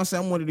have came out and said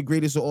I'm one of the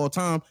greatest of all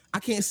time, I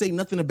can't say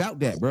nothing about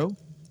that, bro,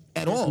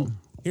 at all.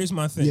 Here's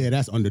my thing. Yeah,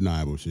 that's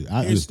undeniable shit.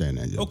 I understand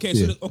that. Yeah. Okay,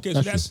 Yeah,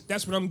 so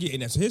that's what I'm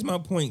getting at. So here's my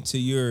point to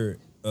your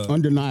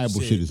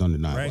undeniable shit, shit is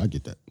undeniable. right? I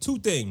get that. Two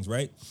things,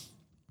 right?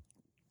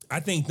 I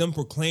think them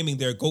proclaiming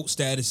their GOAT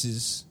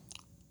statuses,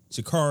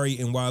 Sha'Carri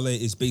and Wale,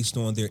 is based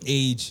on their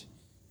age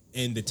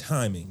and the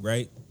timing,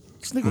 right?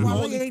 This nigga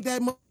Wale ain't that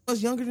much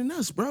younger than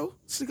us, bro.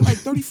 This nigga like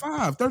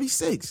 35,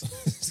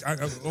 36.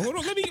 Hold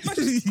on, let me get my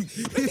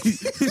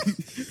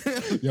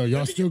Yo,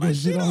 y'all still gonna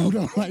shit on him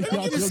though? Like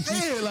y'all just still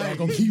saying, like-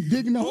 gonna keep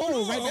digging the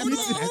hole, on, right? hold on,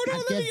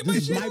 let me get my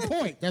This is shit my off.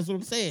 point. That's what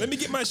I'm saying. Let me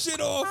get my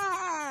shit off.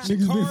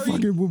 Niggas been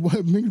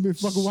Sha'Carri- niggas been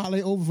fucking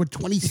Wale over for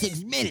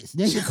 26 minutes.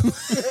 Nigga.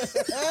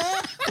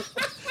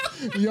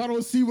 Y'all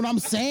don't see what I'm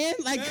saying?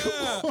 Like, come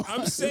on.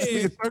 I'm This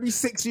saying, nigga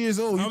 36 years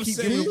old. You I'm keep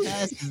saying- giving him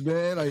passes,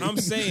 man. Like, I'm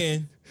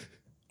saying,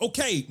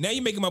 okay, now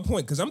you're making my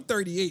point because I'm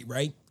 38,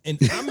 right? And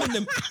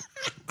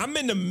I'm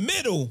in the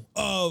middle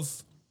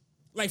of,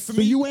 like, for So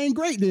me. you ain't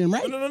great then,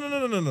 right?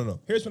 No.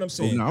 Here's what I'm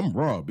saying. no, I'm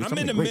raw, bitch. I'm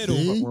in the great middle.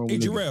 kid. Fuck wrong Hey,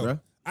 with niggas, Jarrell, bruh.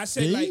 I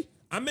said, See? like,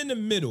 I'm in the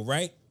middle,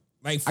 right?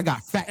 Like, I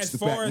got facts as to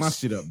far back my as-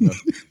 shit up, bro.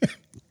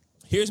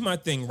 Here's my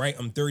thing, right?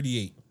 I'm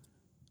 38.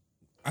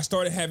 I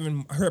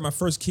heard my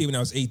first kid when I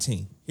was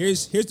 18.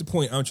 Here's the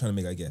point I'm trying to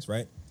make, I guess,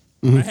 right?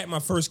 When I had my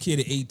first kid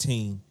at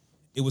 18,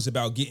 it was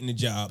about getting a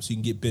job so you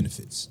can get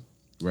benefits.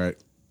 Right.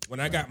 When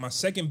I got my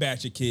second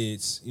batch of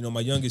kids,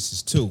 my youngest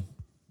is 2.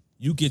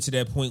 You get to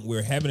that point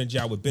where having a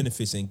job with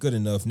benefits ain't good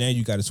enough. Now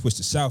you got to switch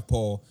to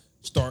Southpaw,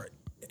 start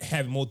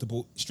having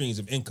multiple streams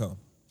of income.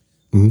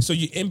 So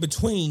you're in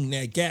between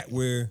that gap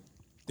where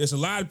there's a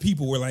lot of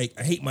people who are like,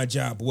 I hate my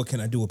job, but what can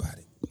I do about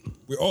it?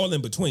 We're all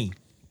in between.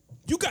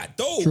 You got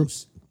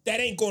those that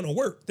ain't going to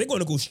work. They're going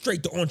to go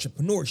straight to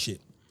entrepreneurship.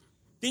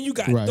 Then you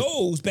got Right.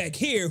 those back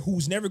here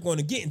who's never going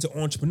to get into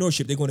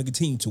entrepreneurship. They're going to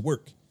continue to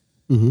work.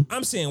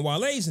 I'm saying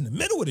Wale's in the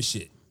middle of the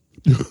shit.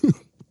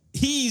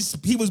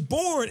 He was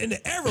born in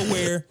the era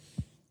where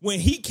when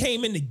he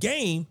came in the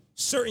game,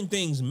 certain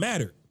things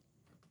mattered.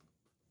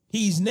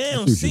 He's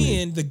now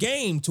seeing the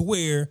game to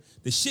where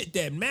the shit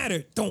that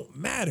mattered don't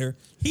matter.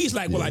 He's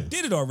like, well, I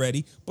did it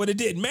already, but it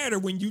didn't matter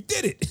when you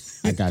did it.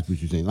 I got what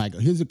you're saying. Like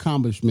his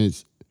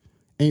accomplishments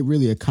ain't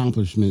really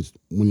accomplishments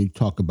when you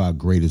talk about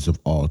greatest of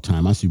all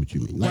time. I see what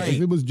you mean. Like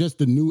if it was just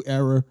the new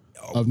era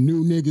of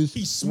new niggas,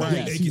 He's smart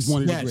niggas. he's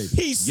one of the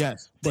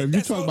greatest. But if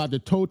you talk about the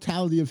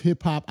totality of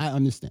hip hop, I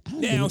understand.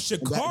 Now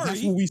Sha'Carri,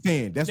 that's what we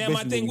saying. That's now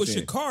my thing with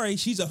Sha'Carri,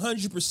 she's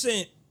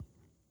 100%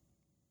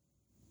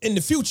 in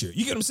the future.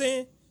 You get what I'm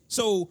saying?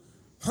 So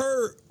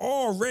her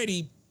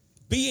already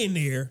being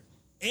there,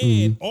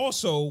 and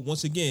also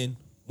once again,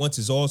 once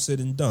it's all said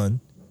and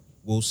done,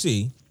 we'll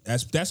see.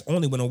 That's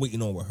only when I'm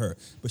waiting on with her.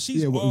 But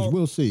she's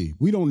we'll see.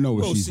 We don't know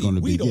what she's going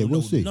to be.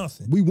 We'll see.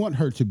 Nothing. We want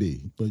her to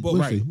be, but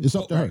we'll see. It's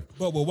up to her.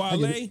 But with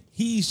Wale,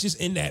 he's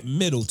just in that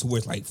middle to where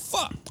it's like,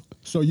 fuck.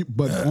 So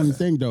but one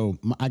thing though,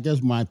 I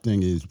guess my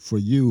thing is for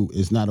you,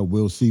 it's not a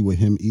we'll see with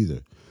him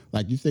either.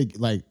 Like you think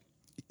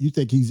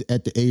he's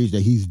at the age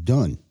that he's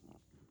done.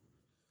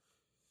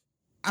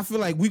 I feel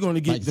like we're going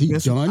to get like the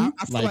best. Done?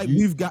 I feel like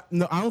we've got.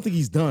 No, I don't think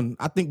he's done.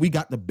 I think we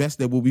got the best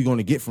that what we're going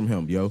to get from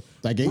him, yo.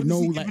 Like ain't no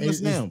like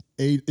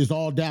it's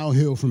all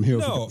downhill from here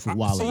for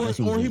Wale.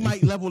 Or he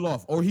might level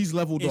off, or he's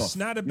leveled off. It's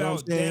not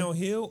about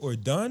downhill or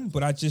done,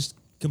 but I just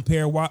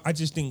compare. I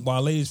just think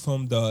Wale is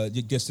from the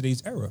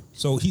yesterday's era,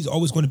 so he's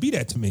always going to be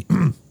that to me.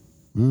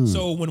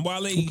 So when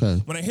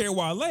when I hear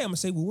Wale, I'm gonna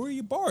say, well, where are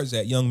your bars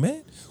at, young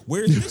man?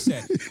 Where's this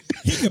at?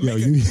 He can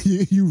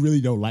you really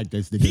don't like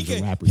this nigga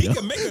as a rapper. He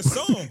can make a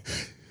song.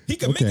 He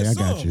can make a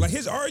song. Like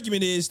his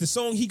argument is the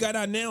song he got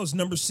out now is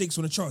number 6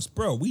 on the charts.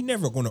 Bro, we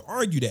never gonna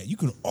argue that. You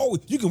can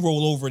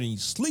roll over and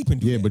sleep and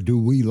do that. But do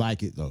we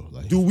like it though?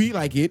 Like, do we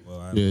like it?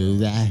 Well, I don't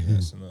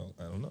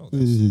know. Do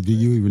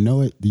you even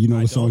know it? Do you know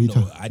what song he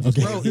talking? I just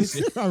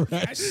all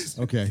right.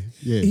 Okay.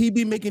 Yeah. He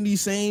be making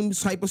these same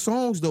type of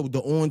songs though.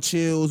 The On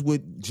Chills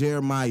with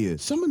Jeremiah.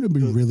 Some of them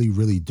be really,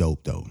 really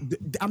dope though.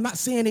 I'm not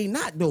saying they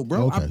not though,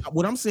 bro. Okay.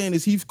 What I'm saying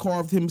is he's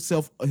carved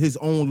himself his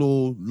own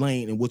little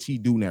lane in which he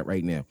do that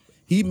right now.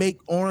 He make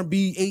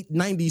R&B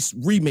 90s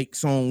remake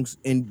songs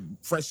and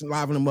freshen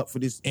liven them up for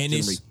this. And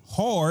generation. It's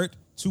hard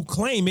to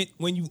claim it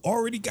when you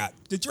already got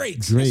the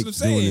Drakes. Drake That's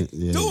what I'm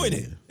saying. Doing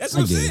it. That's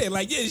what I'm saying.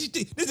 Like, this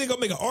nigga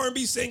gonna make an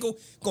R&B single,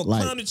 gonna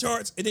climb the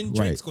charts, and then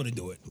Drake's gonna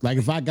do it. Like,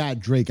 if I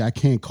got Drake, I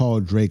can't call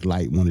Drake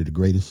like one of the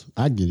greatest.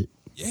 I get it.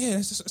 Yeah,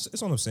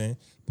 that's what I'm saying.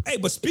 Hey,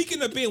 but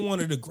speaking of being one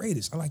of the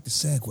greatest, I like the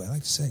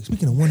segue.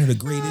 Speaking of one of the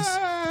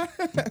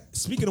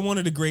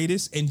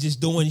greatest, and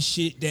just doing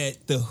shit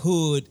that the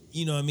hood,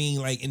 you know what I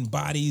mean, like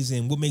embodies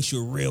and what makes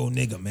you a real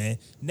nigga, man.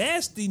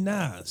 Nasty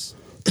Nas,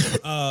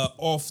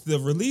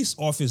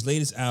 off his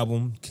latest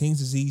album, King's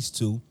Disease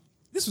 2.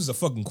 This was a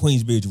fucking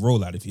Queensbridge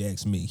rollout, if you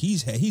ask me.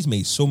 He's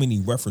made so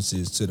many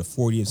references to the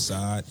 40th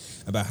side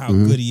about how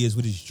good he is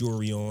with his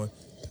jewelry on.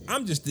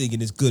 I'm just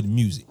thinking it's good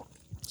music.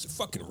 It's a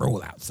fucking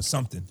rollout for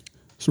something.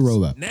 It's a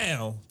rollout.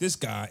 Now, this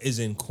guy is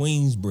in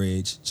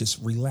Queensbridge just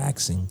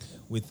relaxing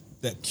with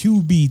the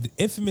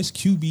infamous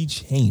QB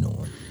chain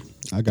on.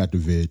 I got the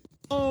vid.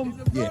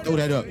 Yeah, throw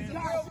that up.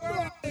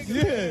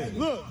 Yeah,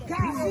 look. You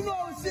know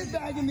all the shit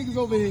bagging niggas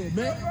over here,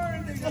 man.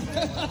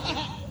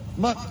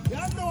 Butter.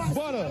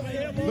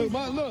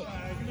 Look.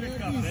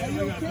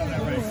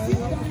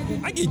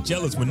 I get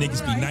jealous when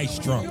niggas be nice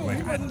drunk.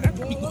 Like, I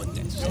be want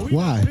that shit.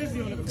 Why?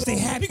 Because they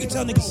happy. You can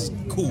tell niggas is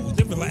cool.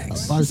 They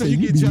relax. So you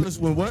get jealous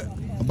when what?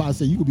 I'm about to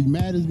say, you could be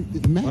mad as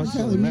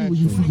hell at me when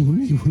you fucking with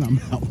me when I'm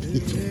out.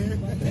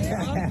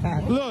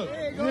 Look,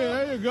 yeah,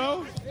 there you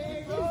go.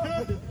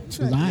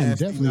 Because I am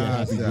definitely a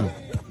happy drunk.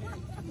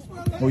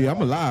 Oh yeah,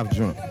 I'm a live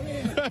drunk.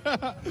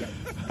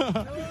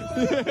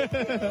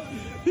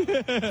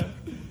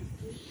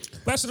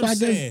 That's what I'm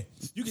saying.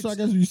 I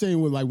guess you're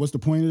saying, like, what's the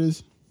point of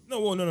this?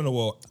 No.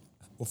 Well,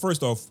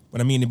 first off,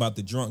 what I mean about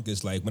the drunk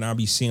is like when I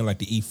be seeing like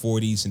the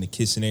E40s and the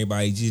kissing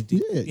everybody.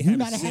 You're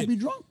not a happy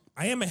drunk?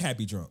 I am a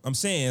happy drunk. I'm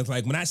saying it's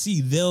like when I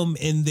see them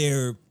in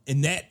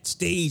that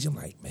stage, I'm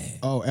like, man.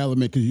 Oh,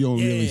 Element, because you don't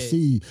really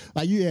see,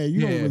 like,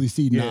 you don't really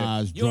see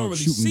Nas you don't drunk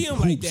really shooting see him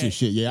like hoops that. and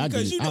shit. Yeah,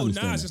 because I get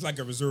it. Nas is like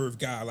a reserved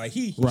guy. Like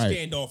he's right.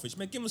 standoffish.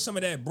 Man, give him some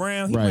of that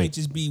brown. He might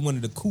just be one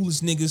of the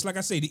coolest niggas. Like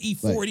I say, the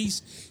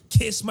E40s,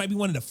 Kiss might be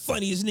one of the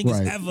funniest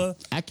niggas ever.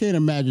 I can't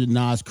imagine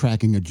Nas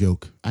cracking a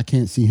joke. I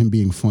can't see him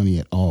being funny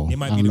at all. It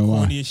might be the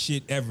corniest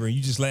shit ever, and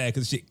you just laugh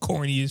because shit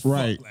corny as fuck.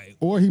 Right. Like,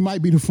 or he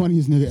might be the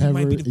funniest nigga ever.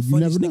 Might be the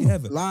funniest nigga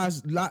ever.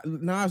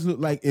 Nas look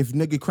like if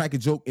nigga crack a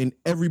joke and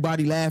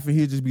everybody laughing,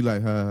 he'll just be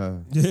like, ha ha.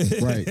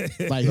 Right.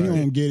 Like he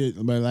don't get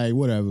it, but like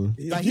whatever.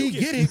 Like he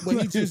get it,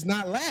 but he's just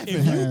not laughing.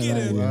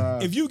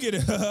 If you get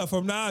a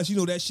from Nas, you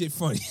know that shit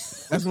funny.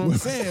 That's what I'm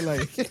saying.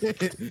 Like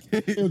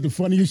it was the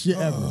funniest shit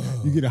ever.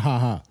 You get a ha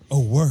ha.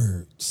 Oh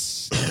word.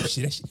 This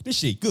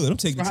shit good. I'm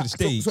taking it to the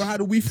stage. So how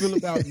do we feel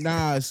about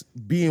Nas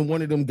being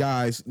one of them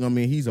guys? I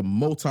mean, he's a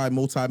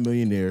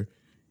multi-millionaire.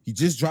 He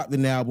just dropped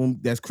an album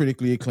that's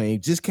critically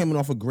acclaimed, just coming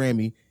off a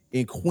Grammy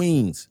in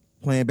Queens.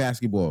 playing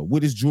basketball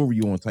with his jewelry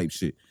on type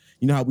shit.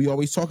 You know how we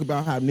always talk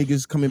about how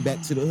niggas coming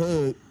back to the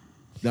hood,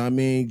 you know what I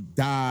mean,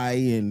 die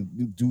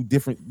and do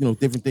different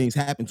things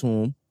happen to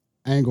them.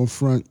 I ain't gonna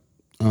front.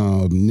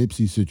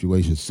 Nipsey's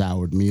situation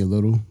soured me a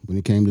little when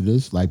it came to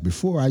this. Like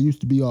before, I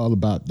used to be all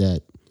about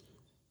that.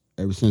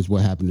 Ever since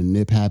what happened to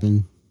Nip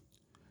happened,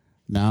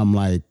 now I'm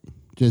like,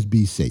 just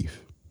be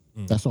safe.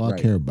 That's all I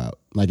care about.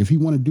 Like if you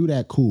want to do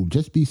that, cool.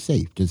 Just be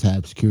safe. Just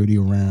have security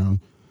around.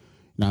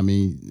 You know what I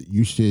mean,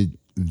 you should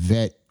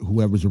vet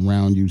whoever's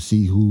around you.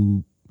 See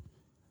who.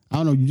 I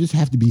don't know. You just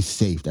have to be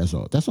safe. That's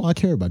all. That's all I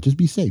care about. Just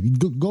be safe. You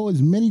go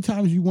as many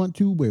times as you want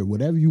to, wear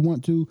whatever you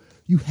want to.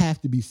 You have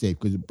to be safe.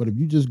 But if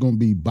you're just gonna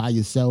be by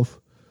yourself,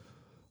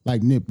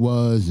 like Nip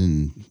was,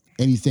 and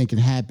anything can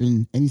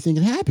happen. Anything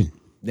can happen.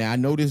 Now I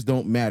know this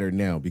don't matter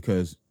now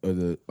because of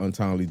the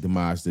untimely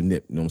demise of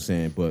Nip. You know what I'm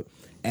saying? But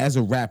as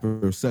a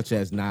rapper such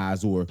as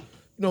Nas, or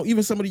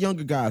even some of the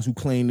younger guys who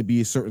claim to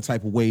be a certain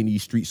type of way in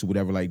these streets or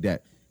whatever like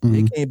that,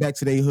 they came back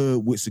to their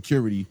hood with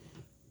security.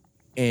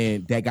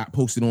 And that got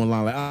posted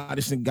online like,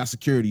 this nigga got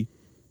security.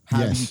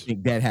 How do you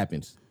think that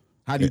happens?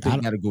 How do you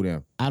think that'll go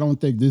down? I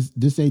don't think this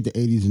ain't the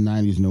 80s and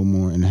 90s no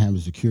more, and having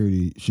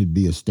security should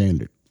be a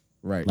standard.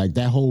 Right. Like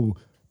that whole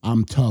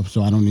I'm tough,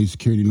 so I don't need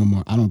security no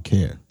more. I don't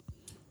care.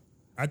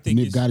 I think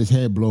Nick got his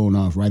head blown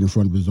off right in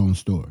front of his own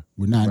store.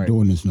 We're not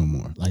doing this no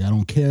more. Like I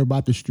don't care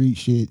about the street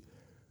shit.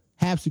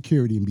 Have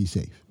security and be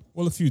safe.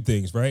 Well, a few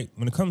things, right?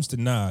 When it comes to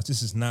Nas,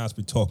 this is Nas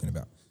we're talking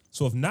about.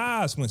 So if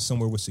Nas went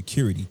somewhere with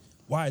security,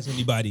 why is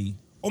anybody,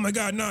 oh my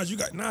God,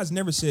 Nas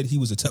never said he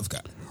was a tough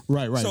guy.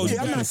 Right. So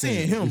I'm not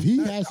saying him. If he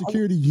has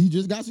security, he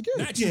just got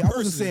security. Not you I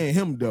wasn't saying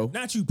him though.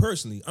 Not you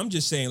personally. I'm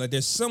just saying like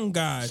there's some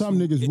guys. Some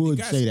niggas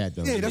would say that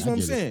though. Yeah, that's what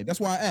I'm saying. It. That's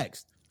why I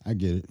asked. I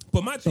get it.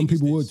 But my thing some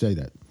people is this. would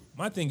say that.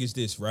 My thing is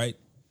this, right?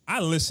 I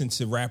listened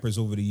to rappers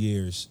over the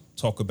years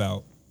talk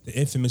about the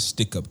infamous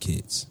stick-up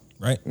kids,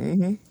 right?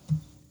 Mm-hmm.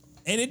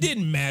 And it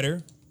didn't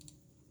matter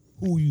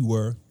who you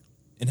were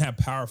and how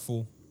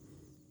powerful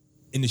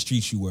in the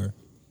streets you were,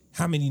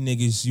 how many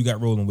niggas you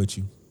got rolling with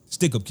you.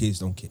 Stick-up kids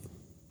don't care.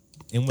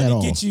 And when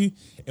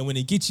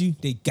they get you,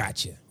 they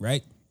got you,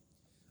 right?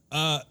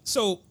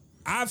 So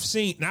I've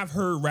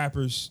heard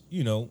rappers,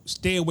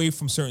 stay away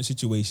from certain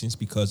situations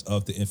because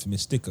of the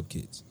infamous stick-up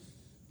kids.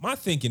 My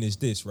thinking is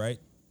this, right?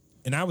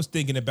 And I was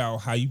thinking about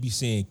how you be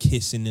saying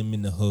kissing them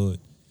in the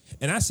hood.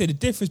 And I said the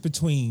difference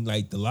between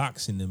like the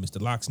Locks and them is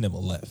the Locks never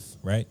left,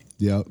 right?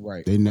 Yep.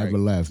 Right. They never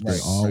left. They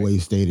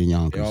always stayed in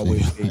Yonkers. They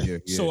always stayed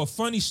there. Yeah. So a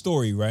funny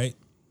story, right?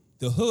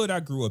 The hood I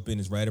grew up in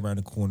is right around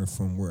the corner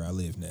from where I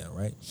live now,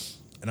 right?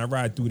 And I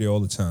ride through there all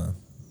the time.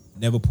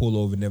 Never pull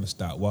over, never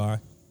stop. Why?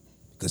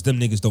 Because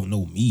them niggas don't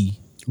know me.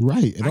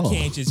 Right. I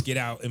can't just get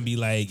out and be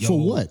like, yo, for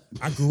what?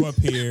 I grew up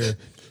here.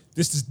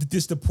 This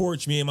is the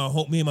porch me and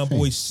my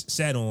boys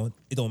sat on.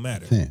 It don't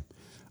matter. Fam,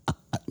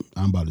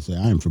 I'm about to say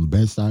I am from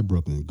Bed-Stuy,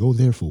 Brooklyn. Go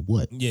there for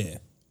what? Yeah.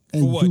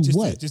 And For what?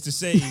 do Just to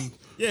say,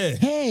 yeah.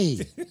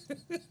 Hey,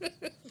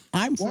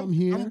 I'm from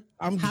here.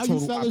 I'm the How you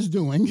total fellas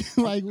doing?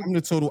 Like, I'm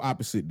the total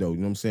opposite though. You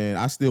know what I'm saying?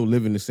 I still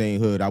live in the same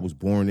hood I was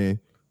born in. You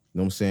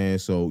know what I'm saying?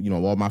 So,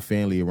 all my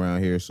family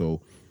around here. So,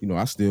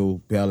 I still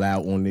bail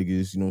out on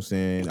niggas. You know what I'm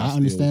saying? I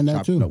understand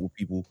that too. Up with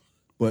people.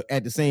 But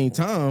at the same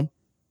time,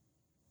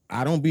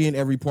 I don't be in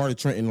every part of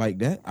Trenton like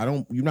that.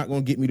 You're not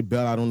going to get me to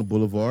bail out on the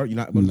boulevard. You're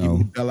not going to get me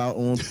to bail out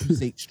on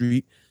State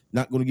Street.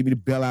 Not going to get me to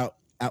bail out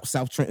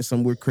South Trenton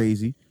somewhere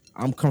crazy.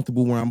 I'm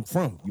comfortable where I'm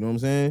from. You know what I'm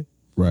saying?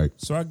 right.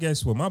 So I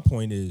guess what my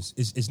point is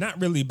it's not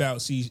really about,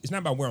 it's not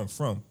about where I'm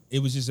from. It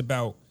was just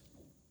about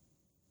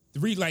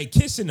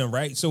kissing them,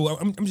 right? So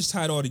I'm just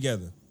tied all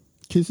together.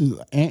 Kiss's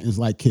aunt is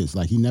like Kiss.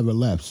 Like he never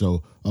left.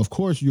 So of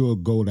course you'll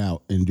go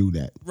out and do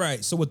that.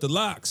 Right. So with the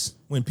Locks,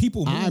 when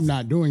people move, I'm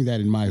not doing that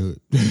in my hood.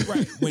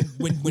 right.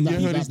 When Your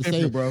hood is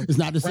different, bro. It's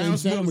not the same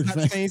sandwich. It's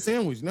not the same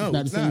sandwich. No, It's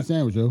not the same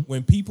sandwich, yo.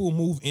 when people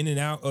move in and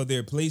out of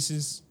their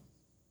places,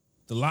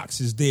 the Locks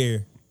is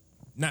there.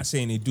 Not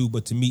saying they do,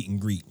 but to meet and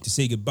greet, to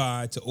say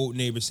goodbye to old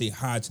neighbors, say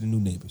hi to the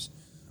new neighbors.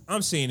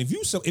 I'm saying if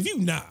you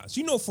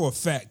Nas, for a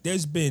fact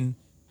there's been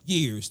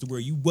years to where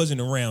you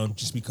wasn't around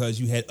just because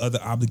you had other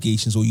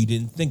obligations or you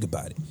didn't think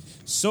about it.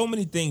 So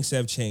many things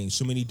have changed.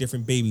 So many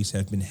different babies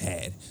have been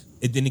had.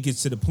 And then it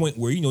gets to the point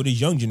where,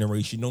 this young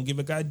generation don't give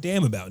a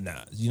goddamn about Nas.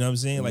 You know what I'm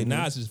saying? Like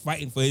Nas is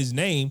fighting for his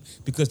name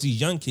because these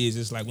young kids,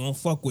 it's like, we don't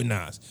fuck with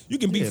Nas. You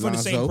can be from the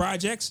same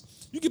projects.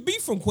 You can be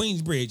from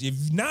Queensbridge.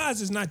 If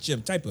Nas is not your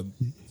type of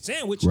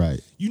sandwich, Right.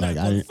 you're not like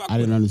going to fuck I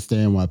with didn't him.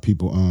 understand why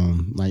people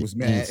Was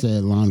mad.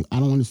 said I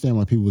don't understand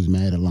why people was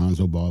mad at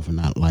Lonzo Ball for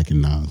not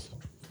liking Nas.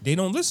 They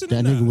don't listen to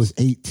That Nas. nigga was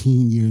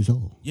 18 years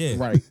old. Yeah.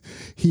 Right.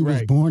 He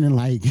was born in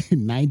like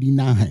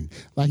 99.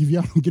 Like if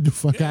y'all don't get the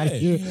fuck out of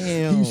here,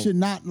 Damn. he should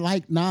not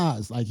like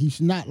Nas. Like he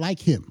should not like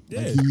him.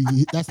 Yeah.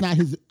 Like that's not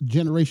his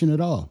generation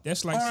at all.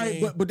 That's like All right,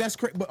 saying, but that's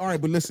crazy. But all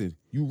right, but listen,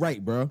 you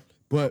right, bro.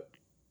 But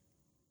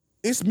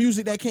it's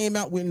music that came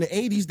out in the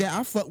 80s that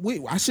I fuck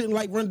with. I shouldn't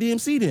like Run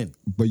DMC then.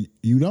 But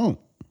you don't.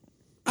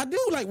 I do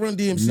like Run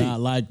DMC. Not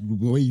like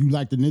the way you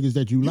like the niggas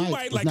that you like. You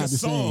might It's like not a the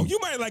song. same. You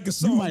might like a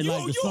song. You might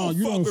like the song.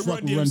 You don't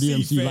fuck with Run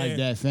DMC fam. like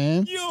that,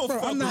 fam. You don't Bro,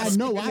 fuck I'm with not. I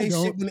know skipping I they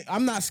don't. shit when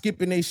I'm not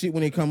skipping they shit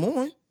when they come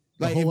on.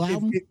 Like whole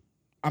album?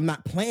 I'm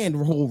not playing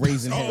the whole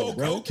Raising Hell, Oh,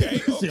 bro. okay.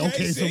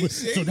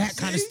 So that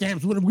kind of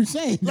stamps what we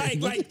saying. Like,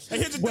 here's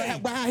the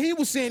thing. But how he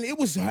was saying it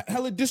was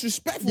hella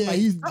disrespectful. Yeah, like,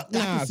 he's. fuck I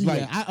can Nas, see like,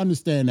 that. I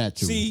understand that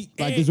too. See,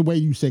 like and there's a way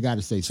you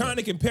gotta say trying something.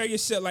 to compare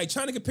yourself, like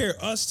trying to compare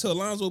us to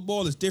Alonzo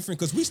Ball is different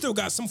because we still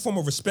got some form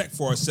of respect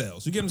for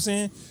ourselves. You get what I'm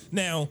saying?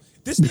 Now,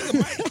 this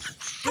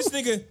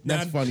nigga,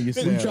 That's funny as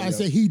You hell. try to yo.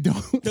 say he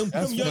don't. them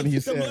young funny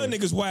as hell.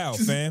 niggas wild,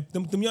 fam.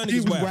 Them young He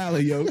niggas was wild.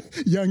 wildin', yo.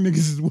 Young niggas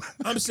is.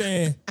 I'm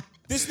saying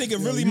this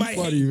nigga really you might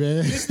funny, hate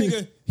man. this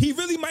nigga. He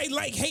really might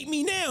hate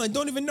me now and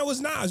don't even know it's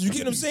Nas. You get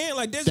what I'm saying?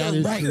 Like there's That a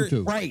is true record.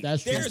 too. Right.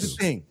 That's true. That's the There's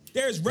thing.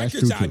 There's true,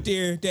 records too. out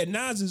there that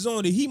Nas is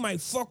on that he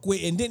might fuck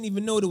with and didn't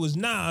even know there was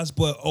Nas,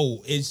 but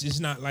it's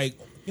just not like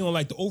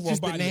like the overall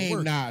Just the body of name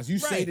work. Nas. You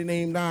say Right. the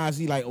name Nas,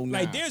 he like, oh, Nas.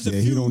 Like there's a Yeah,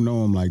 few he don't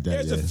know him like that.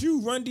 There's a Yeah.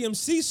 few Run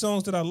DMC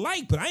songs that I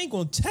like, but I ain't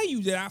gonna tell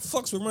you that I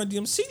fucks with Run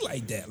DMC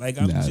like that. Like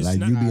I'm Nah, just like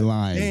not. you be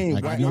lying. They ain't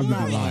Like whack. you I'm be not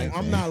lying. lying.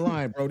 I'm fam. not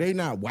lying, bro. They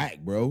not whack,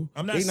 bro.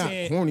 I'm not they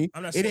saying- not corny.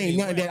 I'm not It saying ain't they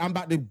nothing whack. that I'm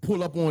about to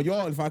pull up on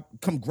y'all. If I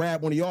come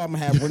grab one of y'all, I'm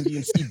gonna have Run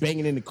DMC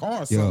banging in the car or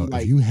Yo, something. if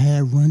Like, you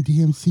had Run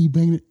DMC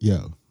banging it,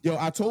 yo,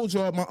 I told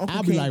y'all my uncle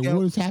I'll came be like, down.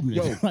 what is happening?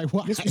 Yo, Like,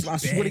 why? this was, I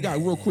swear to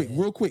God, real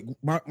quick.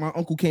 My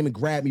uncle came and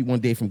grabbed me one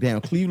day from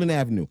down Cleveland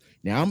Avenue.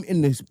 Now I'm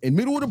in the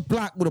middle of the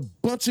block with a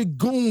bunch of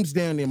goons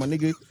down there, my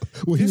nigga.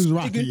 Well, he This was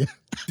rocking, yeah.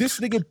 This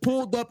nigga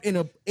pulled up in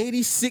a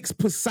 86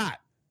 Passat.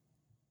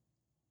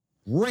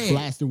 Red.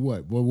 Blasting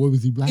what? What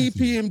was he blasting?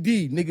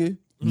 EPMD, nigga.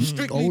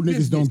 Strictly Old niggas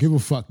business. don't give a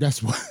fuck.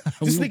 That's why.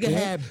 This We don't nigga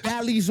care. had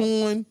Bally's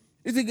on.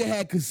 This nigga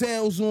had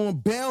Gazelles on.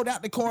 Bailed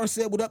out the car,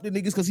 said what up to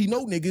niggas because he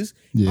know niggas.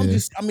 Yeah.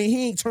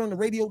 He ain't turned the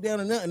radio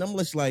down or nothing. I'm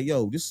just like,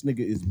 yo, this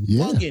nigga is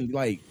Yeah. bugging.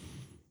 Like,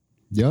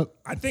 Yep.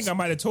 I think I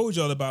might have told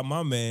y'all about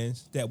my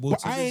man's that will.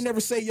 but I ain't never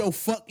say, yo,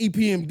 fuck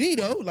EPMD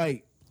though.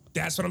 Like,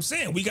 That's what I'm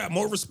saying. We got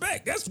more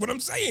respect. That's what I'm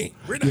saying.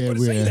 We're not Yeah, going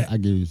to say that. I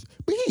get it.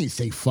 But he ain't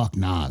say fuck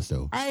Nas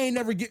though. I ain't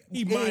never get.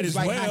 He it might was as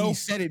like how well. he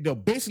said it though.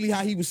 Basically,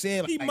 how he was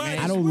saying. He Like, might man,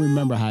 I as don't well.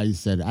 remember how he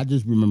said it. I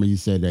just remember he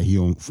said that he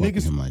don't fuck with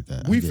niggas, him like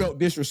that. I we get felt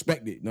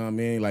disrespected. Know what I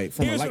mean? Like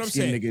from Here's a what light I'm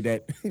skinned saying. nigga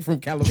that from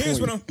California.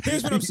 Here's what I'm saying.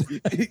 Here's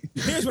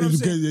it. what I'm It's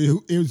saying.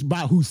 because it was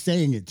about who's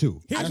saying it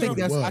too. Here's I what think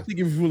I'm- that's. I think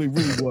it was really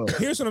well.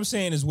 Here's what I'm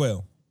saying as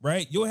well,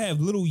 right? You'll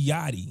have Lil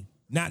Yachty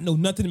not know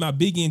nothing about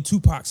Biggie and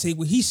Tupac say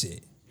what he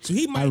said. So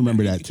he might. I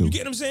remember not- that too. You get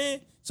what I'm saying?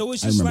 So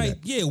it's I just remember like,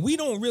 yeah, we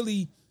don't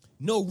really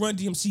know Run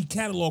DMC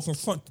catalog from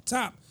front to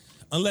top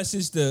unless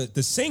it's the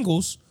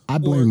singles. I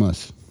blame or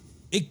us.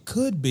 It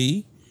could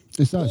be.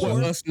 It's us. Or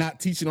yo. us not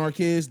teaching our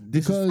kids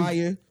this Because- is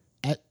fire.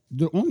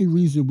 The only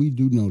reason we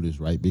do know this,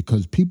 right?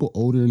 Because people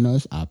older than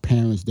us, our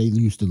parents, they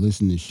used to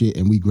listen to shit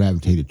and we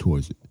gravitated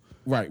towards it.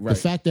 Right. The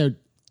fact that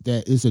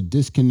it's a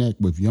disconnect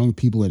with young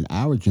people in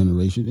our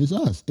generation is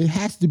us. It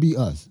has to be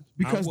us.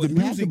 Because the wouldn't-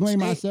 We have to music blame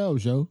changed.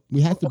 ourselves, yo.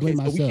 We have to blame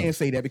so we can't ourselves.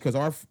 say that because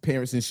our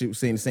parents and shit was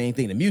saying the same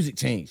thing. The music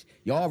changed.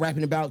 Y'all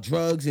rapping about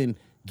drugs and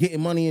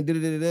getting money and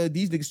da-da-da-da.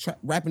 These niggas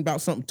rapping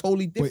about something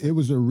totally But different. it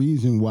was a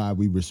reason why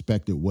we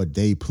respected what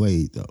they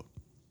played, though.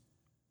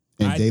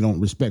 And they don't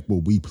respect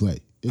what we play.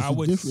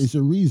 It's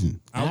a reason.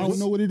 I don't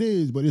know what it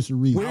is, but it's a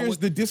reason. Where's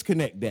the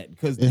disconnect that?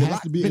 Because It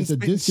has to be. It's a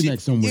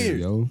disconnect somewhere,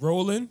 yo.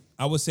 Roland,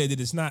 I would say that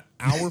it's not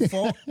our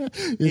fault. It's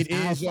It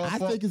is your I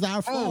fault. think it's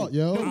our fault,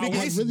 yo. No, nigga,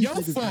 I it's really your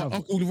think it's our fault,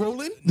 Uncle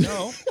Roland.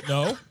 No.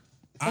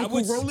 I Uncle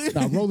would Roland.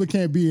 Now, Roller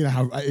can't be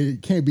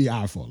it can't be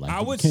our fault. Like, I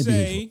it would can't be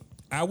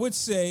his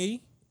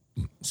say,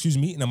 excuse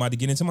me, and I'm about to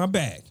get into my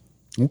bag.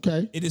 fault.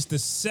 Okay. It is the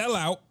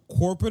sellout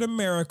corporate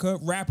America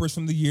rappers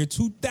from the year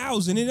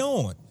 2000 and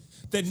on.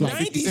 The like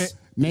 90s,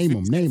 Name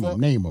them.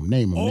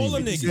 all the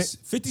niggas,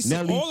 50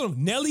 Cent, Nelly. all of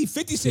them. Nelly,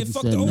 50 Cent, 50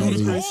 fuck Cent, the old Nelly.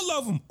 niggas, all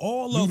of them.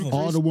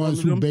 All the ones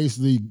of who them.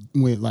 basically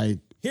went like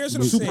Here's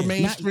what I'm Super saying.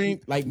 mainstream,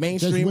 like just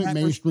mainstream went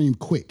rappers. mainstream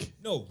quick.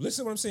 No,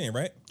 listen to what I'm saying,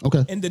 right?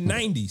 Okay. In the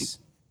 90s,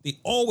 they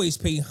always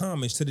paid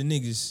homage to the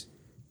niggas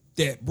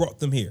that brought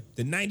them here.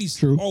 The 90s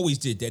True. always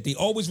did that. They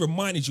always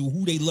reminded you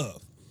who they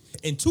love.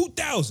 In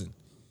 2000,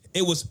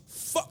 it was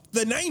fuck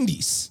the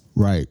 90s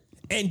Right.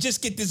 and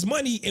just get this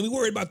money and we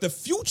worried about the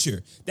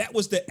future. That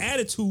was the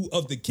attitude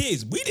of the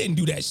kids. We didn't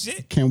do that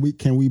shit. Can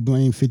we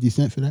blame 50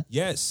 Cent for that?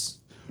 Yes.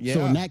 Yeah.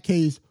 So in that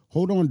case,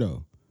 hold on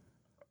though.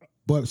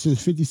 But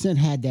since 50 Cent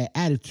had that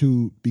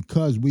attitude,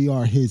 because we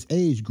are his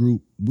age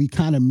group, we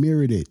kind of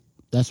mirrored it.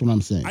 That's what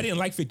I'm saying. I didn't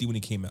like 50 when he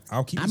came out.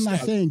 I'll keep it I'm not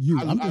stacked. saying you.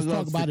 I'm I just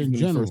loved talking about 50 in when he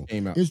general. first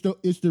came out.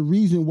 It's the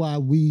reason why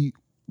we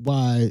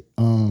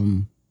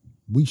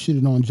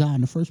shitted on Ja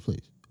in the first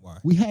place. Why?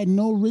 We had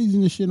no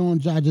reason to shit on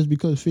Ja just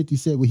because 50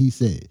 said what he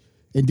said.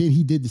 And then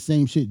he did the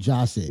same shit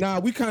Ja said. Nah,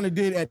 we kind of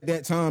did at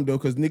that time though,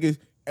 because niggas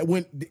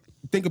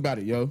think about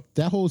it, yo.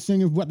 That whole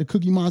singing about the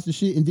Cookie Monster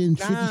shit, and then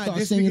 50 started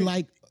this singing nigga-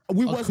 like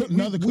we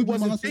another Cookie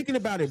wasn't Monster. thinking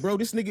about it, bro.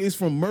 This nigga is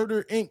from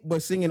Murder Inc.,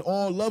 but singing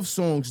all love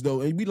songs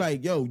though, and we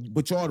like, yo,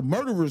 but y'all the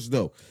murderers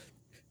though.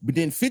 But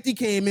then 50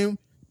 came in,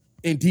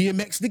 and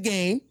DMX the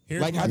game,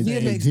 Here's like my how thing.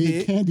 DMX Did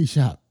did. Candy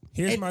Shop.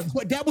 Here's my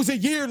But that was a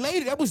year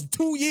later. That was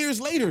 2 years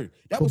later.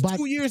 That was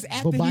 2 years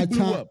after by he blew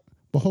time, up.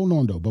 But hold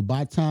on though. But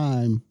by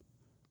time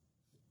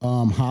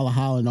Holla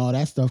Holla and all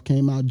that stuff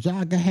came out,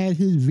 Jaga had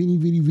his Vini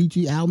Vidi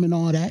Vici album and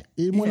all that.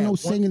 It wasn't no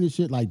singing and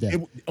shit like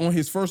that. On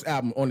his first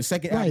album, on the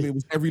second album, it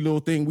was Every Little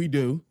Thing We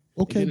Do.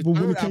 Okay, And then but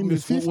the when third it came album to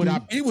is 50, Would I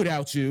Be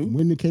Without You?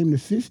 when it came to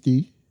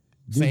 50,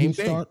 did he Same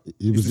thing. start? It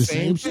It's was the the same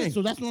same shit. thing.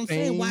 So that's what I'm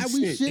saying. Same Why are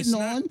we shit. it's shitting on?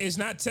 not, it's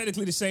not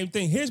technically the same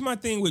thing. Here's my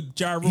thing with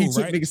Ja He Rule,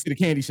 took right? niggas to the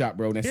candy shop,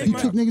 bro. That Here's second my-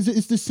 Took album. niggas,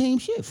 it's the same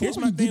shit. Here's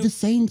He my did thing. the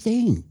same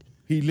thing.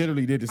 He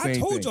literally did the same I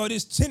thing. told y'all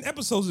this 10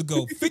 episodes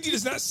ago. 50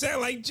 does not sound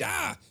like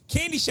Ja.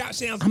 Candy Shop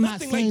sounds I'm not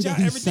nothing saying like Ja that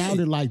he ever sounded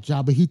did. like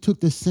Ja, but he took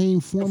the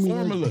same formula,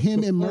 formula,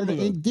 him the and Murder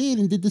formula. Inc. did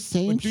and did the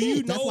same But do you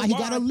shit. know That's why he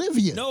got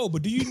Olivia. No,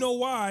 but do you know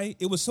why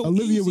it was so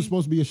Olivia easy? was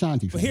supposed to be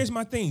Ashanti. But here's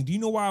my thing. Do you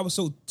know why I was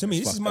so? To me,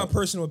 this is my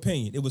personal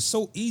opinion. It was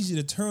so easy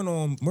to turn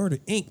on Murder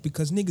Inc.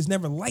 because niggas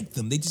never liked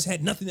them. They just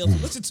had nothing else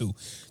to listen to.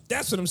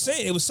 That's what I'm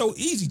saying. It was so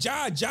easy.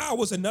 Ja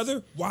was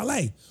another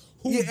Wale.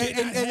 Who Yeah, did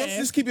not and let's have-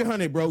 just keep it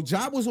 100, bro.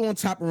 Ja was on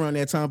top around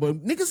that time,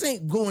 but niggas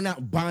ain't going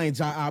out buying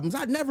Ja albums.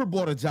 I never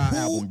bought a Ja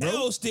album, Who bro.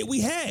 else did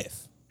we have?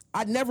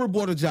 I never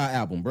bought a Ja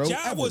album, bro. Ja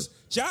ever.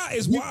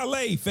 is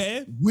Wale,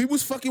 fam. We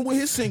was fucking with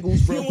his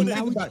singles, bro. You know Now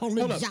Think we about it. calling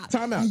Hold up, Ja.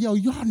 time out. Hey, yo,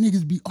 y'all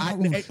niggas be all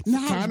wrong.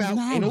 Time out.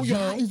 Ain't no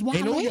Ja y'all. is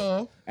Ain't no Wale.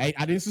 y'all. Hey,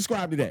 I didn't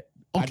subscribe to that.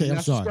 I Okay, did I'm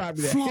not sorry. subscribe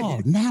to that. Flaw.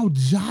 Now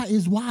Ja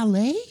is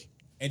Wale.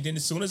 And then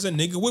as soon as a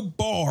nigga with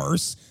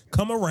bars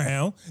come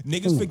around,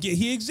 niggas forget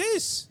he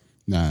exists.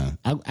 Nah,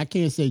 I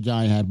can't say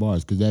Ja ain't had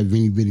bars because that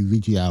Vini Vidi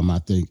Vici album, I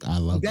think I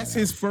love. That's that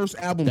his first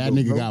album. That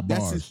though, nigga bro. got That's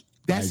bars.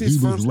 That's Like, his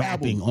he was first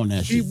rapping album. on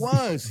that He shit.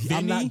 was.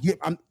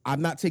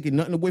 I'm not taking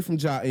nothing away from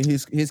Ja and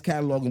his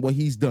catalog and what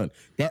he's done.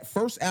 That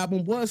first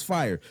album was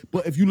fire.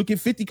 But if you look at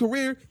 50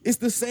 career, it's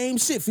the same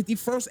shit. 50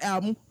 first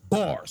album,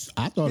 bars.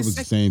 I thought it His was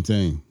the second-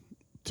 same thing.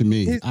 To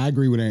me, I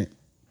agree with that.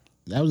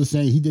 That was the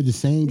same. He did the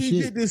same He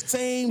shit. did the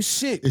same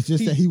shit. It's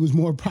just that he was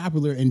more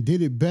popular and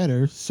did it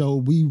better, so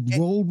we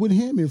rolled with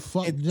him and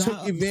fucked and Ja's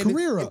took advantage.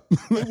 career up.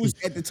 It was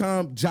at the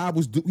time Ja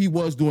was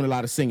doing a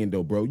lot of singing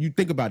though, bro. You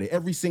think about it.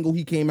 Every single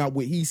he came out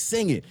with, he's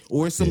singing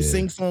or it's some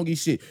sing-songy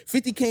shit.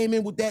 50 came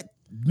in with that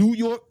New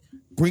York,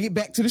 bring it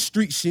back to the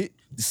street shit.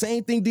 The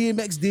same thing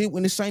DMX did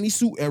when the shiny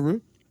suit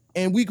era,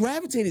 and we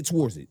gravitated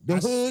towards it. The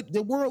hood,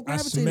 the world I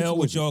gravitated smell what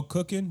towards it. y'all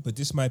cooking, but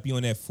this might be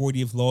on that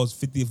 40th laws,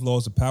 50th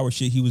laws of power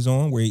shit he was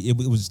on, where it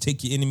was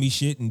take your enemy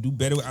shit and do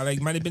better. I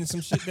like might have been some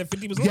shit that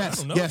 50 was on. I Yes,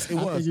 don't know. yes, it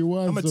I was. think it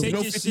was. I'm gonna so- take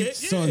no, your 50 shit.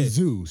 Sun Yeah.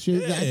 Tzu. Shit,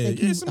 Yeah, I think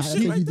yeah, he, some I shit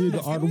think like he did that,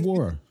 the Art feel of me?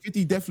 War.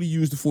 50 definitely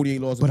used the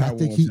 48 laws of But power I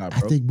think on top,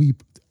 bro.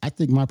 I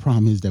think my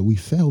problem is that we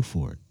fell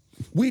for it.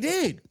 We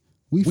did.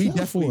 We fell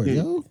definitely for it, did.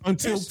 yo.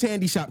 Until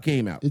Candy Shop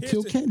came out.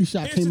 Until the- Candy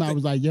Shop here's came the out, I thing.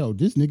 was like, yo,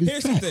 this nigga's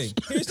Here's the trash. thing.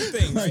 Here's the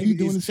thing, Like, right? he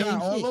doing the It's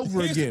same all shit.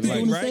 over Here's the again. thing, Like,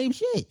 doing the right? same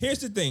shit. Here's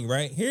the thing,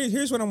 right?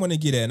 Here's what I want to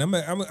get at.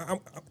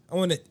 I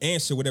want to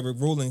answer whatever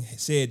Roland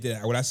said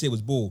that what I said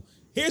was bull.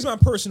 Here's my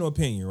personal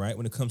opinion, right?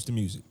 When it comes to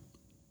music,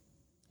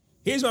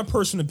 here's my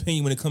personal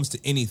opinion when it comes to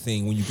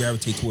anything. When you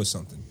gravitate towards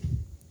something,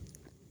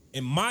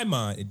 in my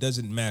mind, it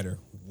doesn't matter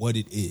what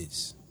it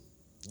is.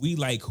 We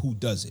like who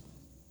does it.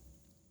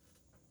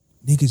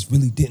 Niggas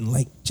really didn't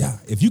like Ja.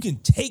 If you can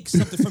take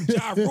something from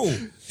Ja Rule,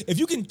 if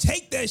you can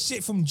take that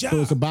shit from Ja,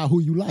 So it's about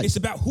who you like. it's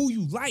about who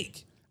you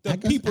like. I The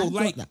guess people I thought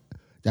like. that.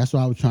 That's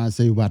what I was trying to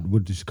say about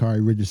with the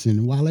Sha'Carri Richardson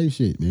and Wale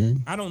shit,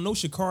 man. I don't know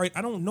Sha'Carri.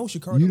 I don't know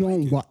Sha'Carri. You to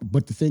like don't, it.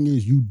 but the thing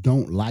is, you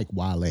don't like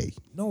Wale.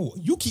 No,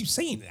 you keep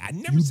saying that. I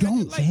never You said don't,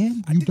 that. Like,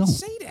 fam. I You didn't don't.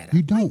 say that. You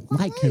I don't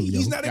like him,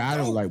 He's yo. not a I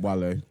don't goat. like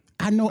Wale.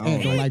 I know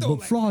Ant don't Ant like, don't but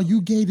like Flaw, you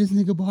gave this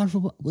nigga bars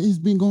for it's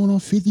been going on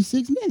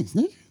 56 minutes,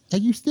 nigga.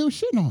 And you still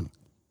shitting on him.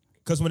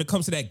 Because when it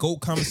comes to that GOAT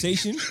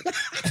conversation,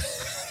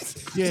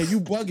 Yeah,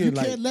 you bugging. You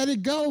like, can't let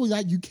it go.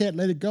 Like you can't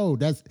let it go.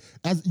 That's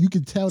as you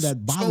can tell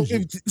that bothers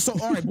you.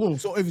 all right, boom.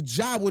 So if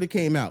Ja would have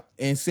came out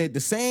and said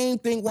the same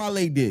thing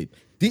Wale did,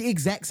 the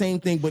exact same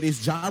thing, but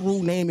it's Ja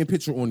Rule name and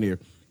picture on there,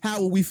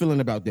 how are we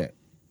feeling about that?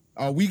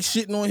 Are we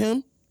shitting on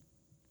him?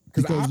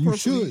 Because you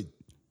should.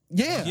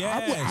 Yeah,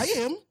 yes. I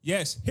am.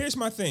 Yes. Here's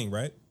my thing,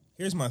 right?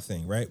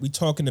 We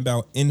talking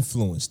about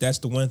influence. That's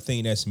the one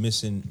thing that's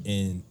missing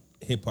in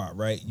hip hop,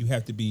 right? You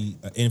have to be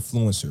an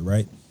influencer,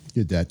 right?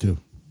 Get that too.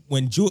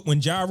 When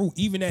Ja Rule,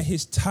 even at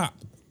his top,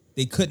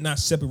 they could not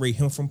separate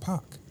him from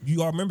Pac.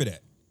 You all remember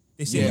that?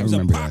 They said Yeah, he was I a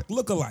remember Pac that.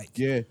 lookalike.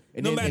 Yeah.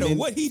 No matter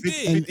what he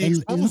did, And it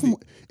was almost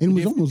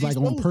like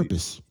on exposed it.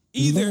 purpose.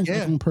 Either- It was almost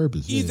like on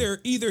purpose. yeah.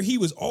 Either he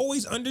was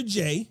always under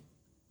Jay,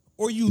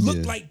 or you looked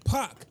Yeah. like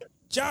Pac.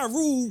 Ja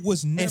Rule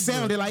was never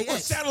sounded like or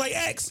X. Sounded like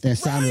X. And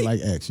sounded like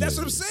X, That's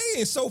yeah, what I'm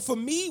saying. So for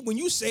me, when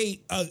you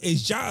say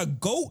is Ja a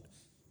GOAT,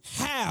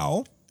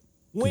 how,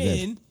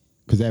 when,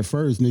 Because at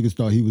first niggas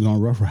thought he was on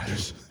Rough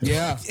Riders.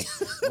 Yeah.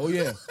 Oh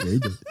yeah. Yeah, he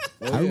did.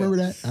 I remember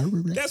that. I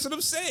remember that. that's what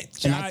I'm saying.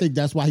 And Ja, I think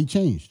that's why he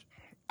changed.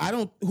 I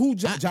don't. Who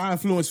Ja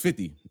influenced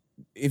 50?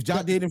 If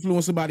Ja did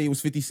influence somebody, it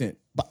was 50 Cent.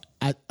 But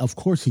of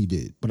course he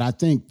did. But I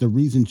think the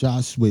reason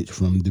Josh switched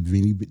from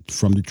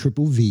the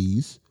triple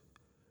V's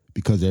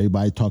because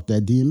everybody talked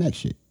that DMX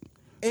shit.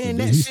 And Then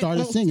that he shit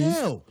started don't singing.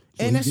 sell.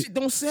 So And he that shit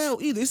don't sell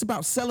either. It's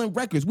about selling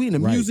records. We in the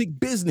Right. music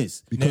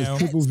business. Because Now-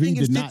 Triple V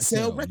Singers did didn't not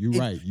sell. records. You're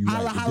right. You're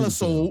Holla right. It Holla didn't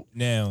sell. sold.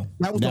 Now,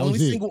 That was That the was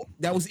only it. single.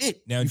 That was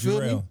it. now You feel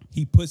me? Jarrell,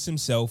 he puts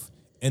himself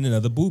in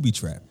another booby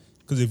trap.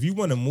 Because if you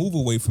want to move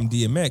away from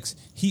DMX,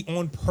 he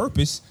on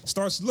purpose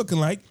starts looking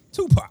like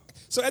Tupac.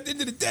 So at the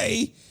end of the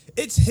day,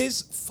 it's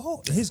his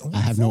fault. His own I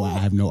have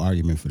fault. no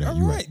argument for that. All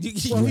You're right.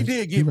 right. Well, he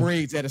did get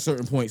braids at a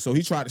certain point, so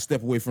he tried to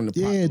step away from the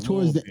pop Yeah, a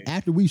towards little the bit.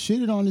 after we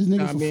shitted on this nigga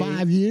Nah, for man.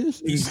 5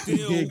 years. He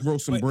did grow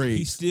some but braids.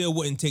 He still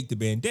wouldn't take the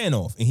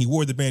bandana off, and he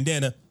wore the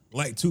bandana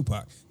like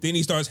Tupac. Then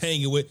he starts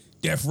hanging with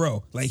Death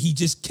Row, like he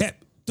just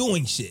kept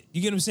doing shit.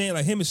 You get what I'm saying?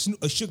 Like him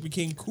and Shook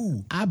became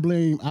cool. I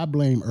blame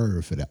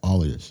Irv for that.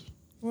 All of this.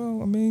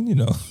 Well, I mean, you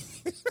know,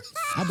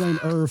 I blame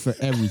Irv for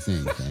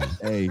everything, man.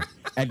 Hey,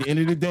 at the end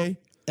of the day,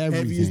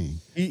 Everything.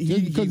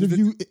 Heaviest, Because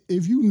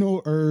if you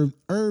know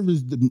Irv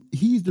is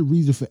he's the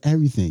reason for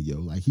everything, yo.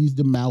 Like he's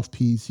the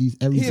mouthpiece. He's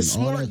everything. he's a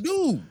all smart that.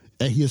 dude.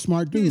 And he's a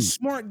smart dude. He's a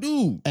smart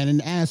dude. And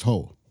an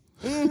asshole.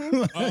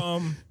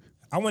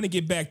 I want to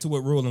get back to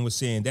what Roland was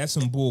saying. That's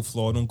some bull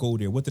flaw. Don't go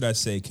there. What did I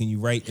say? Can you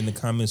write in the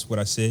comments what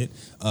I said?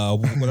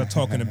 What I'm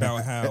talking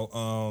about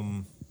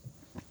how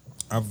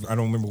I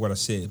don't remember what I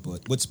said,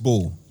 but what's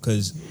bull?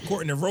 Because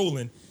according to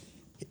Roland,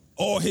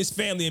 all his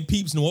family and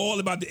peeps know all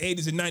about the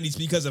 80s and 90s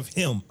because of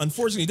him.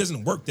 Unfortunately, it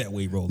doesn't work that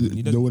way, Roland.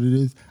 You know what it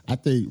is? I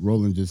think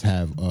Roland just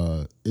have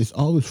it's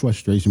always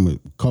frustration with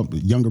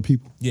younger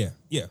people. Yeah.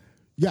 You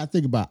gotta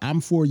think about it.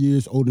 I'm 4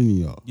 years older than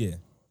y'all. Yeah.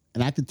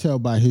 And I could tell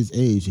by his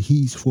age,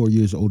 he's 4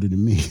 years older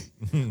than me.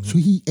 So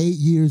he 8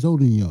 years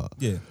older than y'all.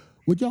 Yeah.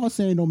 What y'all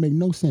saying don't make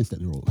no sense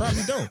that Roland.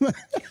 Probably don't.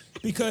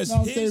 Because You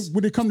know what I'm saying?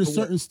 When it comes to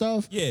certain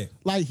stuff, Yeah.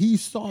 like he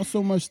saw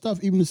so much stuff,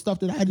 even the stuff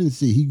that I didn't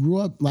see. He grew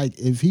up like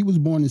if he was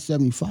born in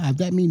 75,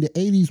 that means the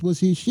 80s was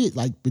his shit.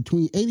 Like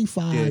between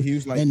 85 he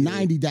was like, and yeah.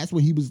 90, that's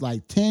when he was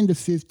like 10 to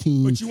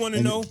 15. But you wanna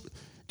And know-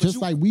 just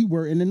like we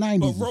were in the 90s.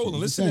 But and shit. Roland,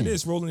 It's listen the to same.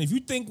 this, Roland. If you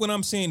think what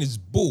I'm saying is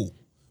bull,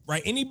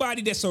 right?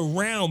 Anybody that's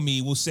around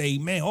me will say,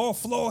 man, all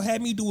Flaw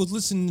had me do was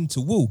listening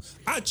to Woo.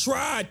 I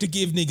tried to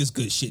give niggas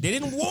good shit. They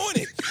didn't want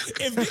it.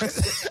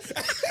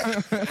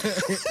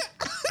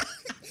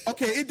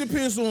 Okay, it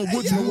depends on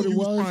what know what it you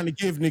was was? trying to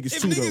give niggas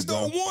If too, niggas though,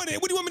 don't bro. want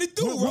it, what do you want me to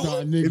do, Nah,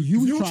 Roland? nigga, If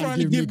you you was trying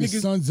to give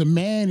niggas sons of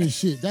man and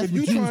shit. That's If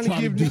what you you was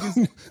trying to give do.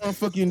 niggas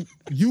motherfucking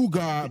you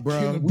God, bro,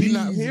 Killer we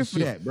not bees here and for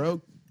shit. that, bro.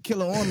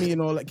 Killer Army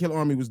and all that. Killer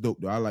Army was dope,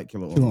 though. I like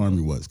Killer Army. Killer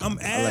Army was. I'm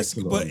like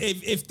asking, Killer but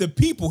Army. if the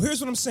people, here's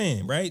what I'm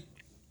saying, right?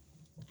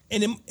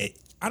 And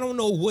I don't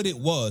know what it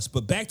was,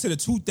 but back to the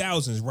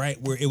 2000s,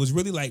 right, where it was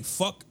really like,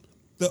 fuck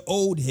the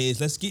old heads,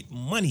 let's get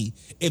money.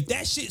 If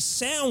that shit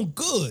sound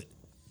good,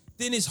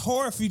 then it's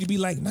hard for you to be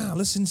like, nah,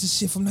 listen to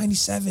shit from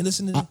 97,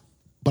 listen to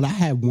But I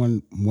have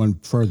one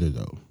further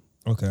though.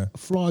 Okay.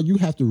 Flaw, you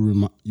have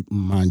to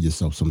remind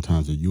yourself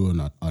sometimes that you're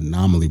an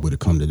anomaly when it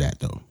comes to that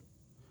though.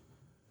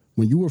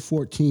 When you were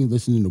 14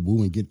 listening to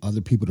Wu and get other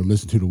people to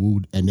listen to the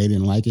Wu and they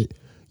didn't like it,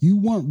 you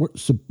weren't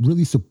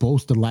really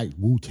supposed to like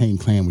Wu-Tang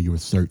Clan when you were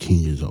 13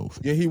 years old.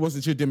 Yeah, he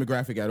wasn't your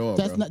demographic at all,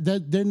 That's bro.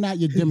 not they're not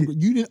your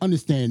demographic. You didn't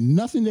understand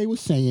nothing they were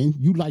saying.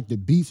 You liked the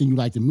beats and you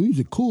liked the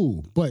music,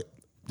 cool. But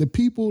the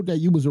people that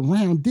you was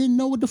around didn't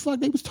know what the fuck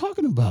they was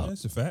talking about.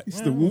 That's a fact. It's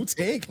the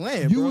Wu-Tang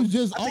Clan, You bro. was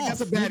just I think off.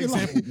 that's a bad nigga.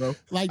 example, bro.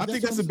 I think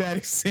that's that's a what bad I'm-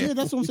 example. Yeah,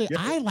 that's what I'm saying. Yeah.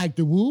 I like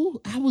the Wu.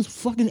 I was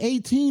fucking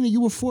 18 and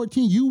you were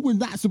 14. You were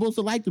not supposed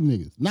to like them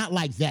niggas. Not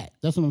like that.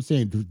 That's what I'm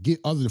saying. To get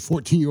other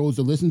 14-year-olds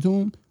to listen to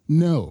them?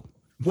 No.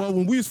 Well,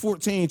 when we was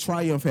 14,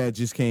 Triumph had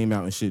just came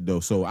out and shit, though.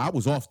 So I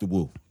was off the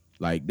Wu.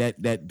 Like,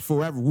 that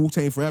Forever,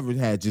 Wu-Tang Forever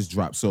had just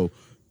dropped. So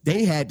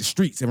they had the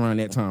streets around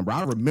that time, bro.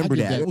 I remember I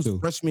get that. that It was too.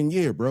 freshman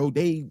year, bro.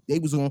 They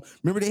was on.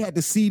 Remember they had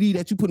the CD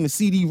that you put in the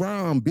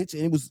CD-ROM, bitch,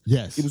 and it was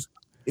Yes.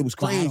 It was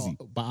crazy.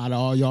 But out of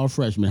all y'all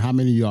freshmen, how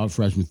many of y'all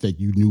freshmen think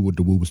you knew what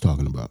the Wu was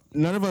talking about?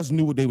 None of us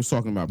knew what they was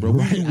talking about, bro.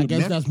 Right, We knew I what guess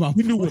Meth- that's my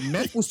We knew what point.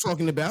 Meth was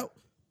talking about.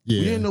 Yeah.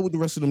 We didn't know what the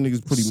rest of them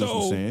niggas pretty much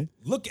was So saying.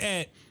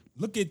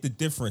 look at the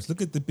difference.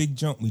 Look at the big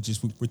jump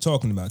we're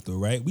talking about though,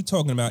 right? We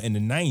talking about in the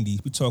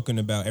 90s. We talking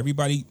about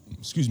everybody.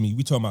 Excuse me.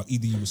 We talking about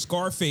either you was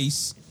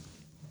Scarface,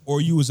 or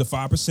you was a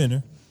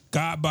 5%er,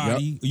 God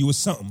Body, or you was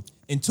something.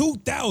 In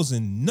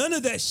 2000, none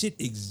of that shit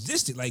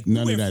existed. Like we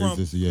None of went that from,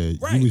 existed. Yeah,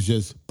 right. you was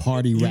just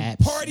party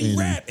raps, party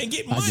rap and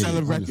get I money. get it, Selling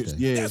I records,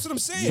 understand. yeah. That's what I'm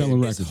saying.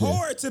 Selling It's records, yeah.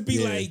 hard to be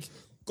Yeah. like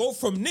go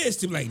from this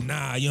to be like,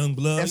 nah, young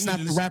blood. That's you not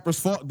need the to rapper's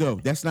fault, though.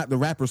 That's not the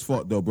rapper's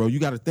fault, though, bro. You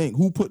got to think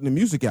who putting the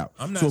music out.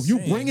 I'm not so if you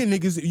saying- bringing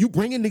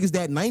niggas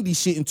that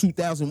 90s shit in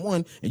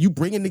 2001, and you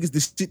bringing niggas the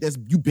shit that's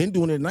you been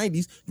doing in the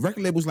 90s, the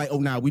record label's like, oh,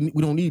 nah, we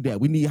don't need that.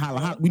 We need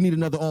holla. We need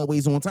another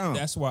Always on Time.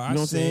 That's why you I know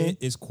what I'm said saying?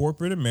 it's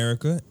corporate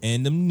America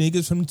and them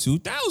niggas from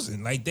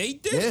 2000. Like they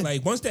did. Yeah.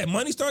 Like once that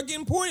money start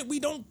getting poured, we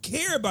don't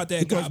care about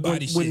that Because God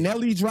body when shit.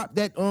 Nelly dropped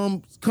that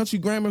Country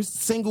Grammar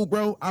single,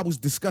 bro, I was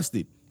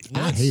disgusted.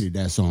 I hated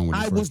that song when it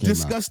I first was came out.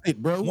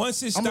 disgusted, bro.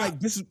 Once it I'm stopped- like,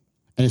 this is.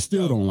 and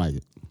still don't like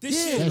it. This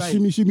Yeah, shit, That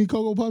like- shimmy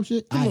Cocoa Puff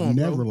shit, I on,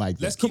 bro. never liked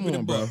that. let's keep Come it a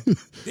on, buck. bro.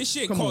 This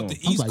shit Come caught on. the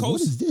I'm East like, what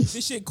Coast. is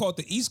this? Shit caught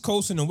the East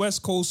Coast and the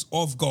West Coast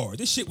off guard.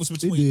 This shit was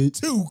between did.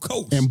 two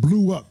coasts. And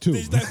blew up too.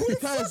 It's like, who the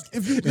Because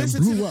if you And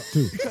listen blew to up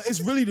too. because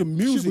it's really the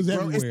music, was bro.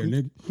 everywhere,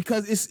 nigga.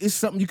 Because it's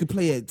something you can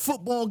play at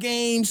football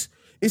games.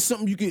 It's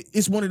something you can.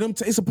 It's one of them.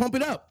 It's a pump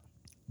it up.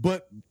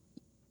 But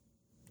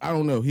I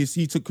don't know. He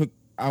took.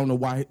 I don't know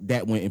why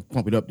that went and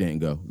pump it up didn't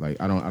go. Like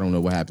I don't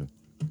know what happened.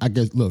 I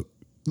guess look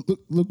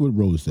what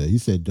Rose said. He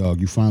said, "Dog,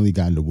 you finally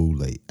got into Wu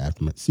late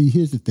after my." See,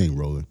 here's the thing,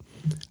 Roland.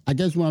 I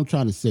guess what I'm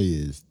trying to say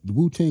is the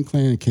Wu-Tang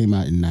Clan came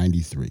out in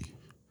 '93.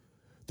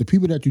 The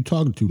people that you're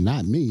talking to,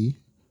 not me.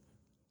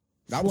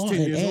 I was Flaw 10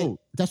 and years Ant- old.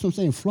 That's what I'm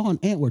saying. Flaw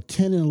and Ant were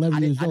 10 and 11 I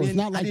years didn't- I old. It's didn't-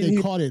 not I like didn't they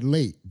hear- caught it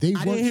late. They I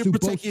didn't weren't hear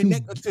supposed Protect Your to.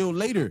 Neck until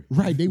later.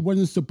 Right, they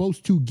wasn't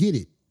supposed to get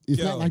it. It's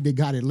Yo. not like they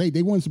got it late.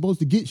 They weren't supposed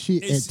to get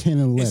shit Is- at 10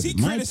 and is he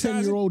 11. My criticizing-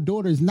 10-year-old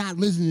daughter is not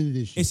listening to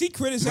this shit. Is he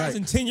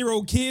criticizing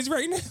 10-year-old kids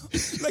right now?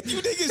 Like you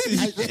niggas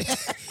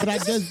is But I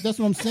guess that's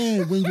what I'm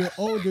saying. When you're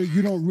older,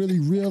 you don't really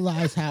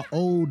realize how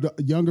old the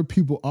younger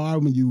people are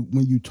when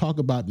you talk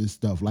about this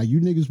stuff. Like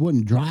you niggas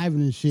wasn't driving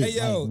and shit Hey,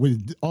 yo. like,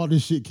 when all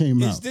this shit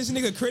came Is out. this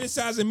nigga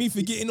criticizing me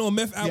for getting on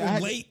meth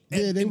album late?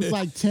 Yeah, they in was the-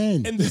 like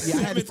 10. In the Yeah,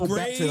 I had to 7th go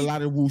back grade. to a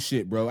lot of Wu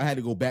shit, bro. I had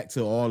to go back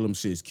to all them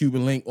shits,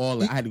 Cuban Link, all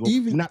that. I had to go.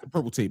 Even- not the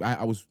purple tape.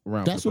 I was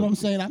around. That's for what the I'm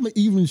Purple saying. I'm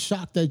even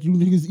shocked that you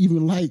niggas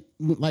even like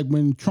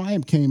when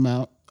Triumph came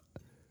out.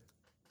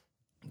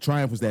 Tape.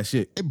 Triumph was that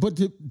shit. But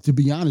to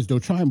be honest though,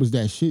 Triumph was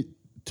that shit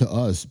to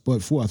us.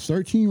 But for a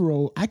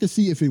 13-year-old, I could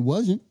see if it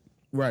wasn't.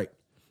 Right.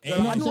 And I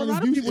you know a saying? lot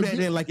If of you- people if that you-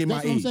 didn't like in my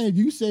That's what I'm age. saying. If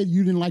you said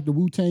you didn't like the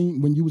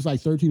Wu-Tang when you was like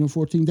 13 or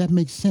 14, that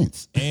makes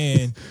sense.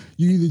 And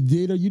You either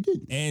did or you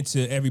didn't. and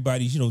to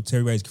everybody's, to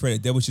everybody's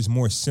credit, there was just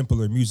more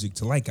simpler music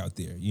to like out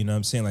there. You know what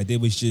I'm saying? Like there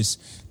was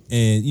just,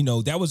 and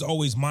that was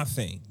always my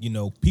thing.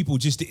 People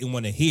just didn't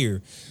want to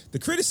hear the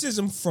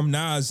criticism from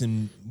Nas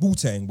and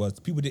Wu-Tang was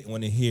people didn't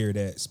want to hear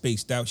that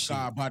spaced out shit.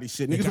 God body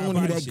shit. The Niggas don't want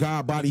to hear that shit.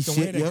 God body Niggas don't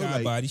wanna shit, hear yo. that God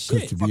Like, body Because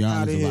shit. to Fuck be outta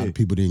honest, a lot here. of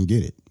people didn't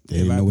get it. They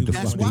Yeah, a didn't lot know of what the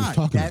people That's fuck they was why.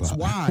 talking That's about.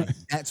 why.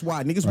 That's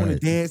why. Niggas want to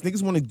Right. dance.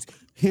 Niggas want to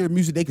hear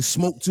music they can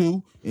smoke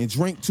to and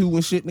drink to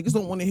and shit. Niggas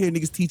don't want to hear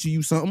niggas teaching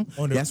you something.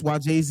 On the- That's why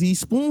Jay-Z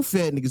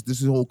spoon-fed niggas this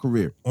his whole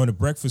career. On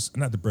the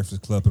not the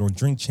Breakfast Club, but on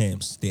Drink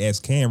Champs, they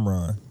asked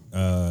Cameron,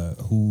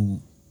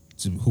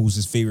 who's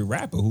his favorite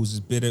rapper, who's his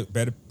better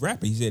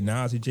rapper. He said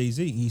Nas or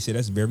Jay-Z. He said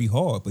that's very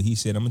hard, but he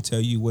said I'm gonna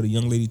tell you what a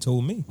young lady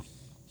told me.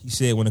 He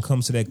said when it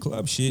comes to that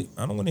club shit,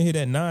 I don't want to hear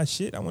that Nas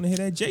shit. I want to hear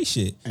that Jay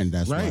shit. And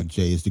that's why Right.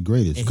 Jay is the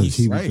greatest, And because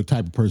he was right. the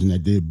type of person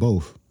that did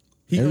both.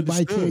 He Everybody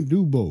understood. can't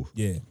do both.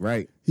 Yeah,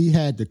 Right. He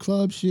had the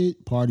club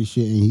shit, party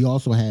shit, and he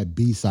also had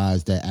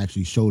B-sides that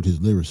actually showed his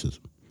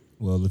lyricism.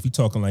 Well, if you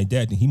talking like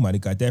that, then he might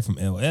have got that from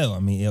LL. I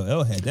mean,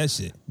 LL had that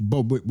shit.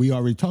 But we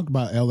already talked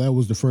about LL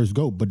was the first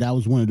GOAT, but that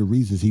was one of the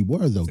reasons he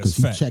was, though, because That's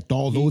he fact. checked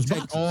all those Take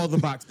boxes. all the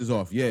boxes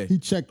off. Yeah. He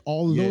checked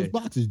all of Yeah. those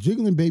boxes.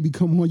 Jiggling Baby,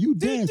 come on, you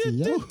dancing,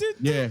 yo.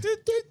 Yeah.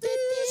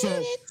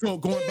 So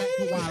going back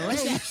to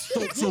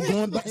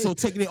Wale. So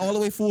taking it all the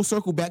way full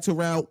circle back to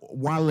around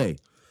Wale.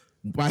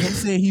 By him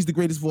saying he's the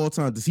greatest of all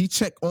time, does he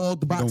check all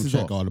the Don't boxes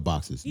check off? all the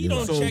boxes. He You're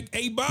don't right. check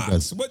a box.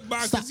 does. What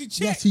box Stop. does he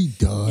check? Yes, he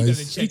does.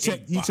 doesn't check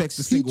He a box. checks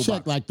the He single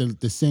checked box. like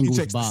the singles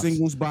checks the box.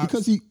 singles box.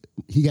 Because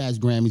he has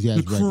Grammys, he has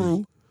The records.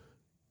 crew.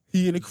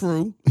 He and the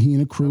crew. He in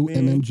a crew,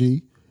 I mean-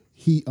 MMG.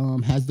 He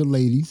has the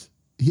ladies.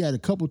 He had a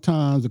couple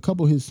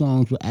of his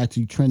songs were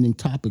actually trending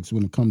topics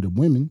when it come to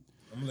women.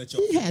 I'm gonna let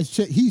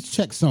y'all. He's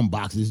checked some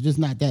boxes, just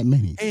not that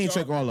many. He ain't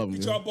check all of them.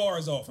 Get yo. y'all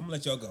bars off. I'm gonna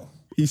let y'all go.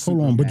 He's Hold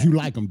super on, but mad. you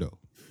like him though.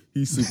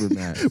 He's super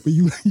mad. But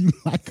you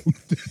like him.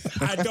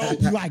 I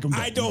don't. You like him, though.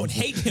 I don't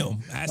hate him.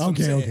 That's what I'm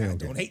Okay,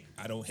 saying. okay.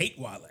 I don't hate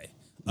Wale.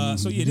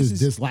 So yeah, You this just is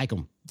dislike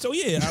him. so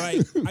yeah.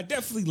 I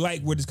definitely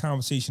like where this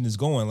conversation is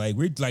going.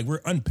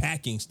 We're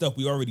unpacking stuff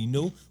we already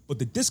knew, but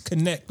the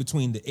disconnect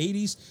between the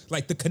 '80s,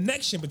 like the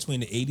connection between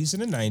the '80s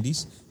and the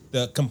 '90s,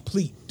 the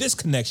complete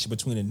disconnection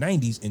between the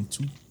 '90s and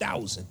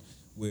 2000,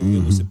 where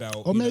it was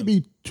about Or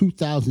maybe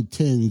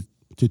 2010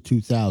 to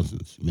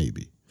 2000s,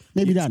 maybe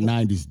not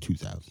 90s to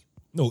 2000s.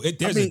 No,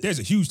 there's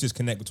a huge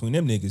disconnect between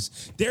them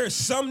niggas. There are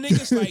some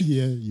niggas like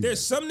Yeah, you're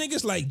there's some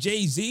niggas like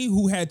Jay-Z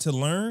who had to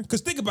learn. Cause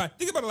think about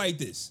it like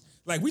this.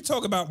 Like we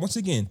talk about once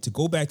again to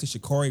go back to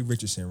Sha'Carri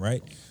Richardson,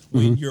 right?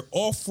 When you're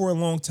off for a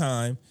long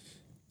time,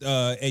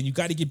 and you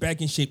got to get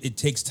back in shape, it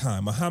takes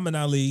time. Muhammad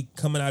Ali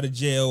coming out of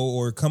jail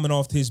or coming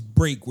off his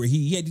break where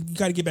you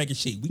got to get back in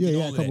shape. We Yeah, get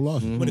yeah, all a of couple that.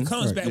 losses. When it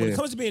comes Right, back, when it yeah.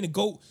 comes to being a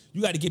GOAT,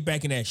 you got to get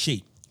back in that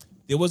shape.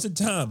 There was a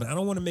time, but I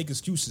don't want to make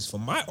excuses for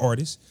my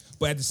artists.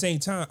 But at the same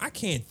time, I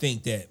can't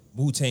think that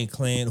Wu-Tang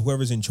Clan,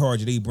 whoever's in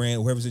charge of their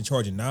brand, whoever's in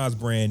charge of Nas'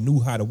 brand, knew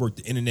how to work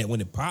the internet when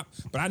it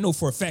popped. But I know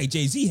for a fact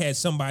Jay-Z had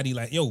somebody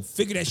like, yo,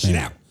 figure that shit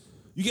out.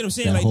 You get what I'm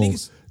saying? Like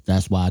niggas.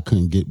 That's why I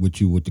couldn't get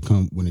with you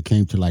when it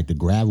came to like the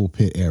gravel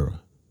pit era.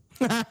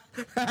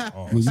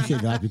 When you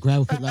said like the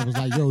gravel pit, I was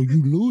like, yo,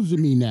 you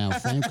losing me now,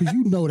 fam, because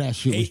you know that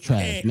shit was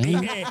trash,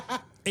 man.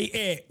 Hey,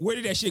 Ed, where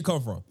did that shit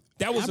come from?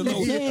 That was I'm a just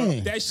low.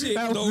 saying. That shit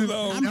That low was-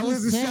 low. I'm That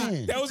was just a shot.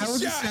 saying. That was a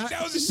shot.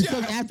 That was a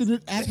Because shot.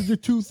 after the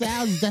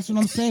 2000s, that's what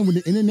I'm saying. When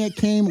the internet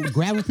came,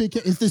 gravel pit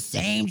came, it's the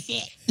same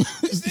shit.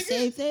 It's the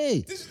same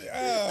thing.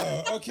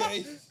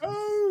 Okay.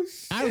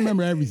 I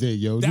remember everything,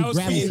 yo. That The was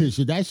gravel for- pit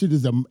shit. That shit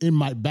is in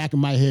my back of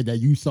my head that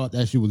you thought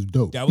that shit was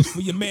dope. That was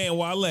for your man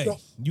Wale.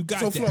 You got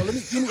So that. Flo, let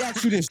me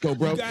ask you this though,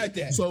 bro. You got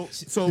that. So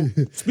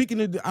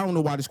speaking of, I don't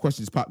know why this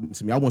question is popping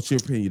to me. I want your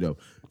opinion though.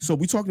 So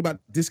we talked about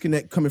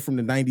disconnect coming from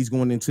the 90s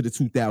going into the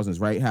 2000s,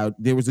 right? How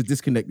there was a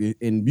disconnect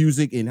in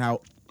music and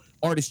how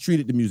artists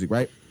treated the music,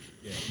 right?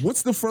 Yeah.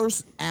 What's the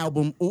first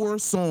album or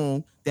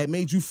song that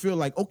made you feel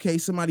like, okay,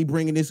 somebody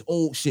bringing this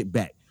old shit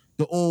back,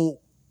 the old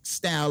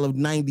style of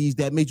 90s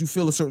that made you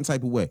feel a certain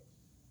type of way?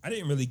 I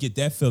didn't really get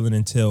that feeling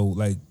until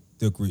like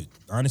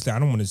honestly, I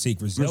don't want to say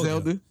Griselda.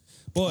 Griselda?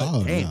 But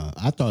Oh, no.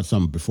 I thought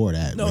something before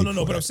that. No. way But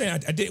before I'm that.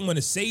 saying I didn't want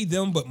to say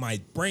them, but my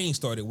brain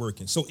started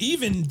working. So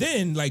even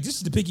then, like this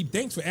is the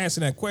thanks for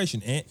asking that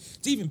question, Ant.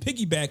 To even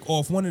piggyback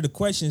off one of the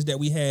questions that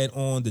we had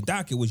on the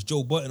docket was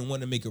Joe Budden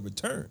wanted to make a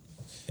return.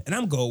 And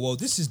I'm going, well,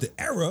 this is the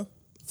era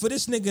for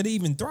this nigga to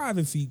even thrive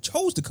if he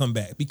chose to come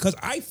back. Because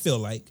I feel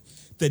like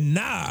the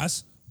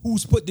Nas,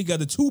 who's put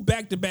together 2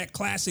 back-to-back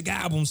classic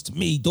albums to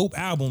me, dope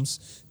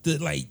albums,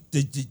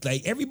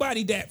 like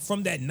everybody that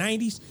from that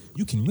 90s,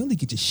 you can really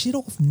get your shit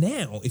off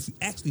now if you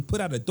actually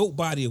put out a dope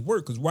body of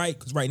work.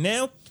 Because right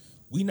now,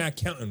 we not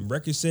counting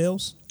record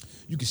sales.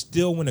 You can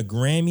still win a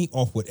Grammy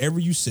off whatever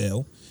you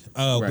sell.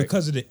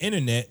 Because of the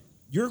internet,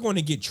 you're going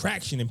to get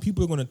traction and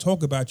people are going to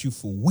talk about you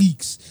for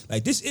weeks.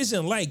 Like this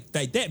isn't like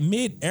that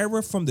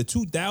mid-era from the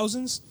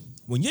 2000s.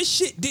 When your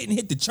shit didn't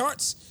hit the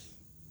charts,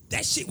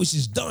 that shit was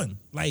just done.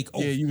 Like,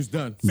 oh, Yeah, you was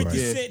done.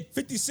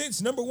 50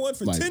 cents, number one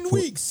for Like, 10 for-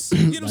 weeks.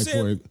 You know what I'm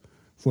saying?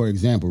 For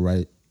example,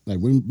 right? Like,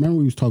 remember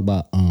we was talking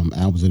about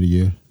albums of the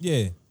year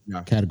Yeah.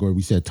 category.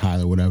 We said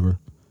Tyler, whatever.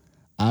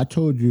 I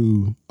told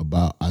you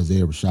about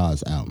Isaiah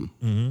Rashad's album.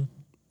 Mm-hmm.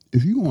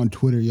 If you go on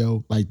Twitter,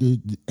 yo, like,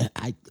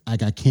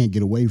 I can't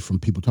get away from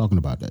people talking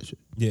about that shit.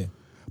 Yeah.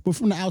 But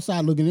from the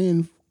outside looking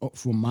in,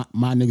 from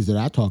my niggas that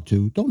I talk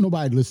to, don't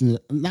nobody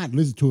not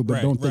listen to it, but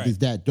Right, don't think right. it's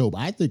that dope.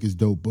 I think it's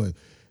dope, but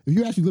if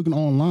you're actually looking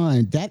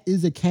online, that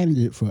is a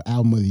candidate for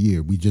album of the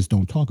year. We just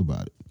don't talk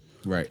about it.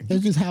 Right.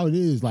 That's just how it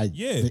is. Like,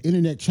 Yeah. the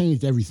internet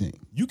changed everything.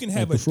 You can Like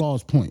have the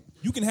Flaw's point.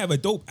 you can have a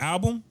dope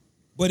album,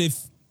 but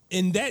if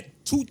in that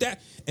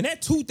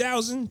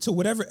 2000 to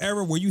whatever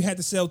era where you had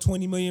to sell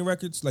 20 million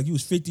records, like you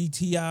was 50,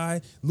 T.I.,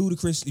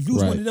 Ludacris, if you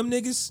was Right. one of them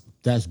niggas,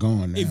 That's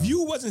gone now. if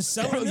you wasn't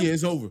selling Hell them, yeah,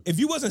 it's over. If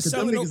you wasn't 'Cause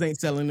them selling niggas them, ain't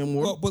selling no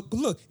more. Well, but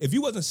look, if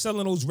you wasn't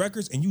selling those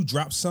records and you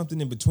dropped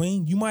something in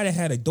between, you might have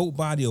had a dope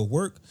body of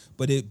work,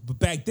 but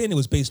back then it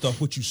was based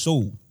off what you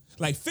sold.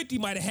 Like 50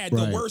 might have had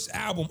Right. the worst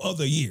album of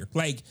the year.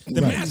 Like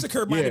the Right.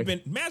 Massacre might have been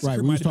right,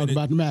 Massacre we might was have talking been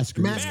about the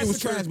Massacre. Massacre was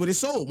trash, but it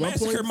sold.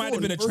 Massacre 1.4 might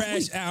have been a in the first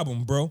trash week.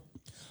 album, bro.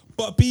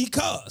 But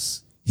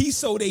because he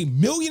sold 1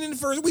 million in the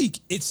first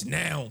week, it's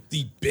now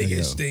the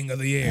biggest thing of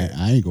the year.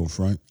 I ain't gonna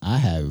front. I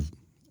have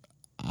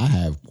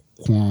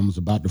qualms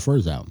about the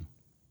first album.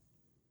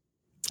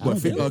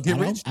 Get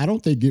Rich? I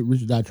don't think Get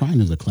Rich or Die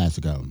Trying is a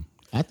classic album.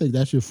 I think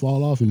that should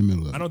fall off in the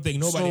middle of it. I don't think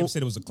nobody ever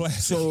said it was a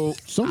classic. So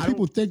Some I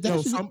people don't- think that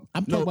no, shit. some-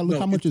 I'm no, talking about look no,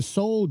 how much it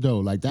sold though.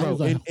 Like that bro, was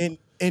like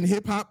in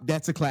hip hop,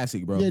 that's a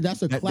classic, bro. yeah,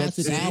 that's a That-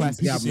 classic that's a album. classic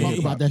People album in talk hip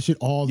about hop. that shit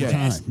all the Yeah.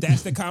 time.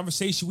 That's the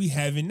conversation we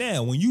having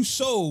now. When you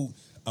sold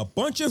a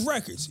bunch of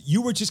records,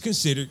 you were just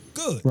considered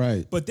good.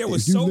 Right. But there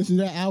was if you listen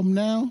to that album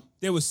now,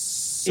 there was It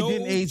so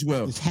didn't age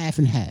well. it's half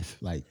and half.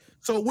 Like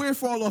So where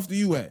fall off do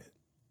you at?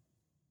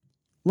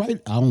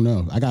 right, I don't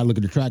know. I gotta look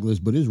at the track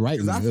list, but it's right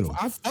in the I middle.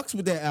 fucks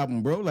with that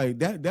album, bro. Like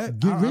that. Get I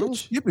don't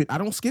Rich? skip it. I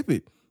don't skip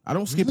it. I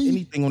don't skip Really?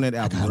 anything on that I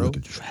album, gotta bro. look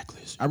at the track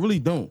list. I really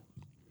don't.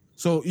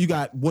 So you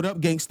got What Up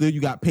Gangsta,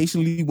 you got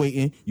Patiently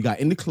Waiting, you got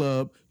In the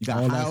Club, you got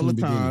All High that's All in the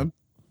the beginning. Time,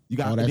 you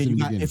got All and that's then in you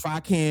the got beginning. If I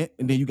Can't,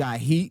 and then you got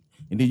Heat,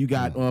 and then you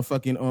got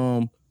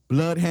fucking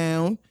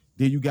Bloodhound,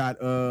 then you got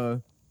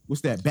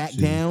what's that? Back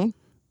Down,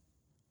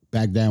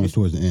 Back Down was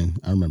towards the end.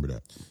 I remember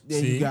that.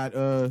 then See? you got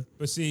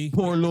But see,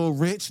 Poor Little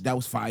Rich, that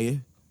was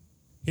fire.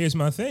 here's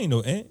my thing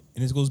though, and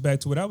this goes back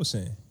to what I was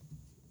saying.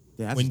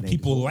 Yeah, that's When his name.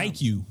 people like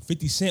you,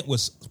 50 Cent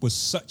was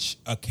such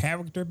a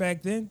character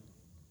back then.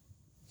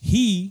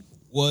 He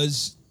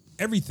was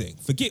everything.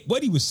 Forget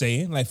what he was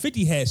saying. Like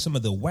 50 had some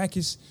of the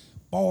wackest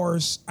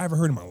bars I ever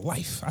heard in my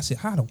life. I said,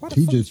 why the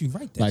He fuck just did you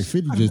write that? like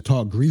shit? 50 just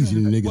talked greasy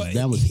to niggas.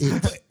 That was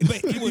it. But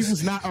it He was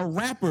was not a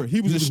rapper.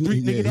 He was a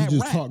street Yeah, nigga he that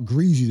just rap. talked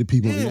greasy to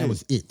people, and Yeah. that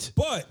was it.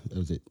 But That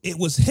was it. it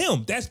was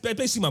him. That's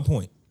basically my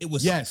point. It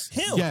was Yes,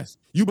 him. yes.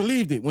 You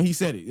believed it when he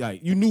said it.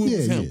 Like you knew it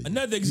was Yeah, him. yeah.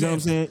 Another You know what I'm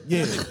example.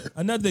 saying? Yeah.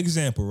 Another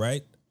example,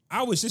 right?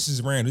 This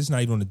is random. This is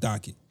not even on the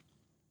docket.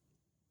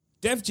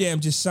 Def Jam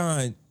just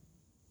signed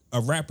a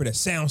rapper that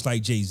sounds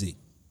like Jay-Z.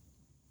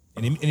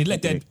 And he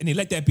let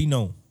that be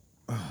known.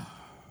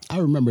 I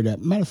remember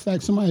that. Matter of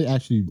fact, somebody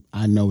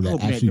I know that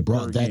Open at actually the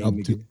brought that Bird up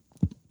game, to. nigga.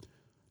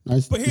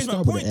 Nice. But here's my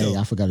Start with point, an A. though.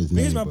 I forgot his But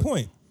name. here's my but-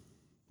 point.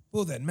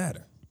 Will that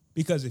matter?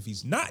 Because if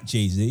he's not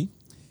Jay-Z,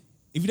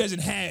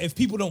 if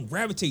people don't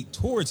gravitate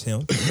towards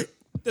him, it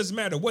doesn't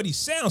matter what he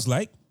sounds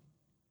like.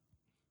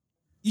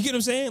 You get what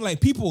I'm saying?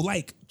 Like people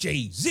like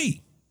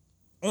Jay-Z.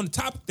 On the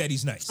topic that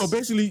he's nice. So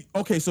basically,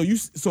 okay, so you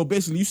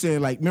saying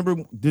like, remember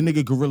the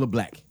nigga Gorilla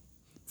Black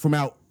from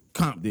out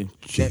Compton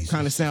that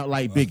kind of sound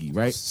like Biggie,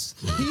 right?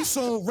 He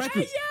sold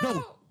records.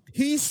 No,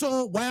 he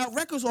sold wild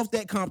records off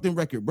that Compton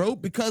record, bro,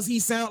 because he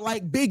sound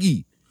like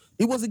Biggie.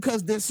 It wasn't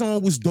because that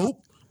song was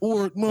dope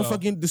or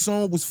motherfucking the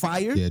song was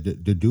fire. Yeah,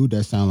 the dude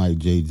that sound like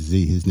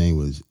Jay-Z, his name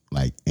was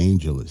like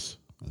Angelus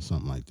or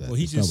something like that. Well,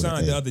 he just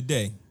signed the other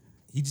day.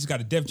 He just got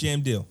a Def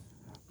Jam deal.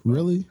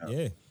 Really?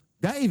 Yeah.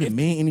 That even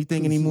mean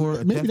anything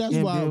anymore? Maybe that's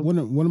why one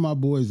of my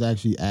boys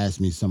actually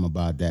asked me something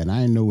about that, and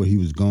I didn't know where he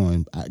was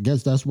going. I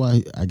guess that's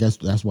why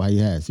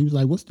he asked. He was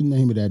like, "What's the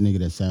name of that nigga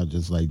that sounds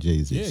just like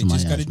Jay-Z?" Yeah, he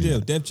just got a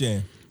deal, Def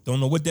Jam. Don't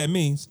know what that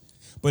means,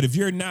 but if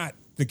you're not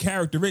the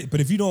character,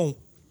 but if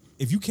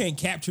you can't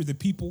capture the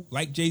people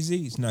like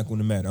Jay-Z, it's not going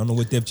to matter. I don't know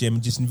what Def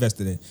Jam just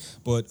invested in,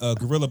 but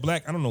Gorilla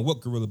Black, I don't know what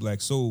Gorilla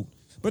Black sold.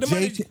 But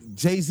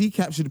Jay-Z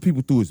captured the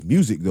people through his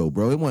music, though,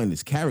 bro. It wasn't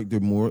his character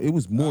more. It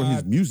was more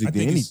his music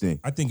than anything.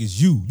 I think it's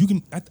you. You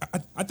can.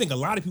 I think a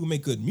lot of people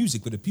make good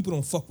music, but if people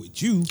don't fuck with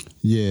you,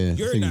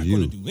 you're not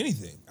going to do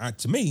anything.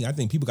 To me, I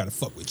think people got to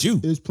fuck with you.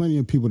 There's plenty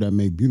of people that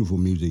make beautiful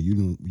music.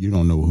 You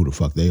don't know who the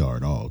fuck they are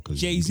at all because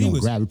Jay-Z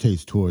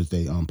gravitates towards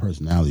their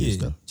personality and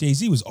stuff.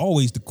 Jay-Z was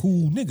always the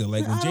cool nigga.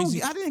 Like when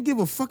Jay-Z, I didn't give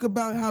a fuck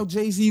about how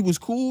Jay-Z was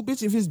cool,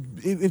 bitch.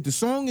 If the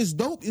song is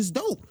dope, it's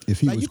dope.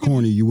 If he was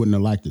corny, you wouldn't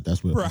have liked it.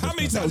 That's what. Bro, how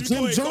many times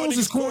Jim Jones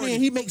is corny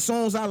and he makes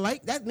songs I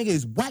like. That nigga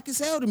is whack as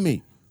hell to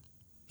me.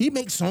 He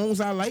makes songs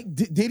I like.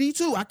 Did he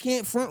too? I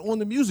can't front on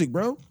the music,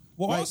 bro.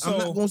 Well, like,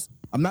 also,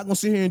 I'm not gonna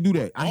sit here and do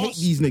that. I hate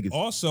these niggas.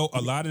 Also,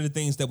 a lot of the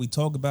things that we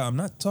talk about, I'm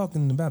not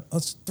talking about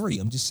us three.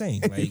 I'm just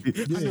saying, like,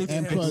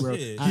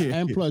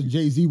 and plus,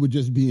 Jay-Z would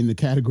just be in the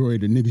category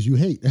of the niggas you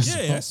hate.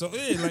 That's all.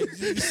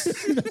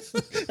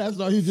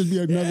 He'd just be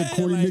another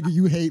corny nigga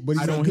you hate, but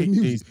he don't hate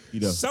music.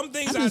 Some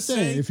things I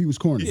say, if he was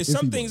corny. Yeah,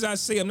 some things I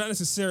say, I'm not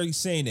necessarily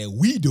saying that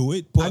we do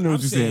it, but I'm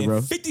saying,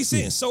 bro. 50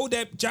 Cent sold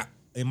that.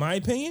 In my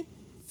opinion,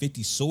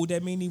 50 sold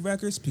that many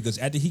records because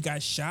after he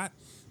got shot,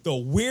 the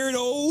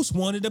weirdos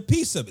wanted a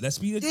piece of it.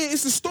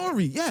 It's a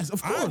story. Yes,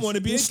 of course. I want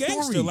to be a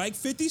gangster like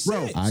 50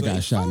 Cent. Bro, I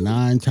got shot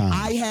 9 times.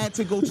 I had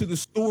to go to the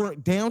store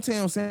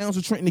downtown Sounds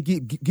of Trenton to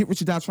get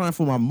Richard Die Trying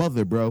for my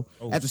mother, bro.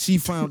 After she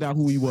found out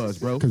who he was,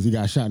 bro. Because he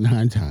got shot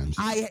 9 times.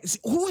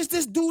 Who is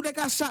this dude that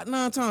got shot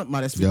 9 times?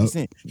 Man, that's 50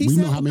 Cent. We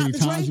know how many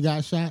times he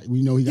got shot.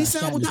 We know he got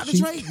shot with Dr.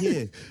 Dre.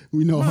 Yeah,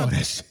 we know all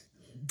that shit.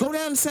 Go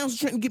down to Sounds of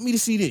Trenton and get me the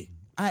CD.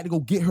 I had to go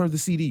get her the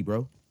CD,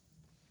 bro.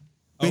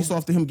 Based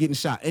off to him getting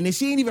shot. And then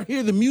she ain't even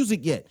hear the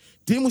music yet.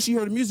 Then when she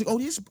heard the music,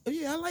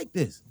 I like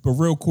this. But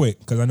real quick,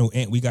 because I know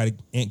Ant got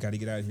to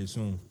get out of here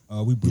soon.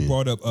 We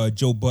brought up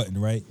Joe Budden,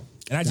 right?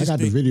 And I got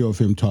the video of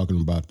him talking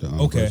about the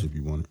verse if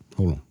you want it.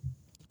 Hold on.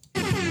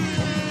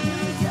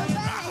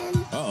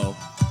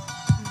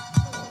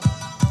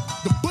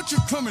 The Butcher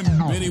coming.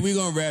 Benny, we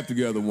gonna rap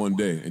together one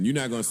day, and you're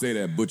not gonna say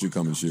that Butcher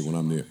coming shit when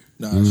I'm there.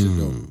 Nah, that shit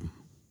don't.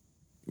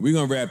 We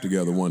gonna rap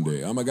together one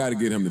day. I gotta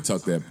get him to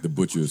tuck that the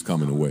Butcher is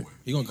coming away.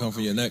 He gonna come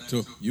for your neck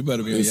too. You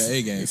better be on your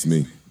A game. It's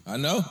me. I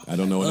know. I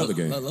don't know another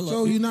game.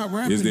 So you're not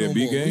rapping. Is there a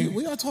B game?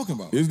 What y'all talking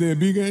about? Is there a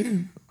B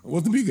game?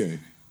 What's the B game?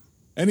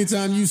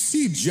 Anytime you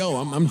see Joe,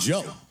 I'm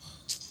Joe.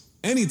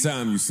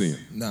 Anytime you see him.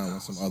 Nah, when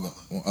some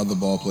other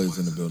ball players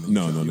in the building.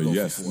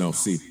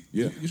 See.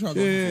 Yeah. You trying to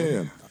go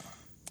yeah.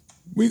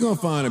 We gonna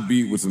find a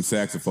beat with some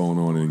saxophone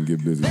on it and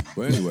get busy.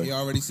 But anyway. He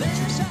already sent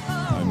you.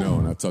 I know,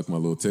 and I tucked my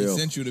little tail. He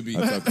sent you the beat.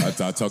 I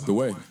tucked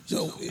away.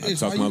 Joe, I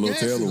tucked my little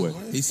tail away.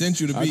 He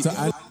sent you the beat.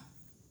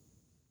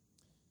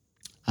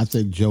 I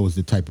think Joe is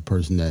the type of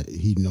person that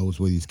he knows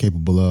what he's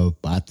capable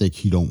of, but I think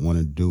he don't want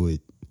to do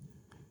it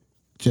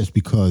just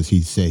because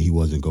he said he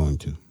wasn't going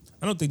to.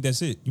 I don't think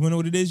that's it. You want to know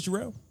what it is,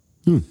 Jarrell?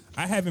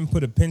 I haven't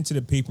put a pen to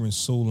the paper in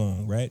so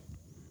long, right?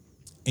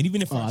 And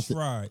even if I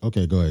tried.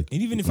 Okay, go ahead.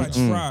 And even if I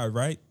tried,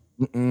 right?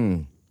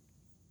 You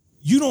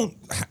don't.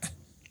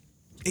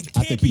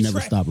 I think he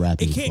never stopped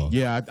rapping.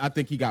 Yeah, I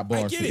think he got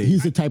bars. I get it.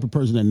 He's the type of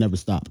person that never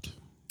stopped.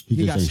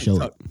 He just ain't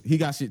showed it. He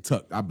got shit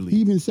tucked, I believe. He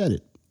even said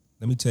it.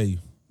 Let me tell you.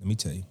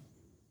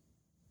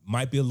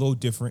 Might be a little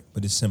different,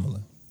 but it's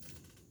similar.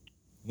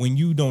 When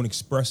you don't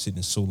express it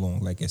in so long,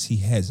 like as he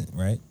hasn't,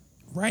 right?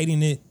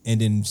 Writing it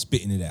and then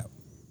spitting it out.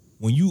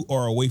 When you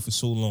are away for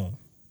so long,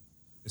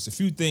 there's a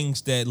few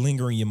things that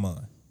linger in your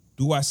mind.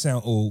 Do I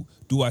sound old?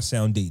 Do I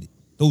sound dated?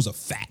 Those are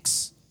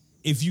facts.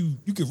 If you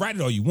can write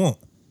it all you want,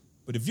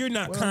 but if you're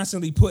not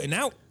constantly putting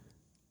out,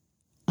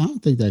 I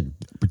don't think that.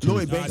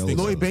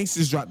 Lloyd Banks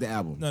just dropped the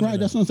album. Right,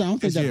 that's what I'm saying. I don't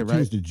think that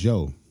pertains to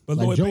Joe. But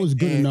like Joe is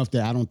good enough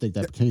that I don't think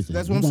that pertains to him.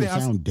 That's what I'm saying. He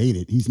don't sound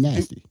dated. He's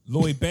nasty.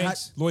 Lloyd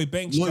Banks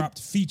dropped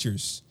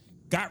features,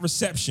 got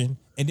reception,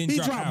 and then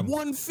dropped album.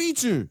 One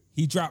feature.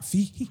 He dropped.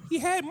 He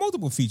had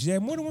multiple features. He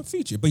had more than one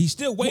feature, but he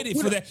still waited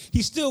for that.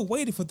 He still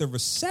waited for the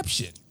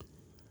reception.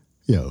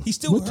 Yo, he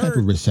still what type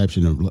of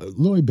reception of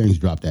Lloyd Banks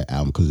dropped that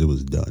album because it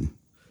was done?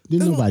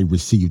 Didn't nobody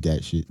receive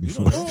that shit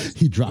before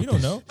he dropped We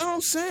don't that know. shit. You know what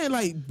I'm saying?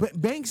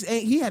 Like Banks,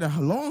 he had a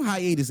long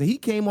hiatus and he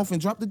came off and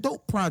dropped the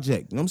Dope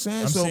project. You know what I'm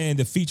saying? I'm saying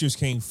the features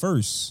came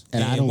first.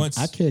 And I once,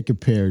 can't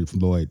compare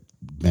Lloyd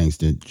Banks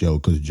to Joe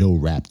because Joe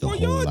rapped a well,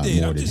 whole y'all lot did.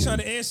 more I'm than just him. trying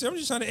to answer. I'm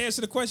just trying to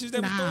answer the questions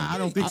that. I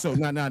don't think so.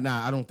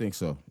 Nah. I don't think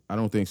so. I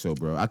don't think so,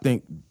 bro. I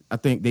think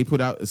they put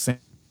out the same.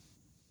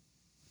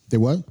 They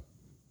what?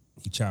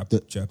 He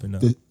chopping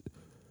up.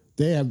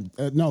 They have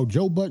no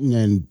Joe Budden,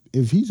 and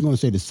if he's going to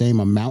say the same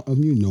amount of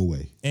you, no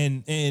way.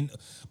 And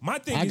my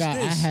thing is this.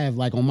 I have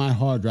like on my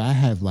hard drive, I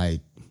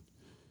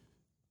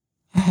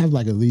have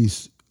like at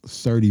least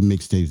 30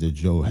 mixtapes that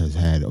Joe has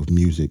had of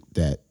music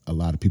that a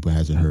lot of people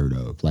hasn't heard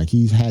of. Like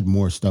he's had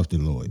more stuff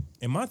than Lloyd.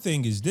 And my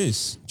thing is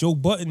this: Joe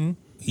Budden,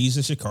 he's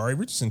a Sha'Carri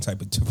Richardson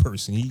type of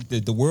person.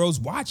 The world's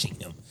watching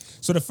him.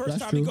 So the first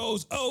That's time true. he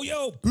goes, "Oh,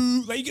 yo,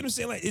 boo," like you get what I'm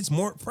saying? Like it's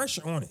more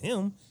pressure on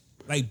him.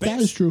 Like Banks,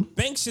 That is true.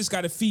 Banks just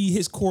got to feed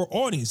his core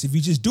audience. If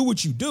you just do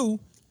what you do,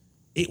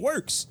 it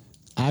works.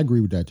 I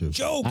agree with that too.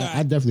 Joe got-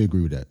 I definitely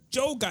agree with that.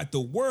 Joe got the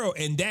world,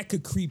 and that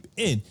could creep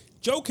in.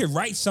 Joe could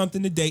write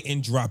something today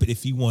and drop it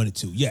if he wanted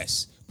to.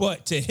 Yes,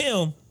 but to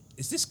him,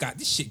 this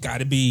shit got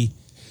to be.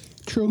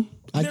 True.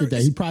 I There think that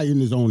is- he probably in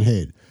his own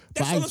head.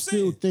 That's but what I'm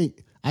saying.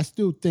 I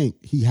still think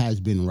he has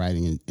been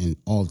writing in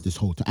all this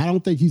whole time. I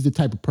don't think he's the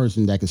type of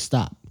person that could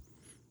stop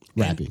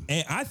rapping.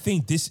 And I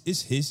think this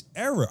is his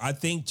era. I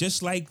think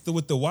just like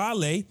with the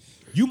Wale,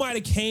 you might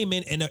have came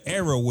in an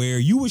era where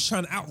you was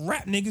trying to out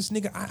rap niggas.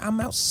 Nigga, I'm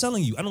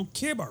outselling you. I don't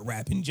care about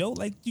rapping, Joe.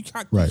 Like you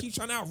Right. keep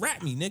trying to out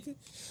rap me, nigga.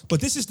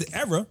 But this is the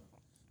era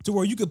to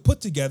where you could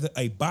put together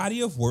a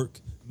body of work,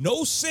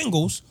 no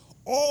singles,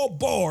 all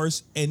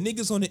bars, and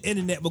niggas on the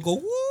internet will go,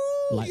 woo,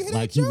 you hear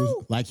that,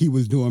 Joe? like he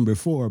was doing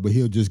before, but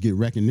he'll just get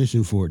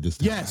recognition for it this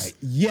time.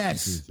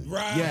 Yes.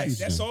 Right. Yes.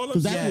 That's all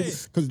I'm saying.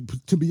 Because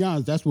to be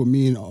honest, that's what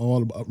me and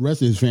all the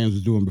rest of his fans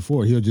was doing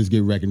before. He'll just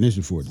get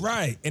recognition for it.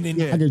 Right. And then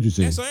I get what you're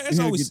saying. that's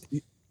always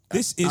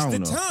this is I the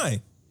don't know.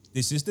 time.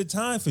 This is the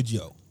time for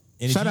Joe.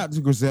 And if Shout you- out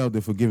to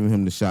Griselda for giving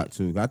him the shot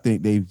too. I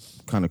think they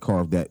kind of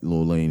carved that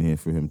little lane here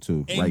for him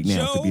too. And Right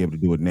now to be able to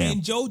do it now.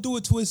 And Joe do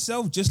it to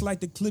himself, just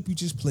like the clip you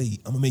just played.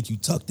 I'm gonna make you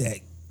tuck that.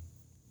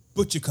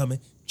 Butcher coming.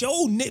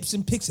 Joe nips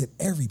and picks at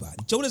everybody.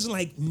 Joe doesn't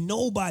like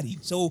nobody.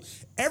 So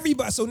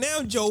everybody. So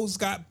now Joe's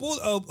got you know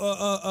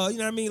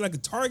what I mean, like a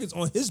targets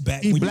on his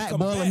back. He when you come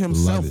blackballing back.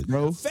 himself, Love it.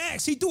 bro.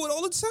 Facts. He do it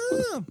all the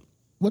time.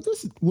 What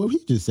he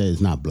just said is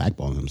not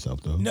blackballing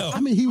himself though. No.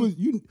 I mean he was.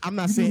 I'm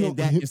not you saying know,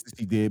 that instance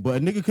he did, but a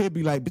nigga could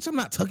be like, bitch, I'm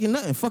not tucking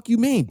nothing. Fuck you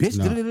mean, bitch.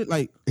 Nah.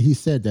 Like, He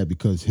said that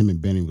because him and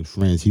Benny was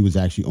friends. He was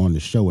actually on the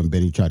show and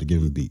Benny tried to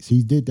give him beats.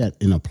 He did that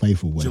in a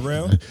playful way.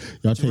 Jarrell?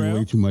 Y'all taking Jarrell?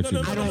 way too much.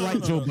 No, of I it. don't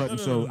like Joe Budden,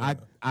 so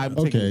I'm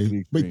taking it to Okay,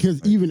 the but extreme.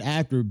 because even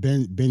after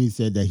Benny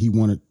said that he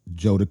wanted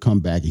Joe to come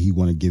back and he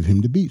wanted to give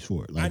him the beats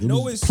for it, like I it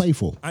know was it's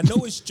playful. I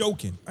know it's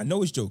joking.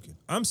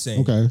 I'm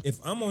saying Okay. if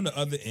I'm on the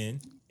other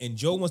end and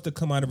Joe wants to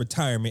come out of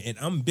retirement and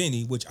I'm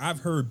Benny, which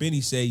I've heard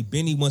Benny say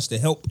Benny wants to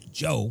help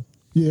Joe,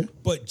 Yeah,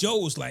 but Joe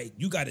was like,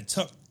 you got to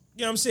tuck.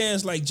 You know what I'm saying?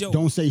 It's like, Joe,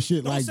 don't say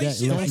shit Don't like say that.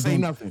 shit unless like you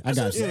that. gonna- Say nothing. I That's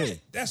got what I'm you. saying.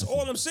 That's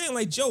all I'm saying.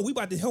 Like, Joe, we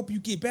about to help you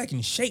get back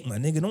in shape, my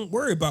nigga. Don't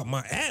worry about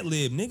my ad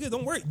lib, nigga.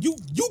 Don't worry. You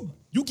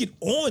get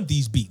on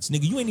these beats,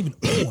 nigga. You ain't even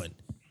on.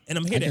 And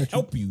I'm here to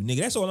help you, nigga.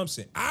 That's all I'm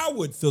saying. I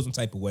would feel some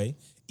type of way,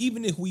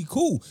 even if we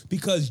cool,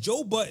 because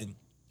Joe Budden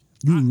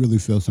You really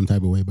feel some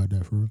type of way about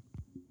that for real?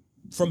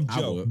 from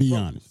Joe. would. Be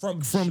honest.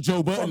 From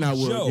Joe Budden, from I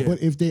would, Joe. yeah.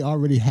 But if they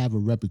already have a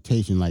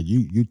reputation, like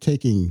you're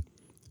taking,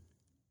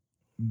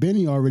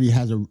 Benny already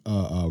has a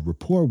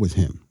rapport with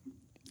him,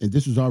 and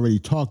this was already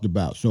talked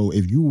about. So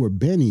if you were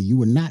Benny, you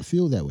would not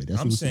feel that way.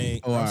 That's I'm what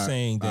saying, Oh, I'm all right,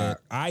 saying all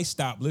that I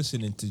stopped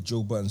listening to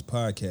Joe Budden's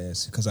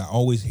podcast because I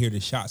always hear the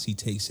shots he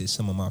takes as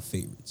some of my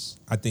favorites.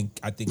 I think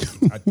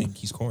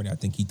he's corny. I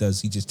think he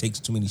just takes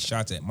too many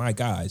shots at my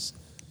guys.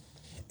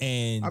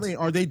 And I mean,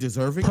 are they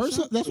deserving?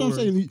 Person, that's what I'm Or-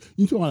 saying.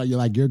 You talking about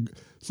like your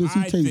since he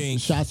I takes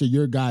think- shots at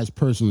your guys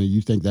personally,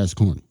 you think that's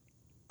corny.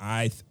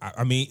 I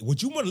mean,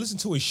 would you want to listen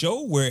to a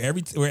show where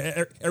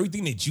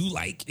everything that you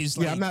like is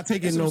like? Yeah, I'm not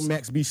taking no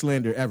Max B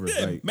slander ever.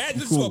 Yeah, like, Max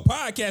you listen cool. to a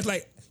podcast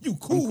like you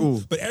cool,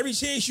 cool. but every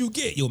chance you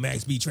get, yo,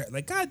 Max B track.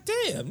 Like,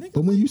 goddamn, nigga.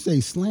 But when you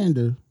say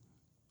slander,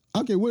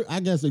 okay, well,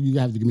 I guess that you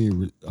have to give me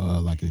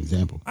like an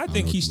example. I don't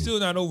think know he's what you still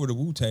not over the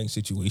Wu-Tang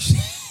situation.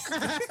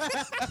 mean.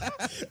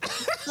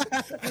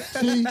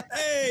 See,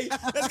 Hey,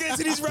 let's get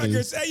into these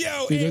records. Hey,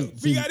 yo, see, hey, this,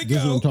 we see, gotta this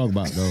is what go. I'm talking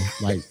about, though.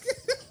 Like,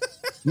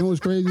 you know what's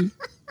crazy?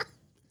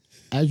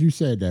 As you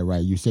said that,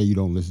 right? You say you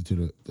don't listen to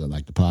the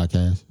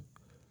podcast.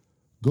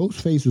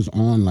 Ghostface was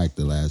on like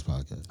the last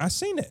podcast. I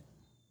seen that.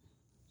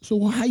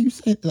 So how you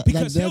say that?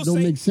 Because That he'll don't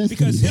say, make sense.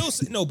 because to me. he'll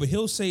say, no, but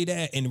he'll say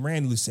that and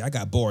randomly say, I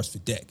got bars for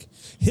deck.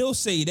 He'll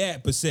say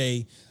that, but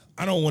say,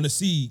 I don't want to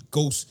see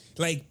Ghost.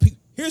 Like,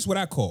 here's what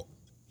I call.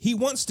 He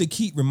wants to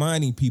keep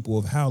reminding people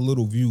of how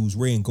little views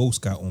Ray and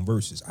Ghost got on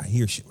verses. I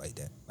hear shit like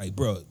that. Like,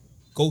 bro,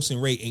 Ghost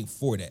and Ray ain't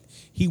for that.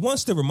 He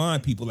wants to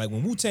remind people, like,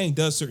 when Wu-Tang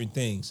does certain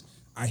things,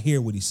 I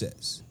hear what he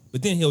says.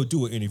 But then he'll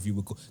do an interview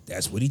with.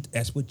 That's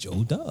what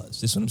Joe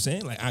does. That's what I'm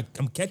saying. Like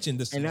I'm catching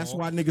the. And that's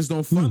why niggas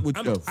don't fuck with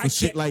Joe for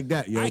shit like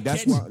that, yo.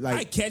 That's why, like,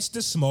 I catch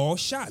the small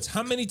shots.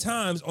 How many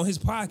times on his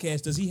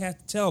podcast does he have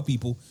to tell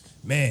people,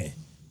 man?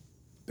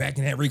 Back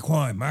in that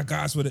Raekwon, my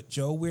guys would have,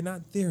 Joe, we're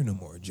not there no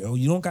more, Joe.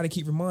 You don't got to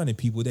keep reminding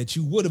people that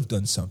you would have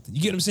done something. You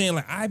get what I'm saying?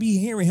 Like, I be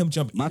hearing him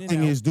jump my in thing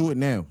and out. is do it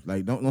now.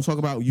 Like, don't talk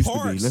about what used to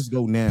be. Let's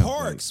go now.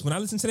 Parks, when I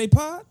listen to their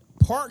pod,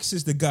 Parks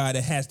is the guy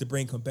that has to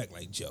bring him back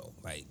like Joe.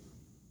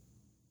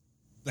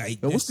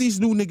 Like yo, what's these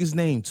new niggas'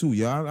 name too,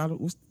 y'all?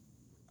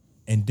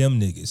 And them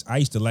niggas. I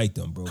used to like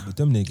them, bro, but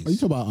them niggas. Are you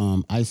talking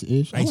about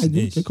Ice-Ish? I Ice like them.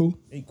 Ish. They cool.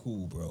 They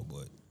cool, bro,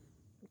 but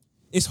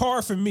it's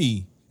hard for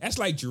me. That's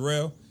like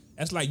Jarrell.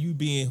 That's like you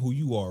being who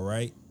you are,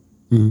 right?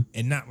 Mm-hmm.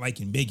 And not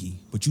liking Biggie,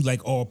 but you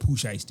like all Pooh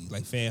Shiesty.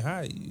 Like, fam,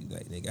 how you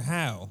like, nigga?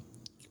 How?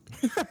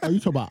 Oh, you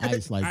talk about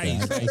Ice like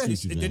Ice. that? I see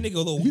what you The mean. nigga a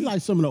little. He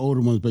like some of the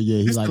older ones, but yeah,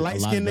 he This like the a lot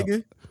light-skinned of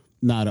nigga?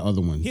 Nah, the other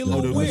ones. He a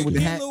little weird. with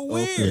the He a hat? little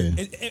weird.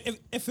 Okay.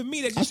 And for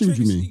me, that I just see what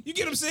you triggers. mean. You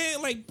get what I'm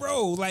saying? Like,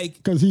 bro, like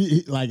Because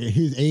he like at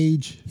his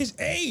age,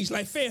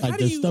 like, fam, like how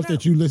do the you stuff not-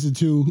 that you listen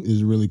to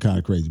is really kind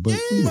of crazy. But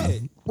you know,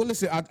 Well,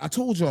 listen, I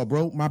told y'all,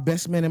 bro, my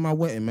best man in my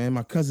wedding, man,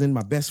 my cousin,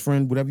 my best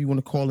friend, whatever you want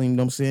to call him, you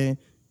know what I'm saying?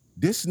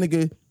 This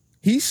nigga,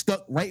 he's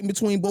stuck right in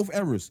between both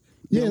eras.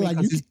 You Yeah, know what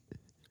I mean? like 'Cause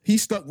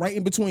he's stuck right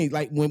in between.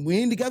 Like when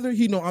we're in together,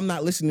 he know I'm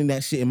not listening to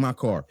that shit in my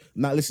car.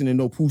 I'm not listening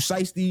to no Pooh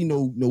Shiesty,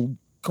 no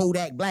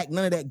Kodak Black,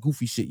 none of that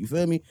goofy shit. You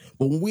feel me?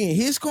 But when we in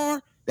his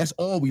car, that's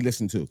all we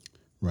listen to.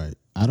 right?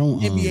 I don't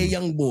NBA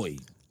Young Boy.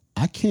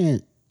 I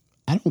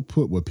don't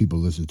put what people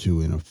listen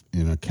to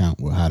in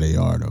account with how they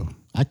are though.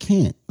 I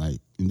can't. Like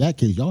in that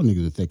case, y'all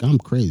niggas would think I'm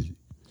crazy.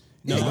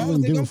 No, I I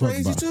wouldn't think give a I'm fuck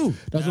crazy about. too.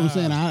 That's what I'm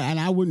saying.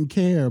 I wouldn't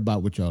care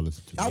about what y'all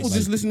listen to. I was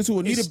just listening to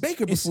Anita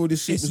Baker before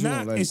this shit it's was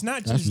not, on. Like, it's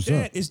not That's just what's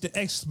that. up. It's the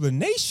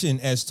explanation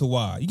as to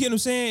why. You get what I'm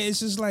saying? It's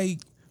just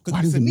like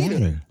Why does it Anita.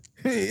 matter?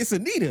 It's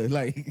Anita.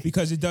 Like,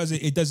 because it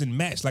doesn't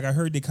match. Like I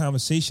heard the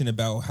conversation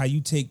about how you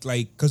take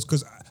like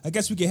because I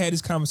guess we could have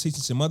this conversation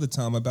some other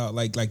time about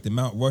like the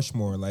Mount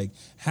Rushmore, like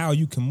how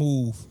you can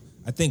move.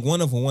 I think one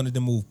of them wanted to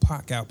move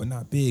Pac out, but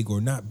not Big, or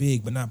not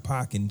Big, but not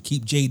Pac, and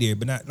keep Jay there,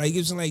 but not like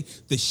it's like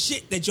the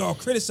shit that y'all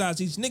criticize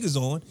these niggas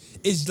on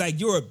is like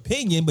your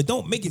opinion, but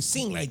don't make it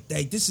seem like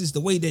this is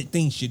the way that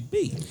things should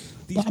be.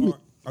 These But I mean,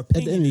 are at the end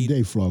of the opinionated.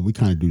 day, Flaw, we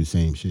kind of do the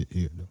same shit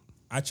here though.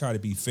 I try to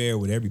be fair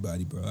with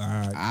everybody, bro.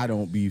 I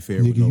don't be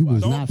fair Nigga, with you nobody.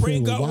 was Don't not fair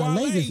bring with up Wale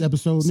Wale this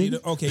episode, See,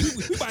 nigga. okay,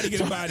 we about to get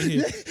him out of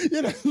here.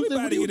 You know, We what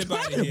about to you get him out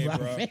of talking here, about,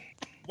 bro. man?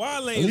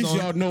 Wale At is least on.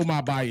 y'all know my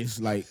bias.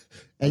 Like,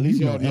 at And least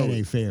you know y'all that know ain't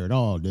it. fair at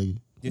all, nigga.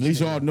 At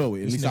least y'all know it.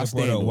 At This least I nigga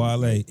stand brought up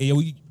on Wale. it. Hey, yo,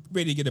 we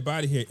ready to get up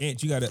out of here.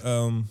 Ant, you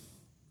gotta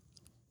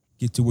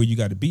get to where you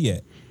gotta be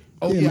at.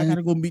 Oh, Yeah, yeah, I man.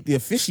 gotta go meet the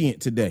officiant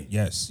today.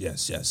 Yes.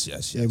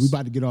 Yeah, we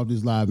about to get off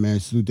this live,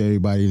 man. Salute to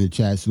everybody in the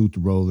chat. Salute to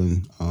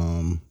Roland.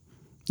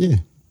 Yeah.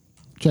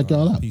 Check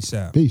y'all out. Peace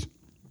out. Peace.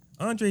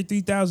 Andre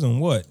 3000,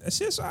 what? That's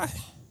just I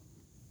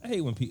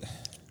hate when people.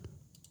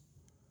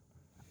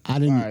 I All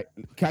didn't. right.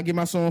 Can I get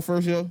my song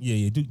first, yo?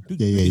 Yeah. Do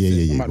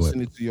Yeah. I'm about Go to ahead.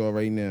 send it to y'all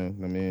right now.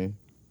 I mean,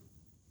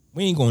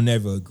 We ain't gonna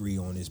never agree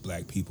on this,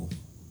 black people.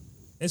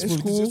 That's It's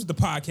what, cool. this is what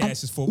the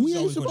podcast is for. We ain't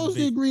always gonna supposed to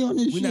debate. agree on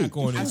this We're shit. not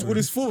going to that's agree. what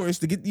it's for. It's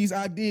to get these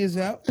ideas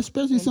out.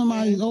 Especially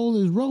somebody as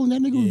old as Roland.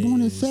 That nigga was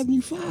born in Yes.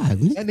 75.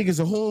 nigga. That nigga's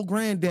a whole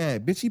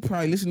granddad. Bitch, he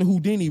probably listen to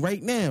Houdini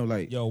right now.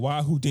 Like, Yo,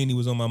 why Houdini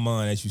was on my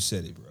mind as you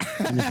said it, bro.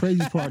 And the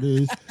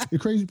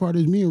crazy part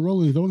is me and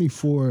Roland is only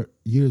 4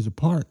 years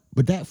apart.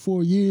 But that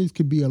 4 years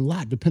could be a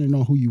lot depending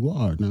on who you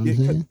are. Know what I'm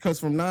saying? because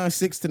from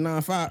 96 to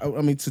 95,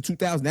 I mean, to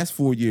 2000, that's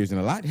 4 years. And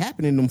a lot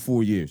happened in them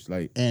 4 years.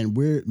 Like, And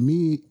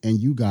me and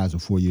you guys are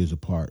 4 years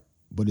apart.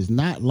 But it's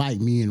not like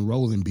me and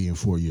Roland being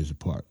 4 years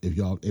apart. If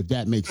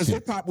that makes because sense.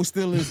 hip hop was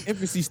still in its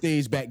infancy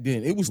stage back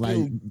then. It was Like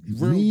still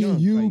real me young.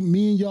 and you, Like,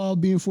 me and y'all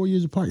being 4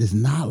 years apart. It's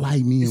not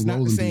like me It's and not the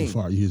Roland being same.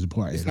 4 years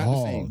apart it's at not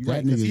all. the same. You're That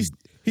right, 'cause nigga,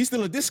 he's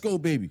still a disco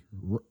baby.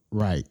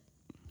 right,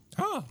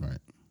 Huh? right.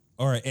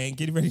 All right, and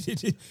get ready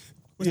to.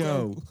 What's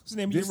the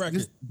name of your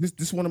record?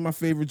 This one of my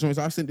favorite joints.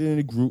 I sent it in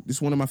the group.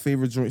 This one of my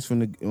favorite joints from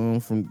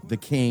the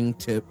King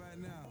Tip.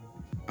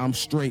 I'm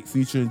Straight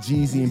featuring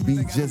Jeezy and B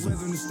Jizzle.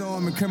 Weathering the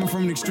storm and coming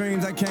from the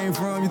extremes I came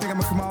from. You think I'm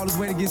gonna come all this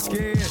way to get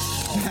scared?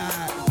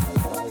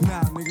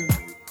 Nah, nigga.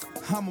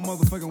 I'm a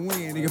motherfucking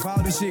win, nigga. If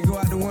all this shit go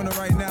out the window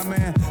right now,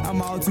 man,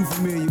 I'm all too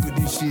familiar with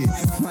this shit.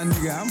 My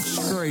nigga, I'm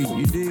straight,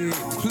 you dig?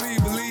 Please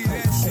believe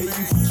that shit.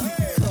 Hey, you can keep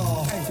it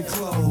calm, the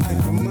clothes.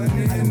 Hey, for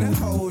money and the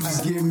hoes,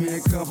 just give me a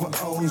couple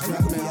O's.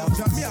 Drop me out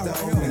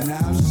stove, and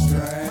I'm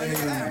straight.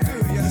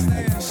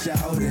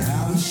 Shout it,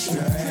 I'm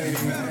straight.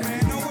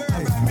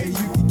 Hey, you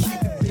can keep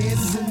the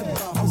Benzes and the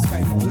bottles, the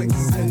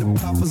flexes and the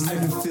poppers,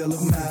 let me feel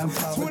of mine.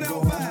 Papa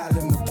go hide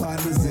in my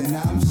partners, and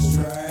I'm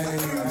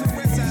straight.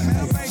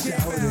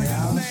 Shout it,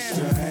 I'm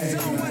straight.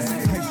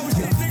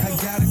 I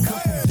got a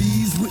couple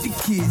B's with the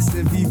kids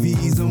and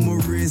VVs on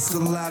my wrist, a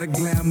lot of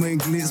glamour and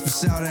glitz, but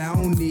shout it, I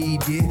don't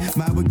need it.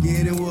 My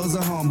beginning was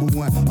a humble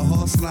one, a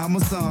hustler, I'm a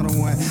son of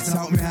one.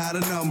 Taught me how to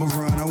number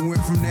run. I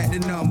went from from that to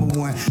number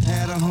one.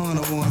 Had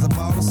 100 ones, I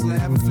bought a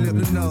slab and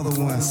flipped another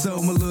one.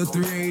 Sold my little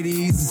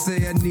 380s and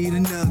say I need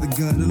another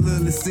gun. The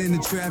littlest in the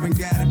trap and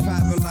got it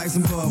poppin' like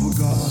some bubble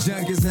gum.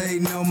 Junkies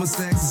hating on my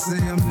sex and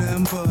say I'm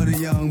nothing but a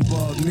young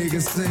buck.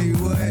 Niggas say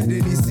what?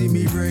 Then he see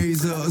me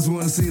raise up. Just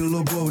wanna see the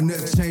little boy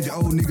nuts change the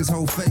old niggas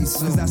whole face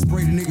up. Cause I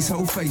spray the niggas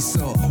whole face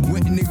up.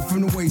 Wet the nigga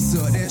from the waist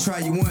up. They'll try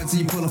you once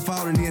till you pull a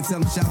foul and then tell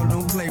them shout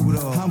don't play with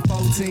us. I'm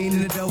 14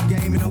 in the dope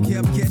game and don't care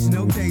about catching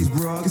no case,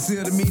 bro.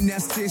 Consider me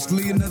not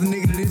stitchly another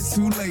nigga that it's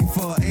too late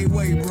for. Hey,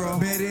 wait, bro.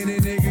 Bet any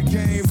nigga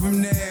came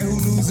from there who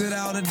lose it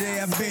all today.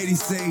 I bet he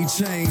say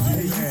change.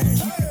 Hey, you can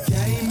keep the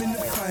game in the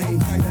fame.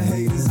 The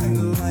haters in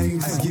the lane.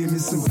 Just give me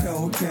some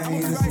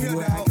cocaine. That's the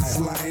way I can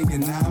slang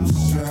and I'm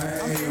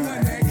straight.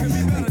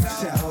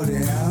 Shout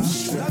it, I'm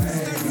straight.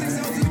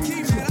 Hey,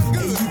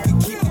 you can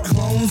keep the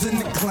clones in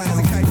the clowns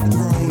and keep the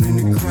throne in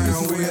the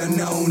crown. Well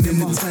known in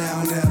the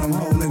town that I'm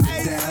holding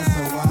it down,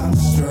 so I'm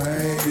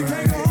straight.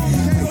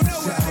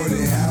 Shout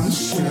it, I'm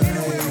straight.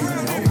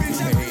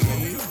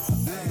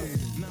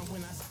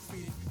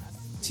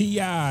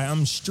 T.I.,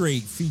 I'm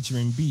Straight,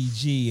 featuring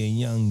BG and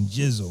Young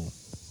Jizzle.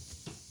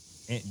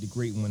 Ant the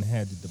Great One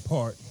had to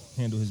depart,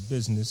 handle his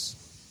business.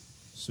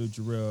 So,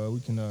 Jarrell, we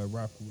can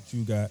rock with what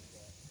you got.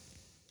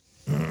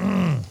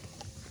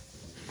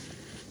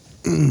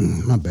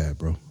 My bad,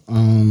 bro.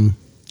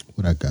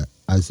 What I got?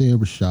 Isaiah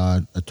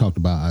Rashad. I talked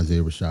about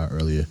Isaiah Rashad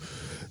earlier.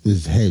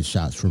 This is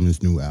Headshots from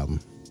his new album.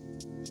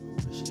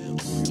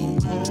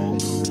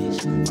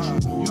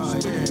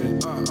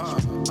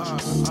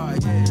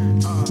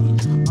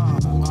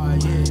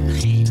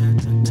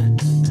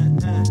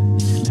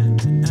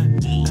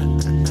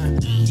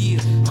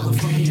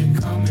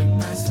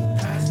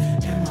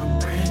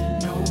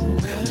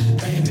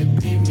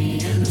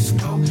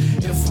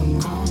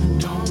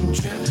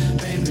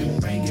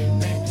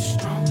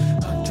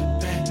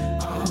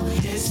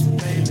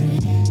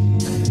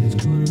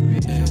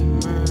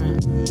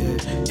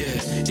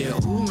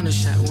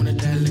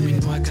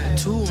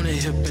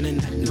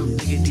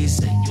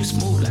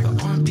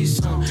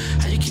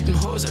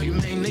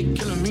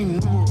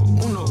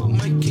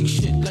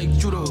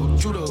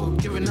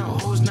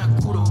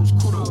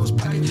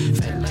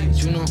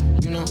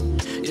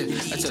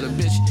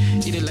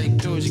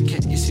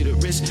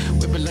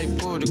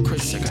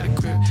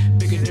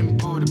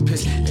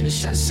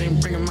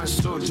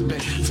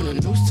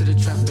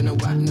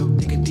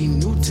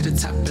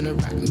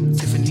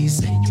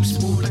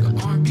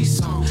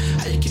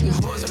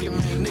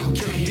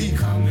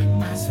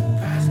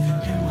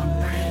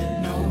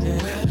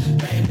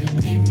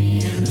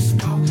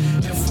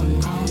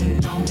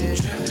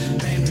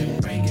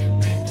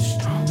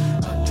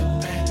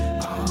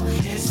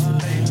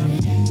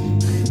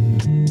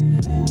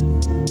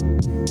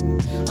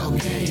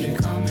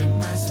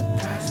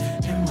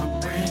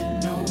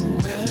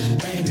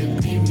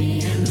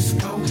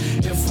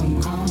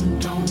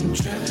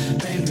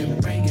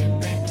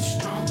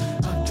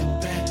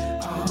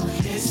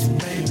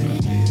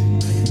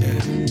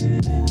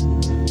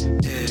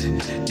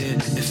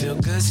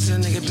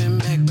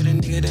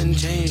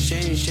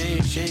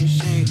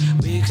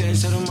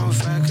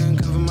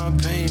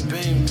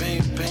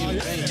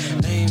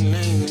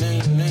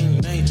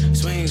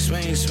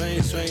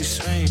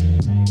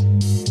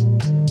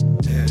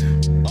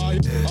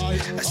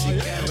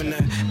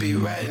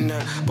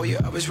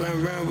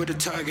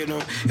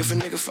 If a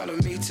nigga follow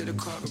me to the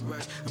car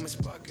garage, I'ma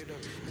spark it up.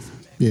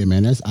 Yeah,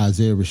 man, that's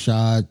Isaiah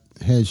Rashad.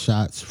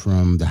 Headshots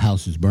from the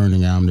House is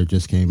Burning album that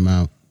just came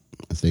out.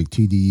 I think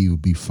TDE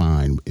would be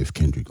fine if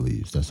Kendrick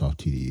leaves. That's off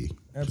TDE.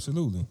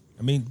 Absolutely.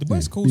 I mean, the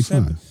West Coast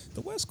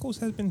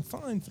has been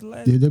fine for the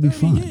last 30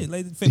 years.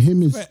 Like,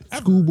 him and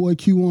Schoolboy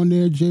Q on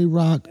there,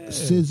 J-Rock,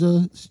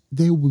 SZA,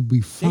 they would be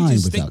fine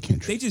without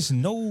Kendrick. They just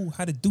know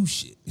how to do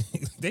shit.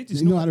 they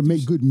know how to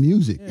make good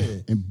music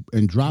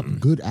and drop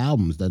good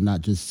albums that are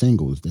not just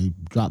singles. They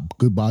drop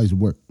good bodies of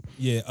work.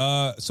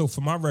 Yeah, so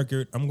for my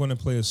record, I'm going to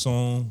play a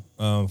song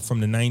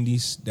from the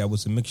 90s that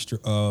was a mixture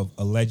of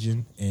a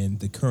legend and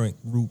the current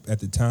group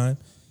at the time.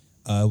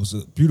 It was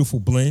a beautiful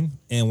blend.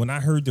 And when I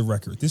heard the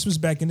record, this was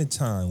back in the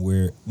time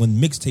when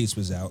mixtapes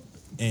was out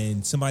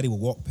and somebody would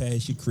walk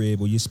past your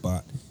crib or your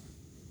spot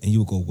and you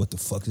would go, what the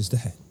fuck is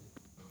that?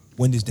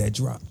 When does that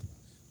drop?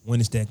 When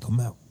does that come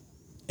out?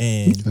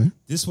 And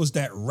this was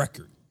that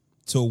record.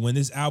 So when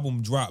this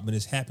album dropped, and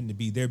this happened to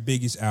be their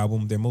biggest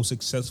album, their most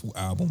successful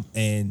album,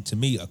 and to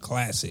me, a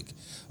classic.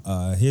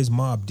 Here's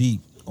Mobb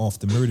Deep off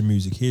the Murder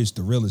Music. Here's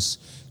The Realest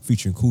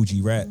featuring Kool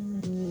G Rap.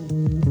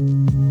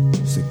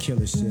 It's a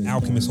killer shit.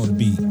 Alchemist on the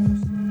beat.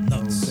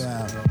 Nuts.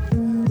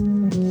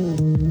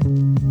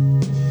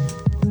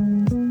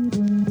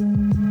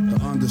 The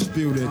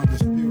undisputed.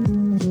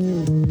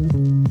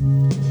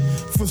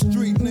 For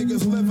street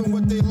niggas living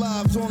with their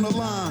lives on the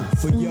line.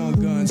 For young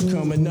guns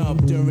coming up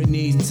during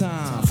these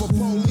times. For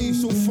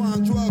police who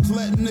find drugs drugs,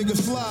 letting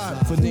niggas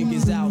slide. For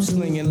niggas out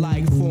slinging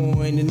like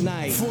 4 in the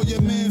night. For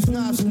your man's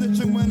not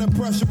snitching when the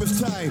pressure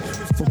is tight.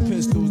 For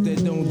pistols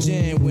that don't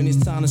jam when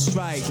it's time to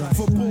strike.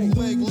 For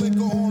bootleg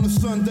liquor on a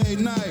Sunday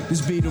night.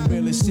 This be the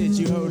realest shit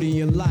you heard in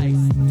your life.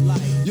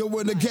 Yo,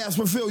 when the gas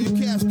refill, your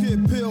cash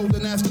get pilled,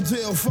 and that's the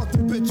deal. Fuck the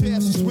bitch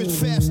ass and switch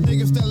fast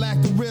niggas that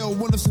lack the real.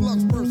 When the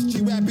slugs burst,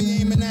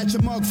 G-Rappy aiming at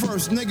your mug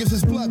first. Niggas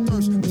is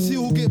bloodthirst, we see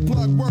who get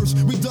plugged worse.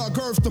 We dug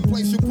earth to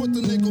place you, put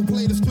the nickel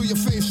platers to your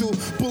facial.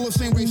 Bullets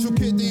ain't racial,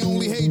 kid, they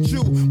only hate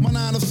you. My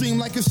nine will seem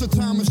like it's a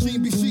time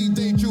machine, BC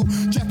date you.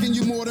 Jacking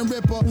you more than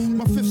Ripper,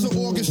 my fifth's an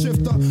organ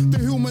shifter. The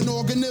human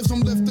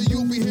organism lifter,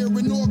 you'll be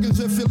hearing organs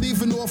if you're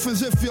leaving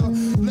orphans. If you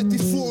let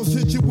these floors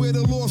hit you with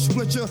a law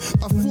split you.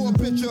 A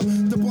 4-pitcher,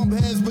 the bump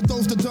heads, but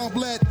those that don't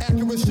let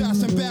accurate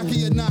shots in back of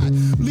your knot.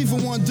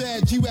 Leaving one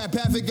dead, G-Rap,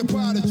 Havoc, and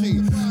Prodigy.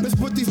 Let's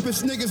put these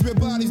bitch niggas where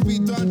bodies be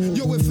done.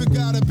 Yo, if it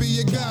gotta be,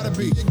 it gotta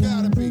be, it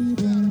gotta be.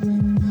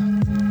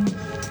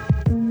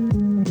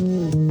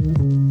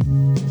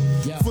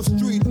 For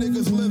street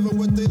niggas living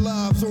with their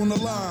lives on the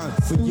line.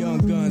 For young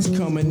guns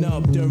coming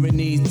up during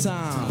these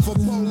times. For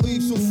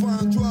police who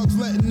find drugs,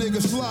 letting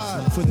niggas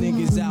slide. For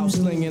niggas out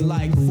slinging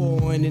like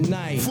 4 in the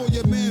night. For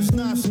your man's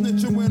not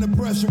snitching when the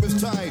pressure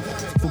is tight.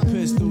 For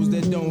pistols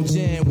that don't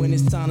jam when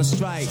it's time to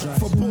strike.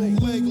 For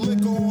bootleg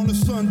liquor on a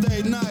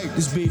Sunday night.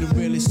 This be the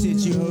realest shit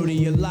you heard in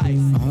your life.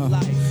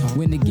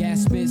 When the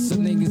gas spits, some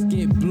niggas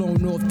get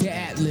blown off the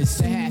atlas.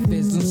 A half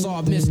is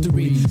unsolved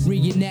mystery.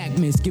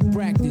 Reenactments, get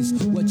practice.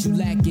 What you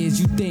lack is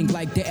you think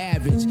like the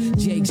average.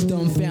 Jake's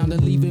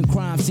dumbfounded, leaving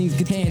crime scenes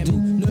get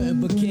handled.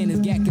 Nothing but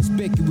cannons got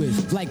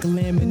conspicuous. Like a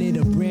laminate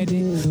of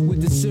Brandon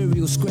with the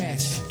cereal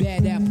scratch.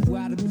 Bad apple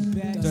out of the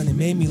bag. Done it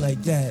made me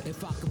like that.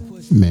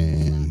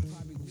 Man.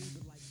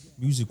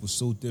 Music was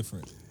so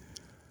different.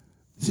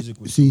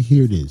 See,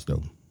 here it is,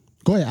 though.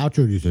 Go ahead,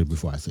 outro this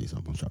before I say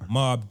something. I'm sorry.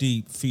 Mobb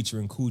Deep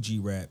featuring Kool G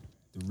Rap,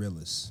 The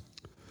Realest.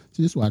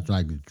 See, this is what I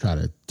like to try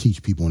to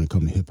teach people when it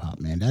comes to hip hop,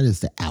 man. That is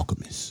The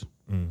Alchemist,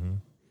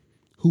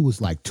 who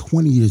was like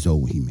 20 years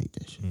old when he made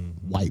that shit.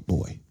 White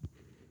boy.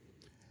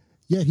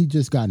 Yet he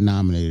just got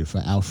nominated for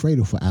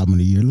Alfredo for Album of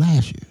the Year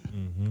last year.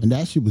 And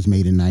that shit was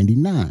made in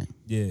 99.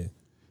 Yeah.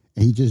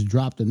 And he just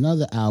dropped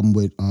another album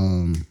with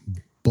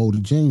Bo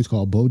James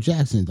called Bo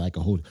Jackson. Like a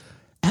whole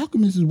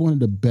Alchemist is one of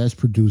the best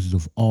producers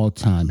of all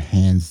time,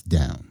 hands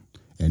down.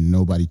 And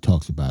nobody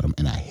talks about him,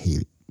 and I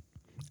hate it.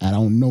 I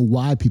don't know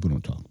why people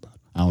don't talk about him.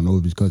 I don't know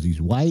if it's because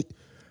he's white.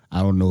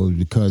 I don't know if it's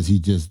because he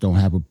just don't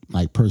have a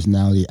like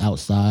personality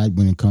outside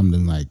when it comes to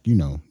like, you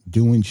know,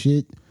 doing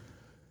shit.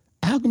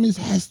 Alchemist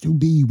has to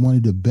be one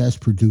of the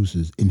best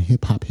producers in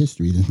hip hop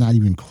history. It's not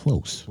even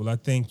close. Well, I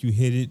think you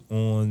hit it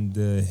on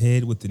the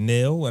head with the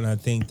nail, and I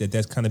think that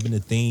that's kind of been the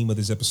theme of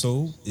this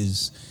episode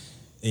is,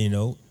 you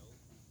know,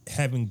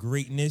 having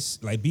greatness,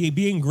 like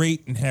being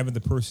great and having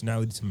the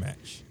personality to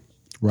match.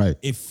 Right.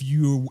 If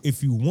you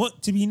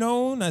want to be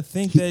known, I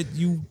think that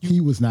you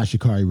he was not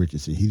Sha'Carri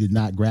Richardson. He did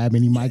not grab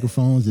any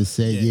microphones and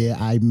say, "Yeah,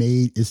 I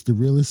made It's the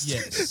Realest."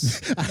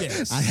 Yes,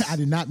 yes. I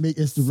did not make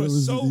It's the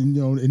Realest.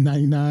 In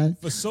 '99.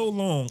 For so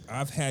long,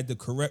 I've had to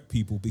correct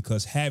people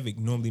because Havoc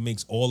normally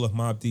makes all of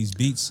Mobb Deep's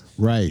beats.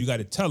 Right. You got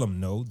to tell them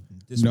no.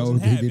 This No,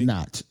 wasn't he Havoc. did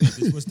not.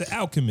 This was The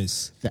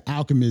Alchemist. The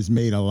Alchemist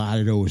made a lot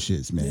of those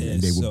shits, man. Yeah,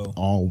 and they were so-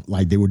 all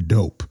like they were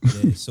dope.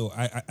 Yeah, so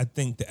I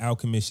think The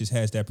Alchemist just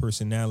has that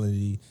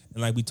personality.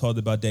 And like we talked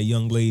about that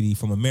young lady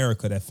from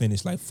America that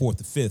finished like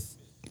 4th or 5th.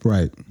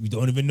 Right. We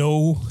don't even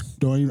know.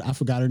 I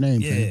forgot her name.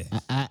 Yeah.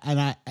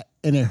 fam.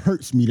 And it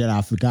hurts me that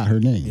I forgot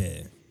her name.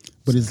 Yeah.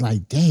 But it's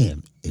like,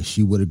 damn, if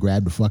she would have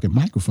grabbed the fucking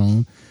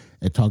microphone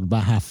and talked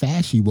about how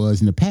fast she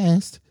was in the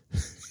past,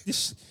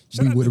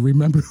 we would have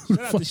remembered who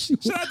the fuck she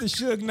was. Shout out to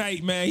Suge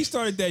Knight, man. He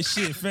started that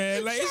shit,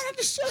 man. Like,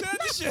 shout out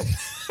to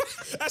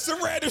Suge. That's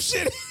some random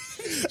shit.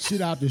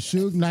 Shit out to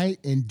Suge Knight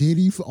and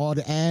Diddy for all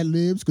the ad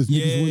libs because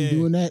niggas wasn't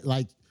doing that.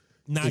 Like,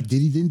 if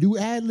Diddy didn't do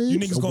ad You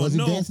libs niggas or gonna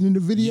wasn't know. dancing in the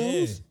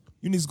videos. Yeah.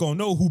 You niggas gonna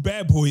know who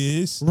Bad Boy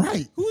is.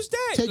 Right. Who's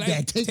that? Take Like,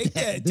 that. Take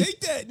that. Take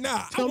that.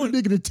 Nah, Tell the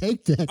nigga to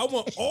take that. I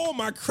want all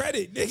my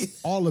credit, nigga.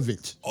 All of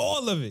it.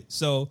 All of it.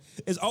 So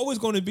it's always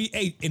going to be,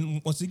 hey,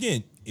 and once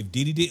again, if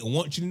Diddy didn't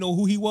want you to know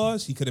who he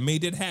was, he could have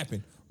made that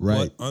happen.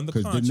 Right. But on the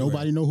Because contrary, did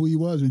nobody know who he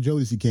was when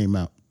Jodeci came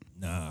out.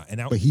 Nah.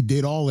 But he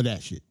did all of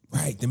that shit.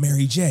 Right, the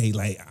Mary J.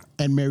 Like,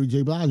 and Mary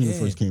J. Blige when it Yeah,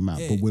 first came out.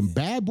 yeah, But when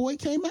Bad Boy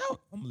came out,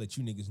 I'm gonna let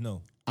you niggas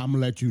know. I'm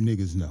gonna let you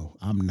niggas know.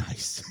 I'm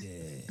nice.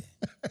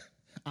 Yeah.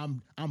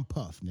 I'm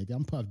Puff, nigga.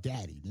 I'm Puff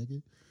Daddy,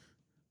 nigga.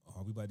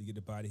 Oh, we about to get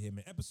up out of here,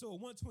 man. Episode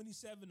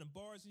 127 of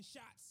Bars and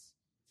Shots.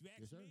 If you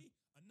ask me,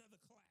 another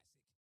classic.